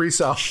into 3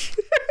 South?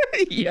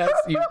 Yes,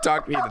 you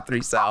talked me into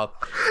 3 South.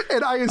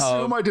 And I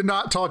assume I did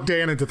not talk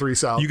Dan into 3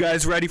 South. You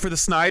guys ready for the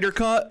Snyder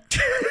cut?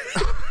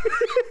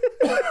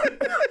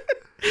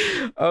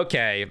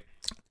 Okay.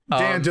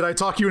 Dan, did I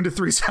talk you into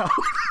 3 South?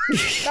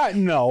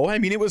 No, I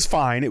mean, it was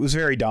fine. It was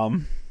very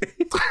dumb.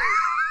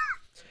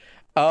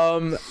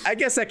 I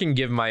guess I can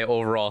give my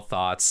overall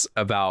thoughts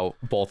about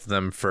both of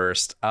them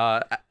first.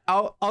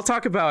 I'll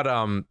talk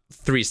about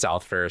 3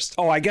 South first.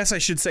 Oh, I guess I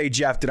should say,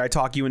 Jeff, did I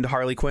talk you into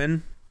Harley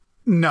Quinn?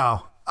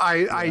 No.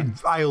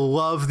 I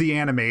love the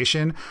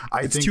animation.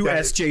 It's too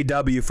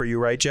SJW for you,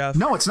 right, Jeff?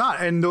 No, it's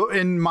not. And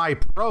in my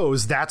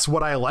pros, that's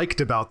what I liked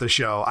about the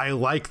show. I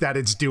like that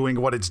it's doing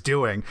what it's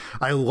doing.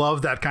 I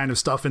love that kind of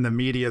stuff in the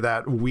media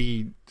that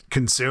we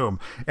consume,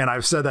 and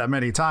I've said that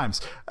many times.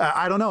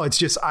 I don't know, it's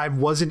just I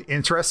wasn't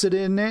interested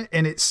in it,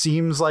 and it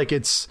seems like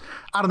it's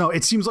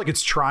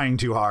trying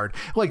too hard.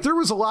 Like, there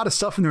was a lot of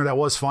stuff in there that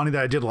was funny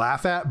that I did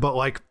laugh at, but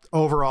like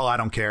overall I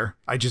don't care.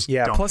 I just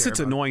don't plus care it's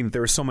annoying that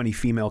there were so many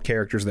female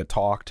characters that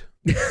talked.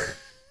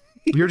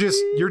 You're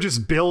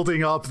just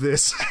building up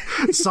this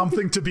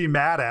something to be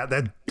mad at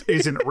that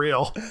isn't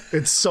real.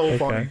 It's so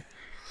funny.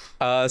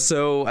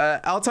 So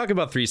I'll talk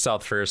about 3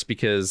 South first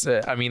because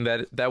I mean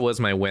that was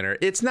my winner.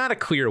 It's not a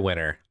clear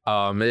winner.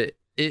 I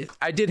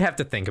did have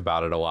to think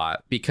about it a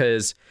lot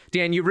because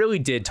Dan, you really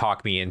did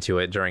talk me into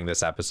it during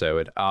this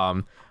episode.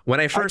 When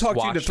I first talked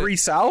watched you to 3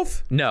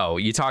 South? No,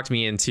 you talked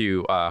me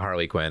into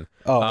Harley Quinn.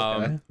 Oh,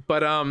 okay.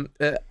 But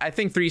I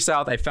think 3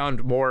 South I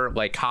found more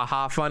like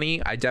haha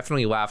funny. I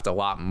definitely laughed a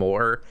lot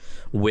more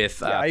with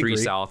 3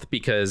 South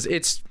because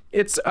it's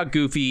a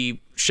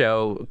goofy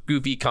show,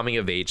 goofy coming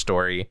of age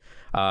story.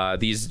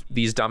 These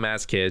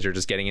dumbass kids are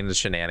just getting into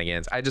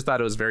shenanigans. I just thought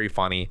it was very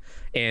funny,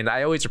 and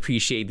I always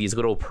appreciate these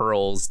little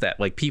pearls that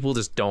like people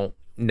just don't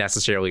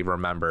necessarily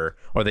remember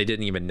or they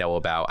didn't even know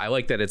about. I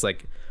like that it's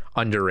like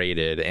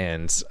underrated,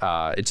 and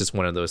it's just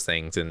one of those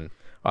things, and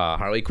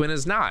Harley Quinn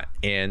is not,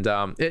 and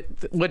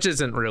which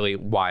isn't really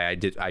why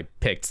I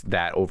picked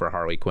that over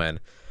Harley Quinn.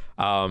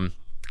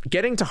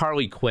 Getting to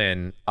Harley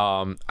Quinn,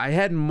 I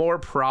had more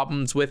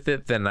problems with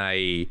it than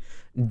I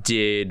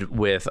did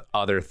with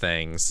other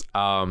things.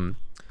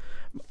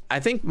 I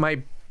think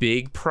my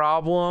big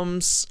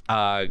problems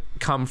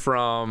come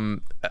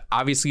from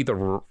obviously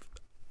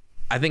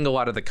I think a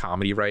lot of the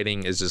comedy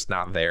writing is just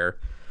not there,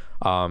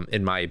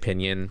 in my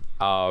opinion.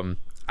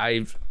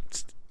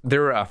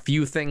 There were a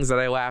few things that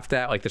I laughed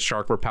at, like the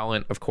shark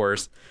repellent, of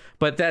course,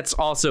 but that's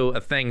also a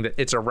thing that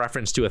it's a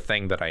reference to a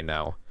thing that I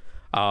know.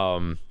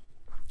 I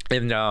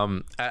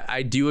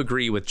do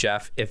agree with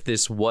Jeff. If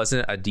this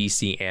wasn't a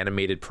DC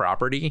animated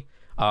property,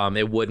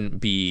 it wouldn't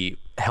be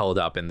held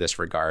up in this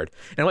regard.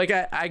 And like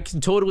I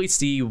can totally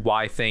see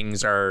why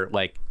things are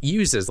like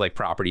used as like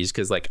properties,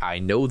 because like I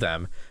know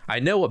them. I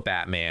know a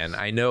Batman.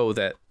 I know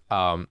that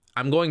I'm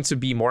going to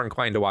be more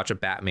inclined to watch a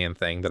Batman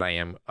thing than I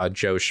am a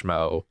Joe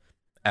Schmo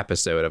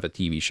episode of a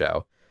TV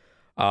show.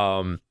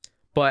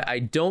 But I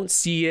don't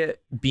see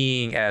it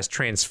being as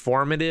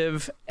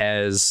transformative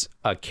as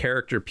a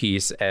character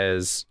piece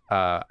as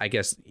I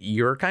guess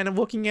you're kind of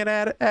looking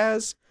at it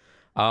as.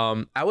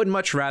 I would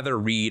much rather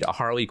read a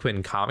Harley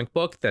Quinn comic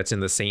book that's in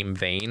the same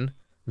vein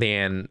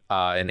than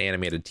an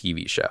animated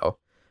TV show,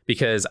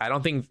 because I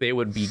don't think they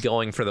would be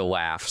going for the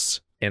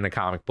laughs in a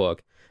comic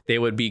book. They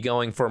would be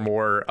going for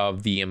more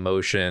of the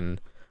emotion.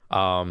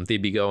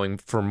 They'd be going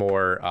for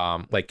more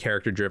like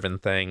character driven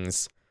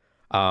things.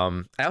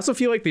 I also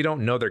feel like they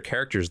don't know their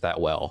characters that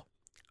well.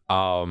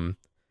 I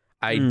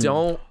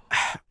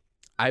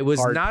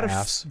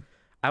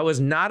was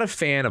not a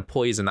fan of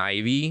Poison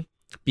Ivy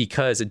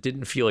because it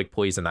didn't feel like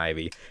Poison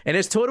Ivy, and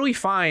it's totally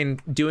fine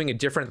doing a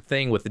different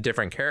thing with a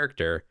different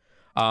character.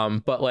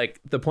 But like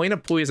the point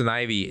of Poison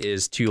Ivy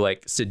is to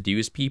like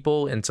seduce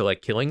people into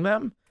like killing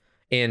them,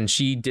 and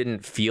she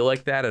didn't feel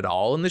like that at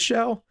all in the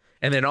show,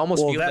 and then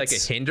almost feel like a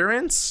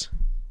hindrance.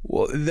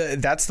 Well,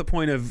 that's the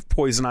point of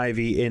Poison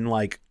Ivy in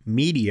like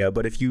media,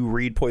 but if you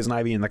read Poison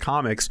Ivy in the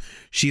comics,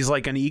 she's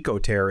like an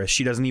eco-terrorist.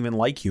 She doesn't even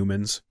like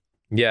humans.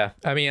 Yeah,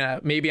 I mean,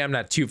 maybe I'm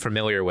not too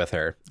familiar with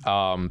her,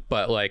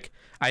 but like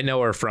I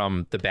know her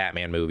from the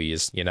Batman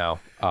movies, you know.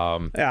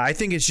 Yeah, I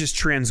think it's just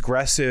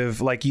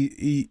transgressive. Like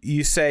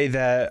you say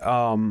that,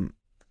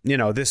 you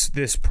know,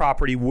 this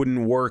property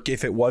wouldn't work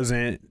if it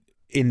wasn't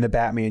in the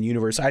Batman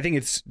universe. I think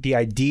it's the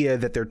idea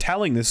that they're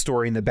telling this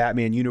story in the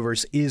Batman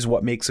universe is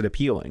what makes it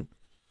appealing.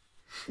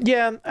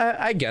 Yeah,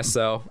 I guess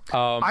so.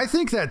 I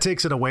think that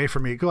takes it away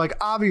from me. Like,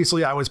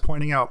 obviously, I was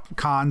pointing out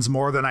cons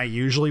more than I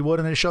usually would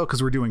in a show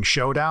because we're doing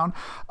Showdown.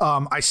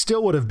 I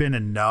still would have been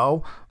a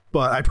no,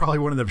 but I probably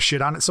wouldn't have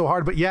shit on it so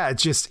hard. But yeah,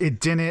 it's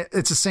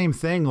the same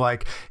thing.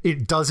 Like,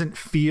 it doesn't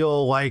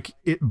feel like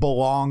it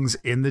belongs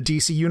in the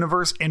DC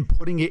universe, and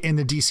putting it in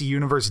the DC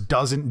universe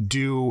doesn't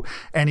do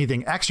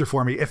anything extra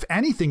for me. If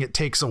anything, it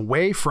takes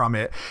away from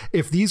it.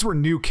 If these were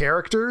new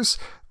characters,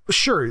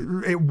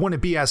 sure, it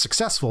wouldn't be as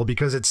successful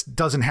because it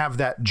doesn't have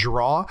that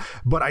draw,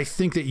 but I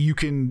think that you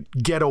can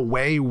get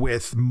away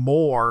with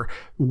more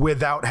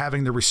without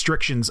having the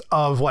restrictions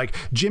of like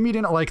Jimmy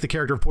didn't like the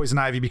character of Poison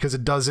Ivy because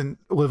it doesn't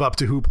live up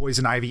to who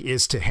Poison Ivy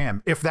is to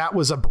him. If that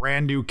was a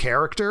brand new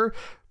character,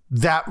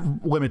 that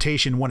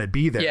limitation wouldn't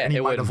be there, and he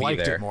might have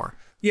liked it more.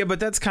 Yeah, but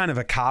that's kind of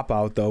a cop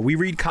out, though. We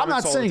read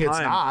comics all the time. I'm not saying it's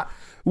not.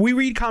 We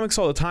read comics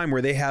all the time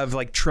where they have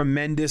like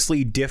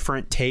tremendously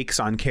different takes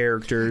on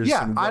characters.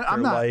 Yeah, and what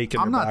I'm they're not. like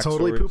and I'm their not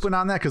totally backstories. pooping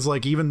on that because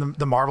like even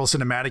the Marvel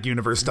Cinematic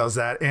Universe does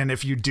that, and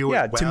if you do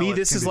Yeah, it, well, to me it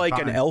this can is be like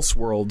fine. an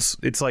Elseworlds.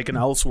 It's like an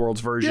Elseworlds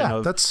version Yeah,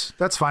 of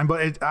that's fine,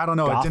 but I don't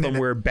know. It Gotham, didn't,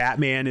 where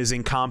Batman is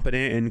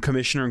incompetent and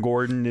Commissioner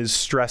Gordon is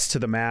stressed to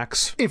the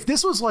max. if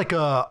this was like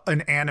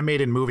an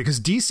animated movie, because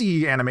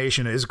DC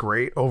animation is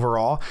great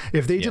overall,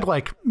 if they did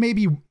like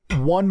maybe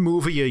one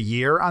movie a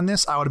year on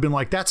this, I would have been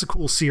like, that's a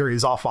cool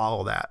series, I'll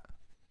follow that.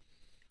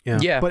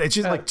 Yeah. But it's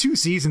just like 2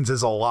 seasons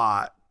is a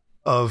lot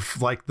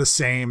of like the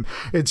same.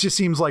 It just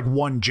seems like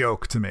one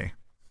joke to me.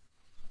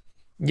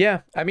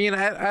 Yeah, I mean,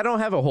 I don't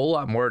have a whole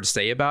lot more to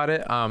say about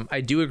it. I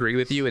do agree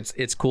with you.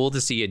 It's cool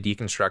to see a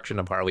deconstruction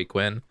of Harley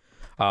Quinn,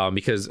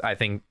 because I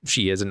think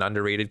she is an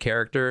underrated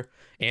character,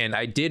 and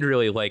I did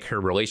really like her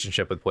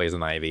relationship with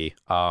Poison Ivy,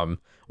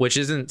 which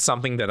isn't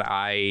something that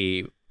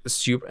I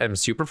am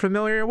super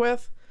familiar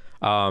with.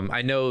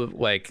 I know,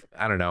 like,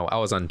 I don't know, I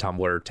was on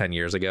Tumblr 10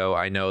 years ago.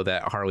 I know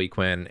that Harley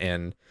Quinn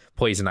and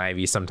Poison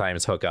Ivy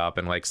sometimes hook up,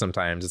 and like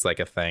sometimes it's like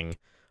a thing.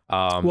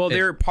 Well,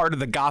 they're part of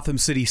the Gotham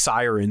City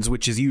Sirens,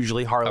 which is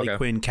usually Harley Okay.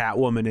 Quinn,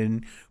 Catwoman,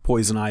 and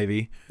Poison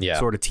Ivy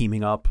sort of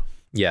teaming up.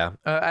 Yeah,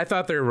 I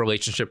thought their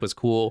relationship was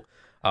cool.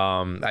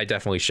 I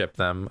definitely shipped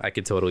them. I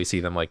could totally see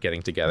them like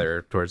getting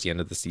together towards the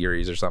end of the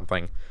series or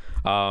something.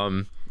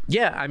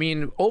 Yeah, I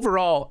mean,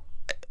 overall,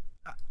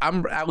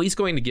 I'm at least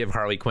going to give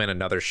Harley Quinn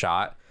another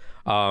shot.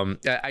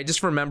 I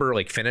just remember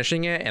like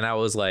finishing it and I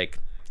was like,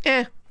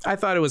 I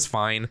thought it was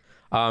fine.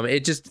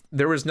 It just,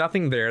 there was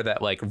nothing there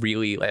that like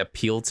really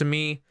appealed to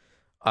me,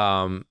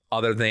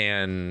 other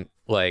than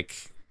like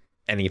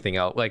anything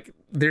else. Like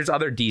there's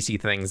other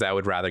DC things that I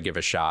would rather give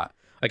a shot.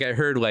 Like I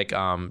heard like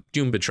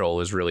Doom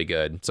Patrol is really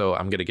good, so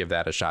I'm gonna give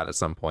that a shot at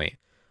some point.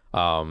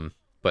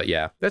 But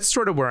yeah, that's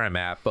sort of where I'm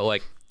at. But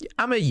like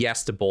I'm a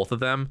yes to both of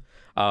them.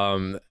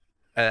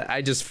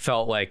 I just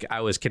felt like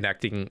I was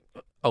connecting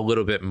a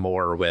little bit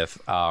more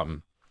with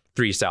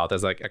 3 South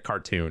as like a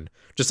cartoon,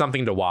 just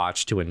something to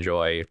watch, to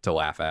enjoy, to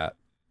laugh at.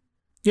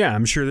 Yeah,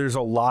 I'm sure there's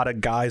a lot of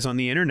guys on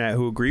the internet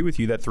who agree with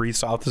you that 3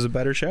 South is a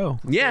better show.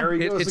 Yeah, There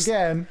he goes it's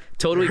again.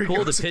 totally There he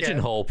cool to goes again.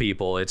 pigeonhole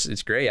people.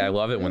 It's great. I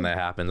love it when that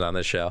happens on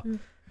this show.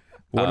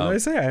 What did I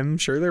say? I'm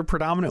sure they're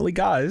predominantly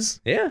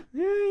guys. Yeah,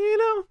 you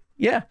know,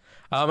 yeah.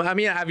 I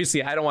mean,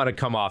 obviously, I don't want to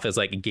come off as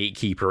like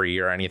gatekeepery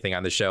or anything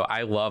on the show.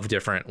 I love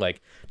different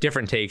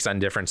takes on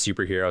different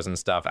superheroes and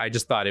stuff. I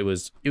just thought it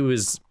was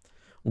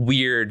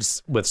weird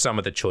with some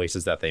of the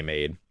choices that they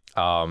made.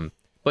 But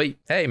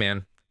hey,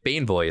 man,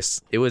 Bane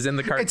voice. It was in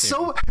the cartoon. That's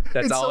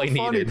it's all so I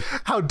funny needed.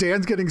 how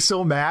Dan's getting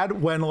so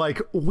mad when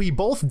like we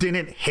both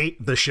didn't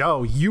hate the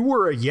show. You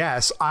were a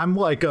yes. I'm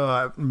like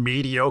a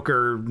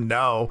mediocre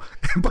no.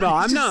 But No, he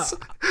I'm just-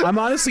 not. I'm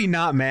honestly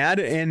not mad,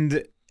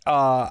 and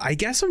I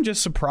guess I'm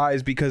just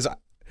surprised because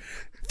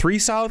 3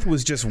 South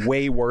was just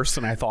way worse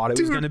than I thought it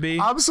was going to be.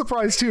 I'm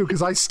surprised too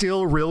because I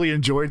still really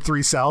enjoyed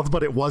 3 South,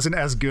 but it wasn't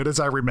as good as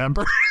I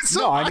remember.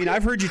 So No, I mean,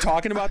 I've heard you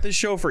talking about this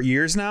show for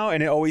years now,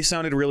 and it always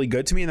sounded really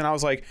good to me. And then I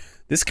was like,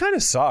 this kind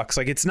of sucks.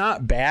 Like, it's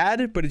not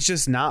bad, but it's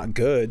just not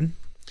good.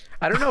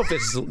 I don't know if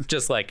it's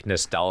just like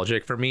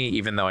nostalgic for me,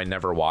 even though I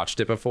never watched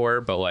it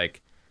before, but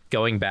like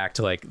going back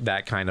to like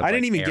that kind of I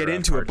didn't like, even get era of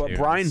into it, but cartoons.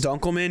 Brian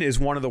Dunkelman is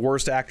one of the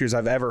worst actors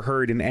I've ever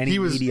heard in any he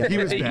was media. he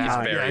was He's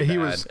bad. very Yeah,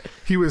 bad.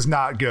 he was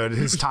not good.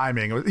 His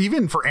timing,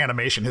 even for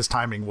animation, his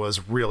timing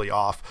was really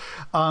off.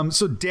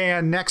 So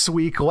Dan, next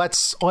week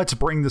let's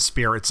bring the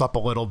spirits up a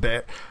little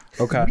bit.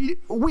 Okay.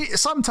 We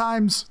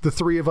sometimes the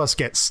 3 of us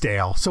get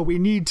stale, so we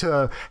need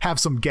to have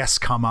some guests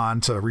come on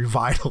to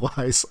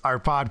revitalize our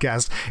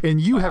podcast. And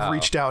you have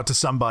reached out to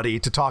somebody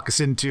to talk us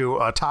into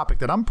a topic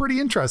that I'm pretty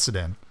interested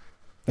in.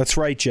 That's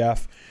right,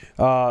 Jeff.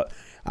 I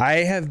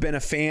have been a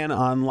fan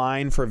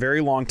online for a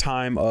very long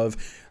time of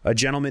a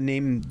gentleman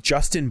named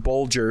Justin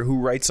Bolger, who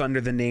writes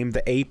under the name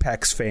The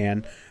Apex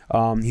Fan.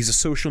 He's a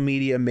social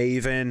media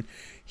maven.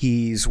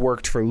 He's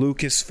worked for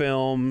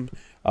Lucasfilm.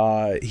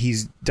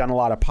 He's done a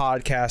lot of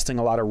podcasting,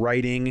 a lot of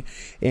writing,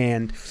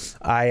 and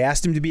I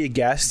asked him to be a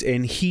guest,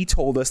 and he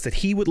told us that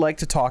he would like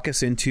to talk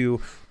us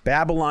into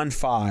Babylon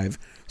 5.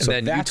 And So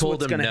then you that's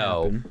told what's him gonna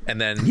no, happen. and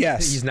then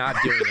Yes. he's not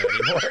doing it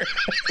anymore.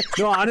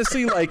 No,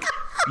 honestly, like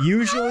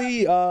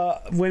usually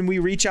when we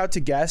reach out to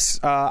guests,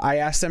 I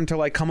ask them to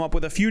like come up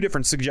with a few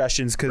different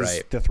suggestions because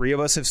Right. the 3 of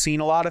us have seen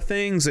a lot of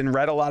things and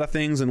read a lot of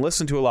things and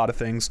listened to a lot of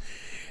things.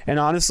 And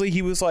honestly,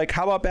 he was like,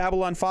 how about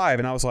Babylon 5?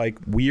 And I was like,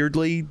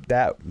 weirdly,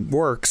 that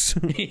works.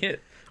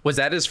 Was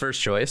that his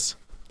first choice?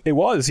 It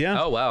was,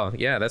 yeah. Oh, wow.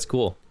 Yeah, that's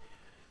cool.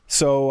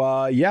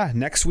 So,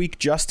 next week,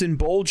 Justin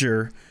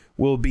Bolger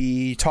will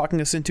be talking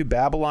us into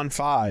Babylon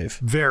 5.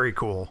 Very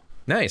cool.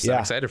 Nice. Yeah. I'm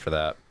excited for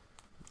that.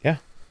 Yeah.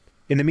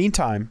 In the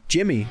meantime,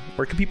 Jimmy,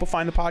 where can people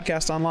find the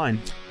podcast online?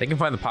 They can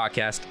find the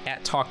podcast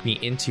at Talk Me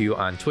Into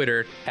on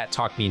Twitter, at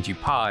Talk Me Into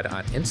Pod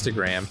on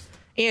Instagram.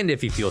 And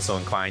if you feel so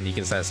inclined, you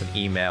can send us an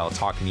email,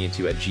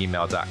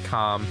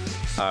 talkmeinto@gmail.com,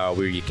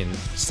 where you can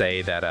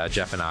say that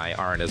Jeff and I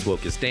aren't as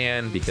woke as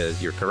Dan,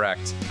 because you're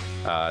correct.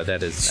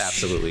 That is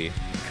absolutely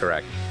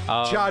correct.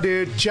 Ja,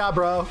 dude. Ja,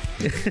 bro.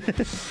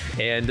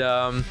 And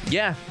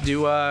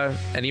do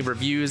any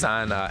reviews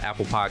on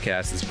Apple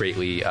Podcasts is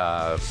greatly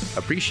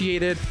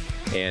appreciated.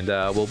 And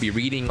we'll be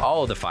reading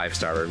all of the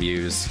 5-star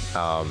reviews.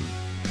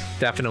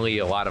 Definitely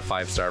a lot of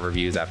 5-star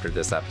reviews after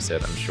this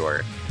episode, I'm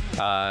sure.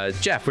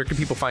 Jeff, where can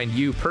people find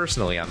you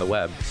personally on the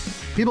web?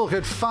 People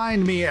could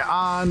find me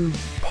on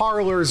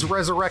Parler's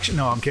Resurrection.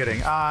 No, I'm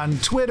kidding. On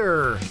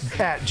Twitter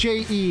at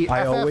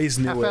I always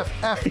knew it.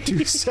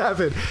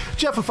 JEFFF27.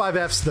 Jeff with 5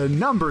 F's, the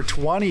number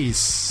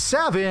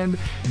 27.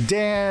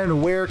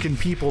 Dan, where can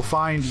people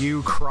find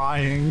you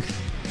crying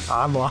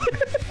online?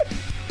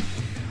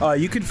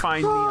 You can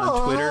find me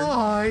on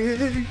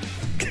Twitter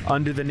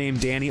under the name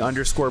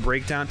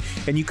Danny_breakdown.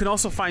 And you can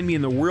also find me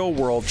in the real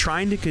world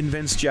trying to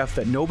convince Jeff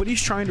that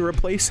nobody's trying to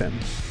replace him.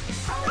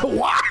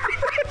 What?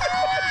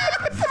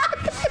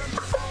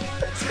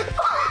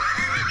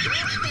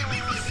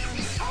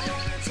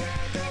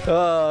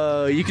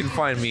 You can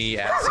find me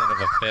at Son of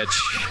a Bitch.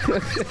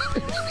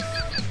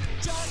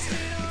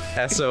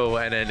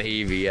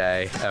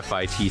 SONNAVAFITCH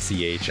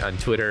on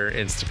Twitter,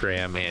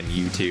 Instagram, and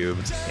YouTube.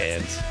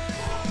 And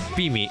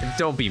be mean.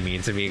 Don't be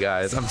mean to me,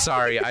 guys. I'm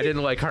sorry. I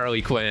didn't like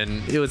Harley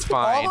Quinn. It was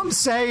fine. All I'm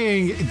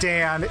saying,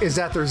 Dan, is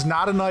that there's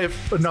not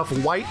enough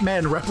white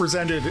men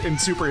represented in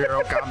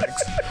superhero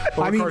comics.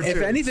 I mean,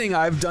 if anything,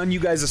 I've done you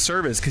guys a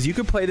service because you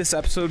could play this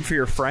episode for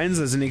your friends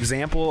as an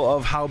example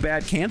of how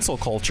bad cancel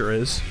culture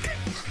is.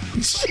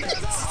 Jesus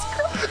Christ.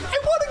 I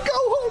want to go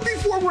home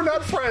before we're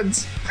not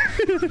friends.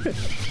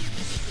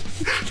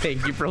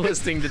 Thank you for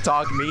listening to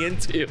Talk Me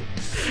Into.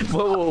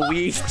 What will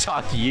we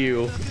talk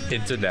you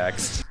into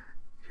next?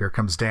 Here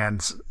comes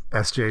Dan's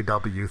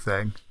SJW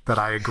thing that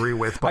I agree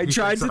with. But I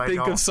tried to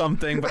think of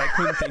something, but I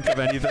couldn't think of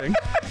anything.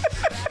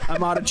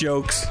 I'm out of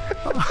jokes.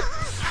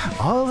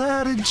 All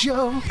out of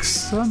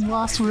jokes. I'm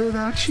lost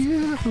without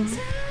you.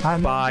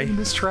 I'm Bye. in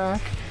this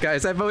track.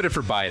 Guys, I voted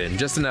for Biden.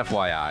 Just an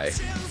FYI.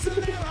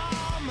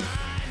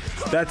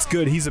 That's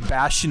good. He's a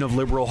bastion of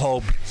liberal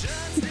hope.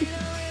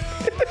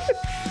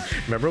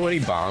 Remember when he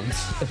bombed?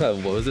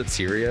 What was it,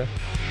 Syria?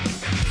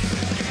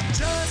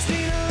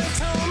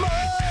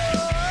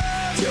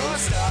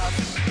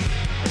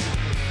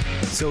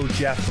 So,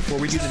 Jeff, before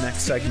we do the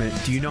next segment,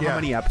 do you know how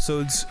many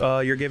episodes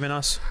you're giving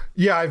us?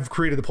 Yeah, I've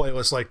created the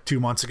playlist like 2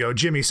 months ago.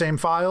 Jimmy, same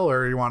file,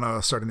 or you want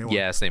to start a new one?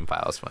 Yeah, same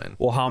file is fine.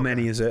 Well, how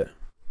many is it?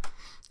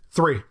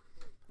 3.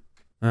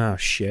 Oh,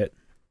 shit.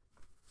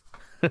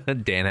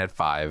 Dan had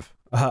 5.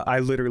 I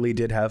literally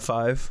did have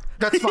 5.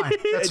 That's fine.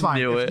 That's fine.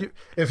 Knew it.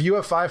 If you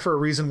have 5 for a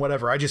reason,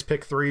 whatever. I just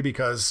picked 3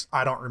 because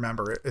I don't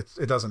remember it.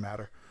 It doesn't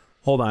matter.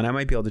 Hold on, I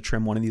might be able to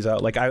trim one of these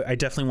out. Like, I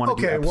definitely want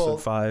to do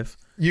episode 5.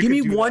 Give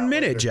me 1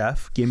 minute, later.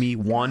 Jeff. Give me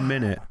 1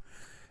 minute.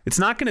 It's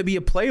not going to be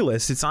a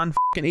playlist. It's on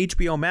fucking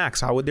HBO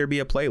Max. How would there be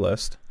a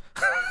playlist?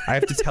 I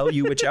have to tell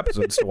you which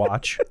episodes to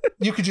watch.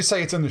 You could just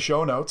say it's in the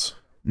show notes.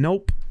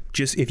 Nope.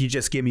 If you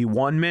just give me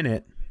 1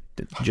 minute,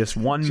 just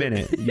 1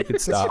 minute, you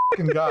could stop.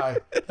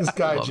 This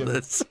guy, Jimmy.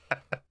 This.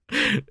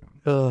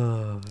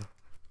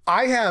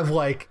 I have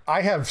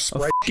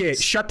spreadsheets. Okay,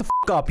 shut the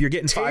fuck up. You're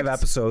getting 5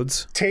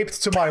 episodes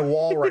taped to my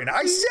wall right now.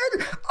 I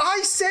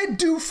said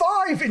do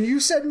 5 and you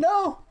said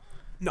no.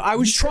 No, I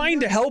was trying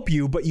to help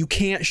you, but you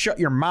can't shut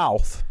your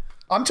mouth.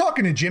 I'm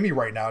talking to Jimmy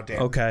right now, Dan.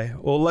 Okay,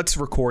 well, let's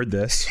record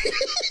this.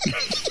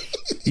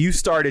 You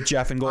start it,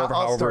 Jeff, and go over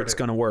however it's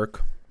going to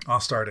work. I'll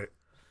start it.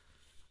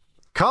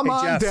 Come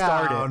on Jeff,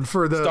 down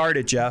for the... Start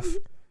it, Jeff.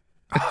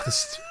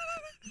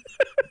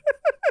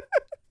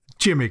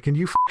 Jimmy, can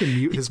you fucking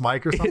mute his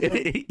mic or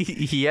something?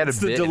 He had a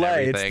bit.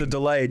 It's the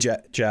delay,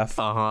 Jeff.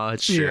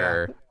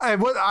 Sure. Yeah.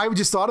 I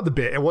just thought of the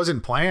bit. It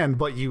wasn't planned,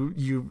 but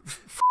you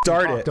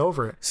start it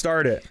over it.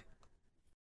 Start it.